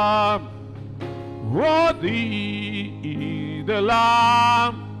the Lamb, worthy is the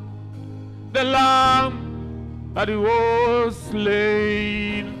Lamb that was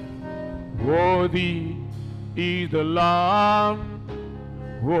slain. Worthy is the Lamb,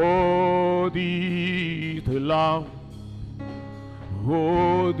 worthy is the Lamb,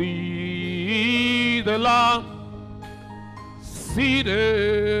 worthy is the Lamb,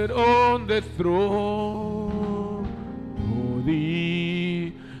 seated on the throne.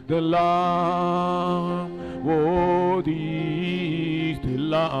 Worthy the Lamb, worthy the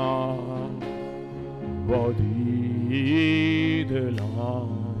Lamb, worthy the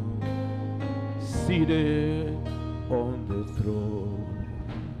Lamb, seated on the throne.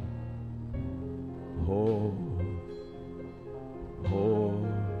 Oh, oh,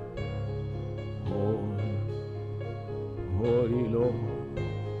 oh. Holy Lord,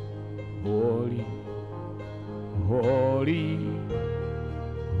 holy, holy,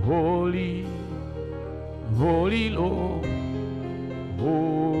 holy, holy Lord,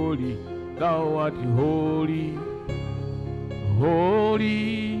 holy, thou art holy,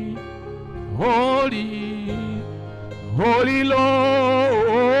 holy, holy, holy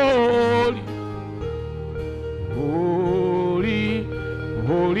Lord, holy,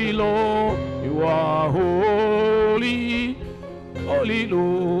 holy Lord, you are holy. Holy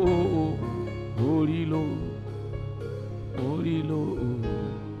Lord, holy Lord, holy Lord,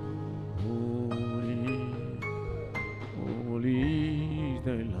 holy, holy is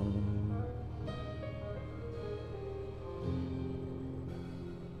the Lord.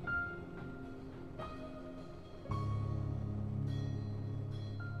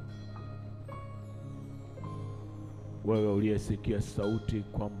 Wewe uliyesikia sauti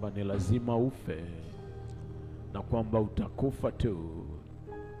kwamba ni lazima ufe na kwamba utakufa tu,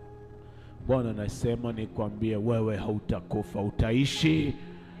 Bwana anasema nikwambie wewe hautakufa, utaishi.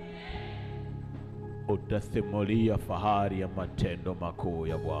 Utasimulia fahari ya matendo makuu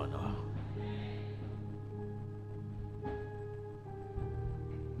ya Bwana.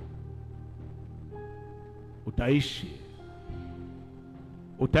 Utaishi,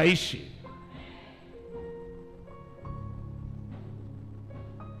 utaishi.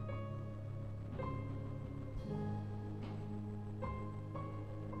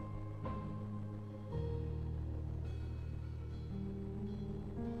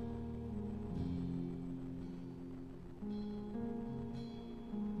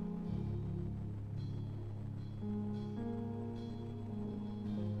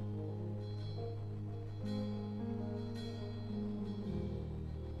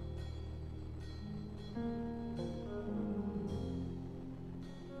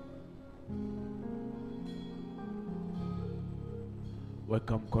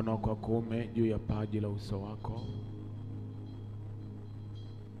 Weka mkono wako wa kuume juu ya paji la uso wako.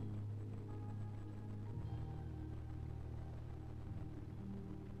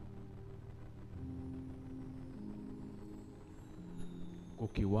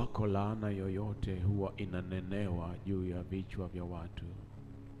 Kukiwako laana yoyote huwa inanenewa juu ya vichwa vya watu,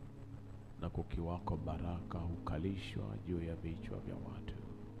 na kukiwako baraka hukalishwa juu ya vichwa vya watu.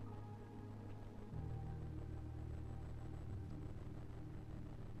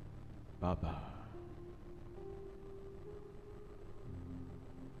 Baba,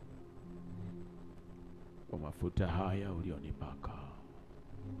 kwa mafuta haya ulionipaka,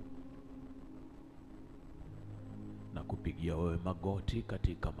 na kupigia wewe magoti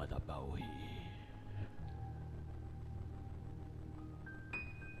katika madhabahu hii.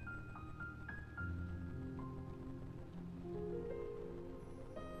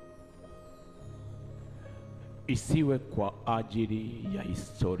 Isiwe kwa ajili ya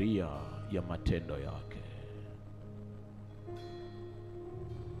historia ya matendo yake,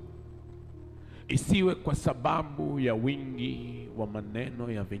 isiwe kwa sababu ya wingi wa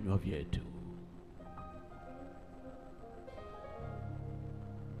maneno ya vinywa vyetu,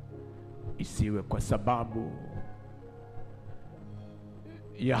 isiwe kwa sababu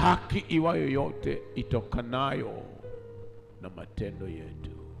ya haki iwayo yote itokanayo na matendo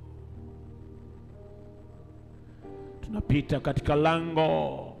yetu. Tunapita katika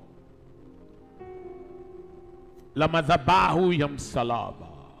lango la madhabahu ya msalaba,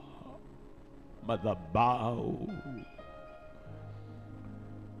 madhabahu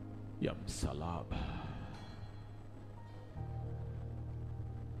ya msalaba.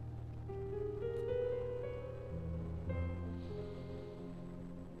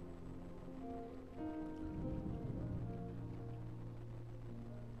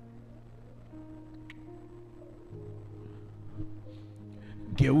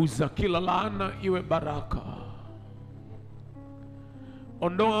 Geuza kila laana iwe baraka.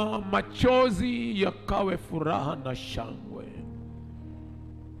 Ondoa machozi yakawe furaha na shangwe.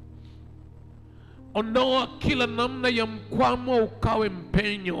 Ondoa kila namna ya mkwamo ukawe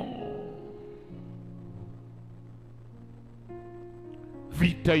mpenyo.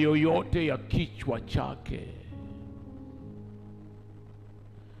 Vita yoyote ya kichwa chake,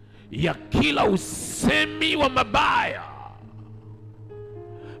 ya kila usemi wa mabaya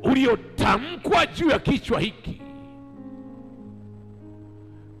uliotamkwa juu ya kichwa hiki,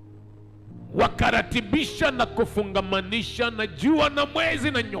 wakaratibisha na kufungamanisha na jua na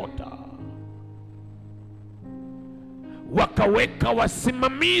mwezi na nyota, wakaweka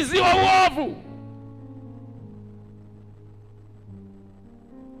wasimamizi wa uovu.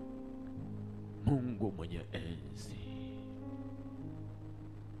 Mungu mwenye enzi,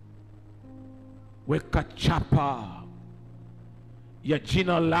 weka chapa ya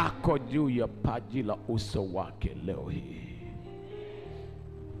jina lako juu ya paji la uso wake leo hii.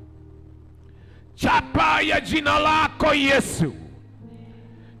 Chapa ya jina lako Yesu,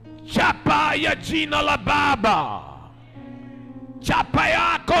 chapa ya jina la Baba, chapa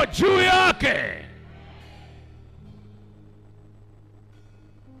yako juu yake.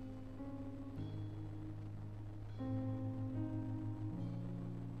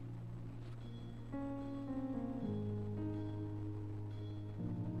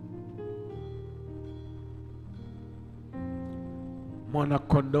 Mwana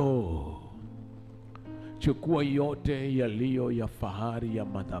kondoo, chukua yote yaliyo ya fahari ya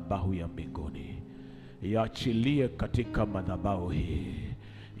madhabahu ya mbinguni, yaachilie katika madhabahu hii,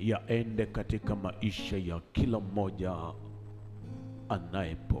 yaende katika maisha ya kila mmoja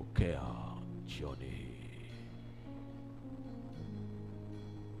anayepokea jioni hii.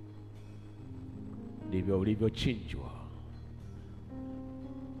 Ndivyo ulivyochinjwa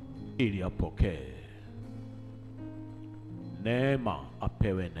ili apokee neema,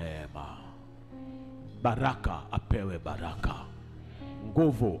 apewe neema, baraka apewe baraka,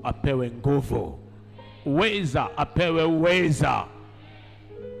 nguvu apewe nguvu, uweza apewe uweza,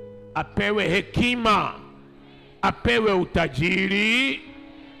 apewe hekima, apewe utajiri,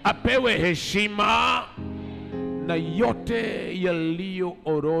 apewe heshima, na yote yaliyo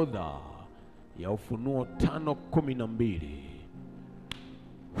orodha ya Ufunuo 5:12.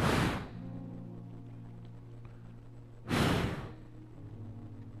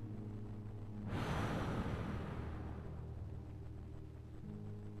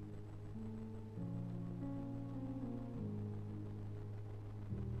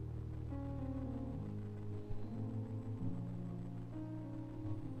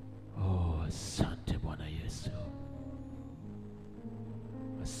 Asante Bwana Yesu,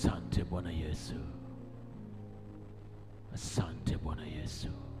 asante Bwana Yesu, asante Bwana Yesu.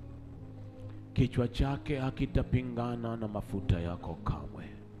 Kichwa chake hakitapingana na mafuta yako kamwe.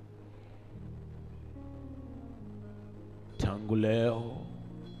 Tangu leo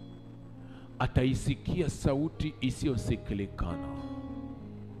ataisikia sauti isiyosikilikana,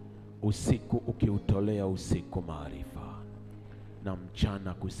 usiku ukiutolea usiku maarifa, na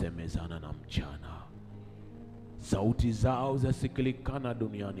mchana kusemezana na mchana. Sauti zao zasikilikana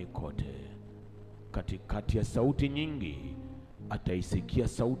duniani kote. Katikati ya sauti nyingi ataisikia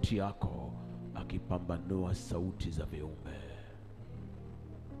sauti yako, akipambanua sauti za viumbe.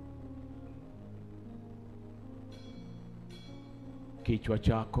 Kichwa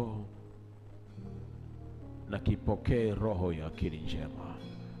chako na kipokee roho ya akili njema,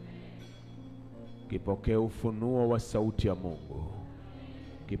 kipokee ufunuo wa sauti ya Mungu,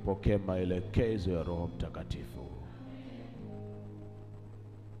 kipokee maelekezo ya Roho Mtakatifu.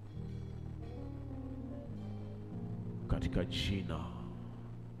 Katika jina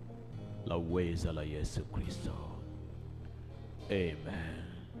la uweza la Yesu Kristo. Amen.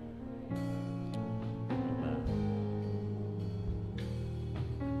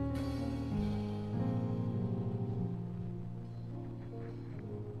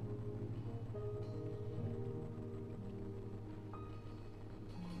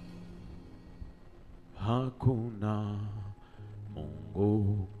 Hakuna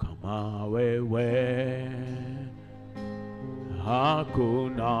Mungu kama wewe,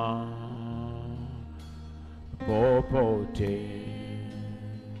 hakuna popote.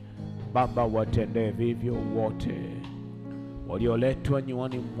 Baba, watende vivyo wote walioletwa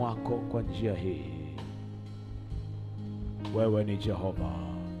nyuani mwako kwa njia hii. Wewe ni Jehova,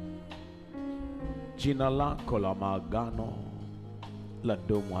 jina lako la maagano la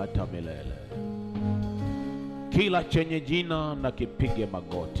dumu hata milele. Kila chenye jina na kipige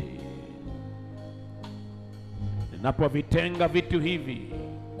magoti. Ninapovitenga vitu hivi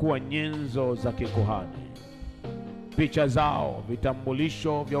kuwa nyenzo za kikuhani, picha zao,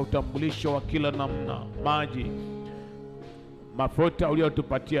 vitambulisho vya utambulisho wa kila namna, maji, mafuta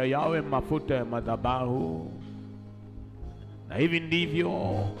uliotupatia yawe mafuta ya madhabahu. Na hivi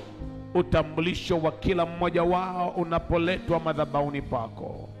ndivyo utambulisho wa kila mmoja wao unapoletwa madhabahuni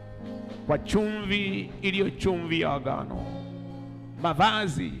pako, kwa chumvi iliyo chumvi ya agano,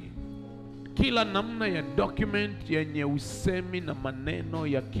 mavazi, kila namna ya document yenye usemi na maneno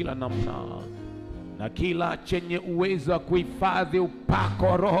ya kila namna, na kila chenye uwezo wa kuhifadhi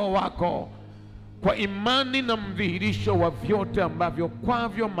upako Roho wako, kwa imani na mdhihirisho wa vyote ambavyo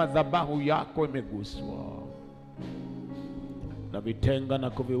kwavyo madhabahu yako imeguswa. Na vitenga na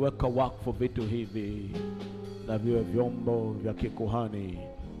kuviweka wakfu vitu hivi, na viwe vyombo vya kikuhani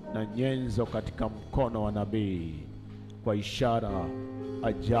na nyenzo katika mkono wa nabii, kwa ishara,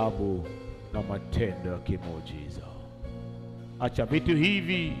 ajabu na matendo ya kimuujiza. Acha vitu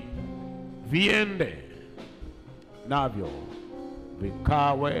hivi viende navyo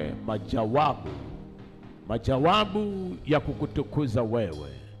vikawe majawabu ya kukutukuza wewe,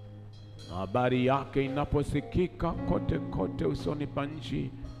 na habari yake inaposikika kote kote usoni pa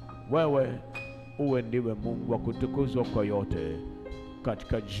nchi, wewe uwe ndiwe Mungu wa kutukuzwa kwa yote,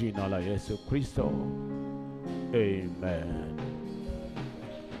 katika jina la Yesu Kristo, amen.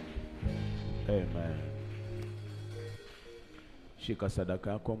 Amen. Shika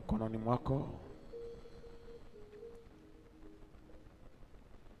sadaka yako mkononi mwako.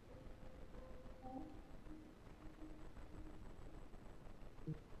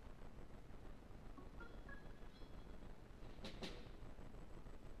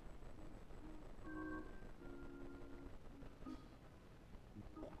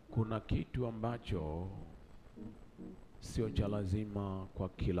 Kuna kitu ambacho sio cha lazima kwa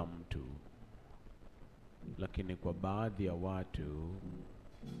kila mtu, lakini kwa baadhi ya watu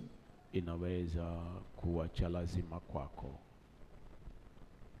inaweza kuwa cha lazima kwako.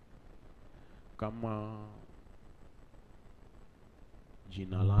 Kama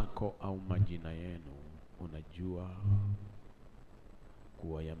jina lako au majina yenu unajua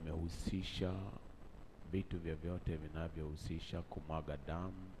kuwa yamehusisha vitu vyovyote vinavyohusisha kumwaga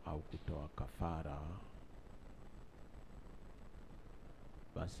damu au kutoa kafara,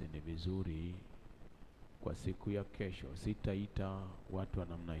 basi ni vizuri kwa siku ya kesho, sitaita watu wa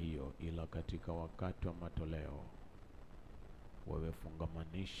namna hiyo, ila katika wakati wa matoleo wewe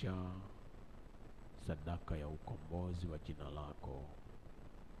fungamanisha sadaka ya ukombozi wa jina lako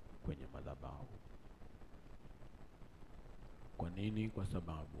kwenye madhabahu. Kwa nini? Kwa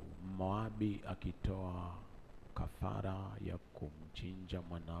sababu Moabi akitoa kafara ya kumchinja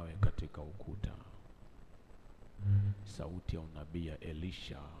mwanawe katika ukuta, sauti ya unabii ya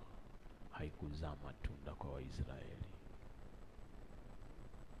Elisha haikuzaa matunda kwa Waisraeli.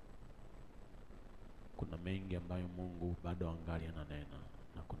 Kuna mengi ambayo Mungu bado angali ananena,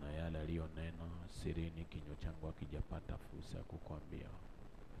 na kuna yale aliyonena sirini, kinywa changu hakijapata fursa ya kukwambia,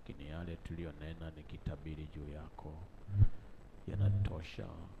 lakini yale tuliyonena ni kitabiri juu yako, yanatosha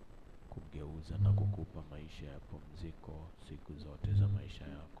kugeuza na kukupa maisha ya pumziko siku zote za maisha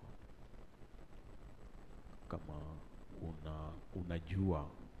yako. Kama unajua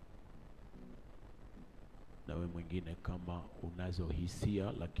na we mwingine kama unazo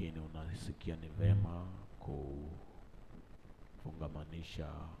hisia, lakini unasikia ni vema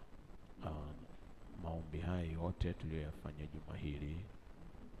kufungamanisha maombi haya yote tuliyoyafanya juma hili,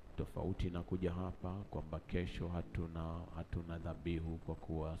 tofauti na kuja hapa kwamba kesho hatuna dhabihu kwa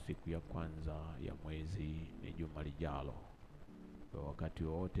kuwa siku ya kwanza ya mwezi ni juma lijalo. Kwa wakati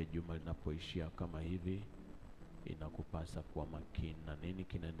wote juma linapoishia kama hivi, inakupasa kuwa makini na nini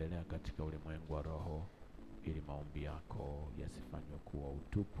kinaendelea katika ulimwengu wa roho, ili maombi yako yasifanywe kuwa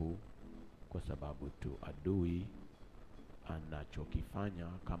utupu, kwa sababu tu adui anachokifanya.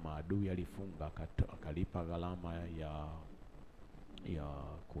 Kama adui alifunga akalipa gharama ya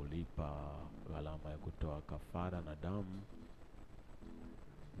kulipa gharama ya kutoa kafara na damu,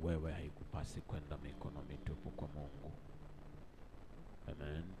 wewe haikupasi kwenda mikono mitupu kwa Mungu.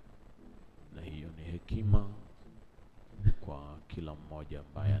 Amen. Na hiyo ni hekima kwa kila mmoja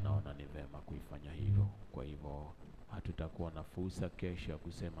ambaye anaona ni vema kuifanya hivyo. Kwa hivyo hatutakuwa na fursa kesho ya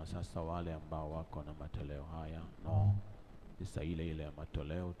kusema sasa wale ambao wako na matoleo haya, no. Sasa ile ya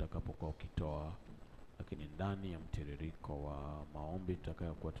matoleo utakapokuwa ukitoa, lakini ndani ya mtiririko wa maombi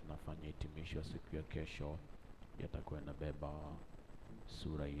tutakayokuwa tunafanya hitimisho siku ya kesho, yatakuwa yanabeba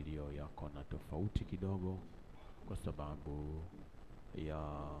sura iliyo ya kona tofauti kidogo, kwa sababu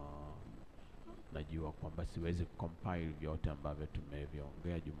ya najua kwamba siwezi compile vyote ambavyo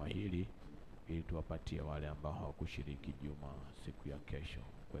tumeviongea juma hili ili tuwapatie wale ambao hawakushiriki juma siku ya kesho.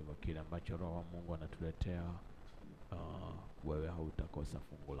 Kwa hivyo kile ambacho Roho wa Mungu anatuletea wewe hautakosa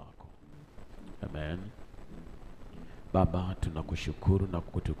fungu lako. Amen. Baba, tunakushukuru na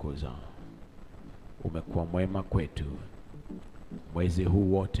kukutukuza. Umekuwa mwema kwetu mwezi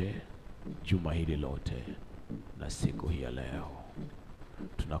huu wote, juma hili lote, na siku hii ya leo.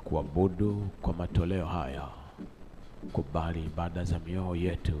 Tunakuabudu kwa matoleo haya. Kubali ibada za mioyo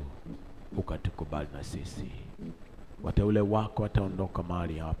yetu, ukatukubali na sisi. Wateule wako wataondoka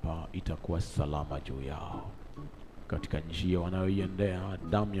mahali hapa, itakuwa salama juu yao. Katika njia wanayoiendea,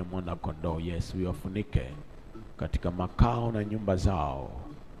 damu ya mwana kondoo Yesu iwafunike. Katika makao na nyumba zao,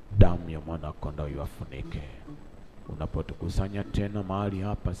 damu ya mwana kondoo iwafunike. Unapotukusanya tena mahali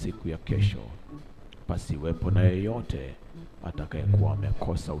hapa siku ya kesho, pasiwepo na yeyote atakayekuwa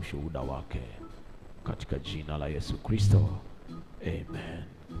amekosa ushuhuda wake. Katika jina la Yesu Kristo, amen.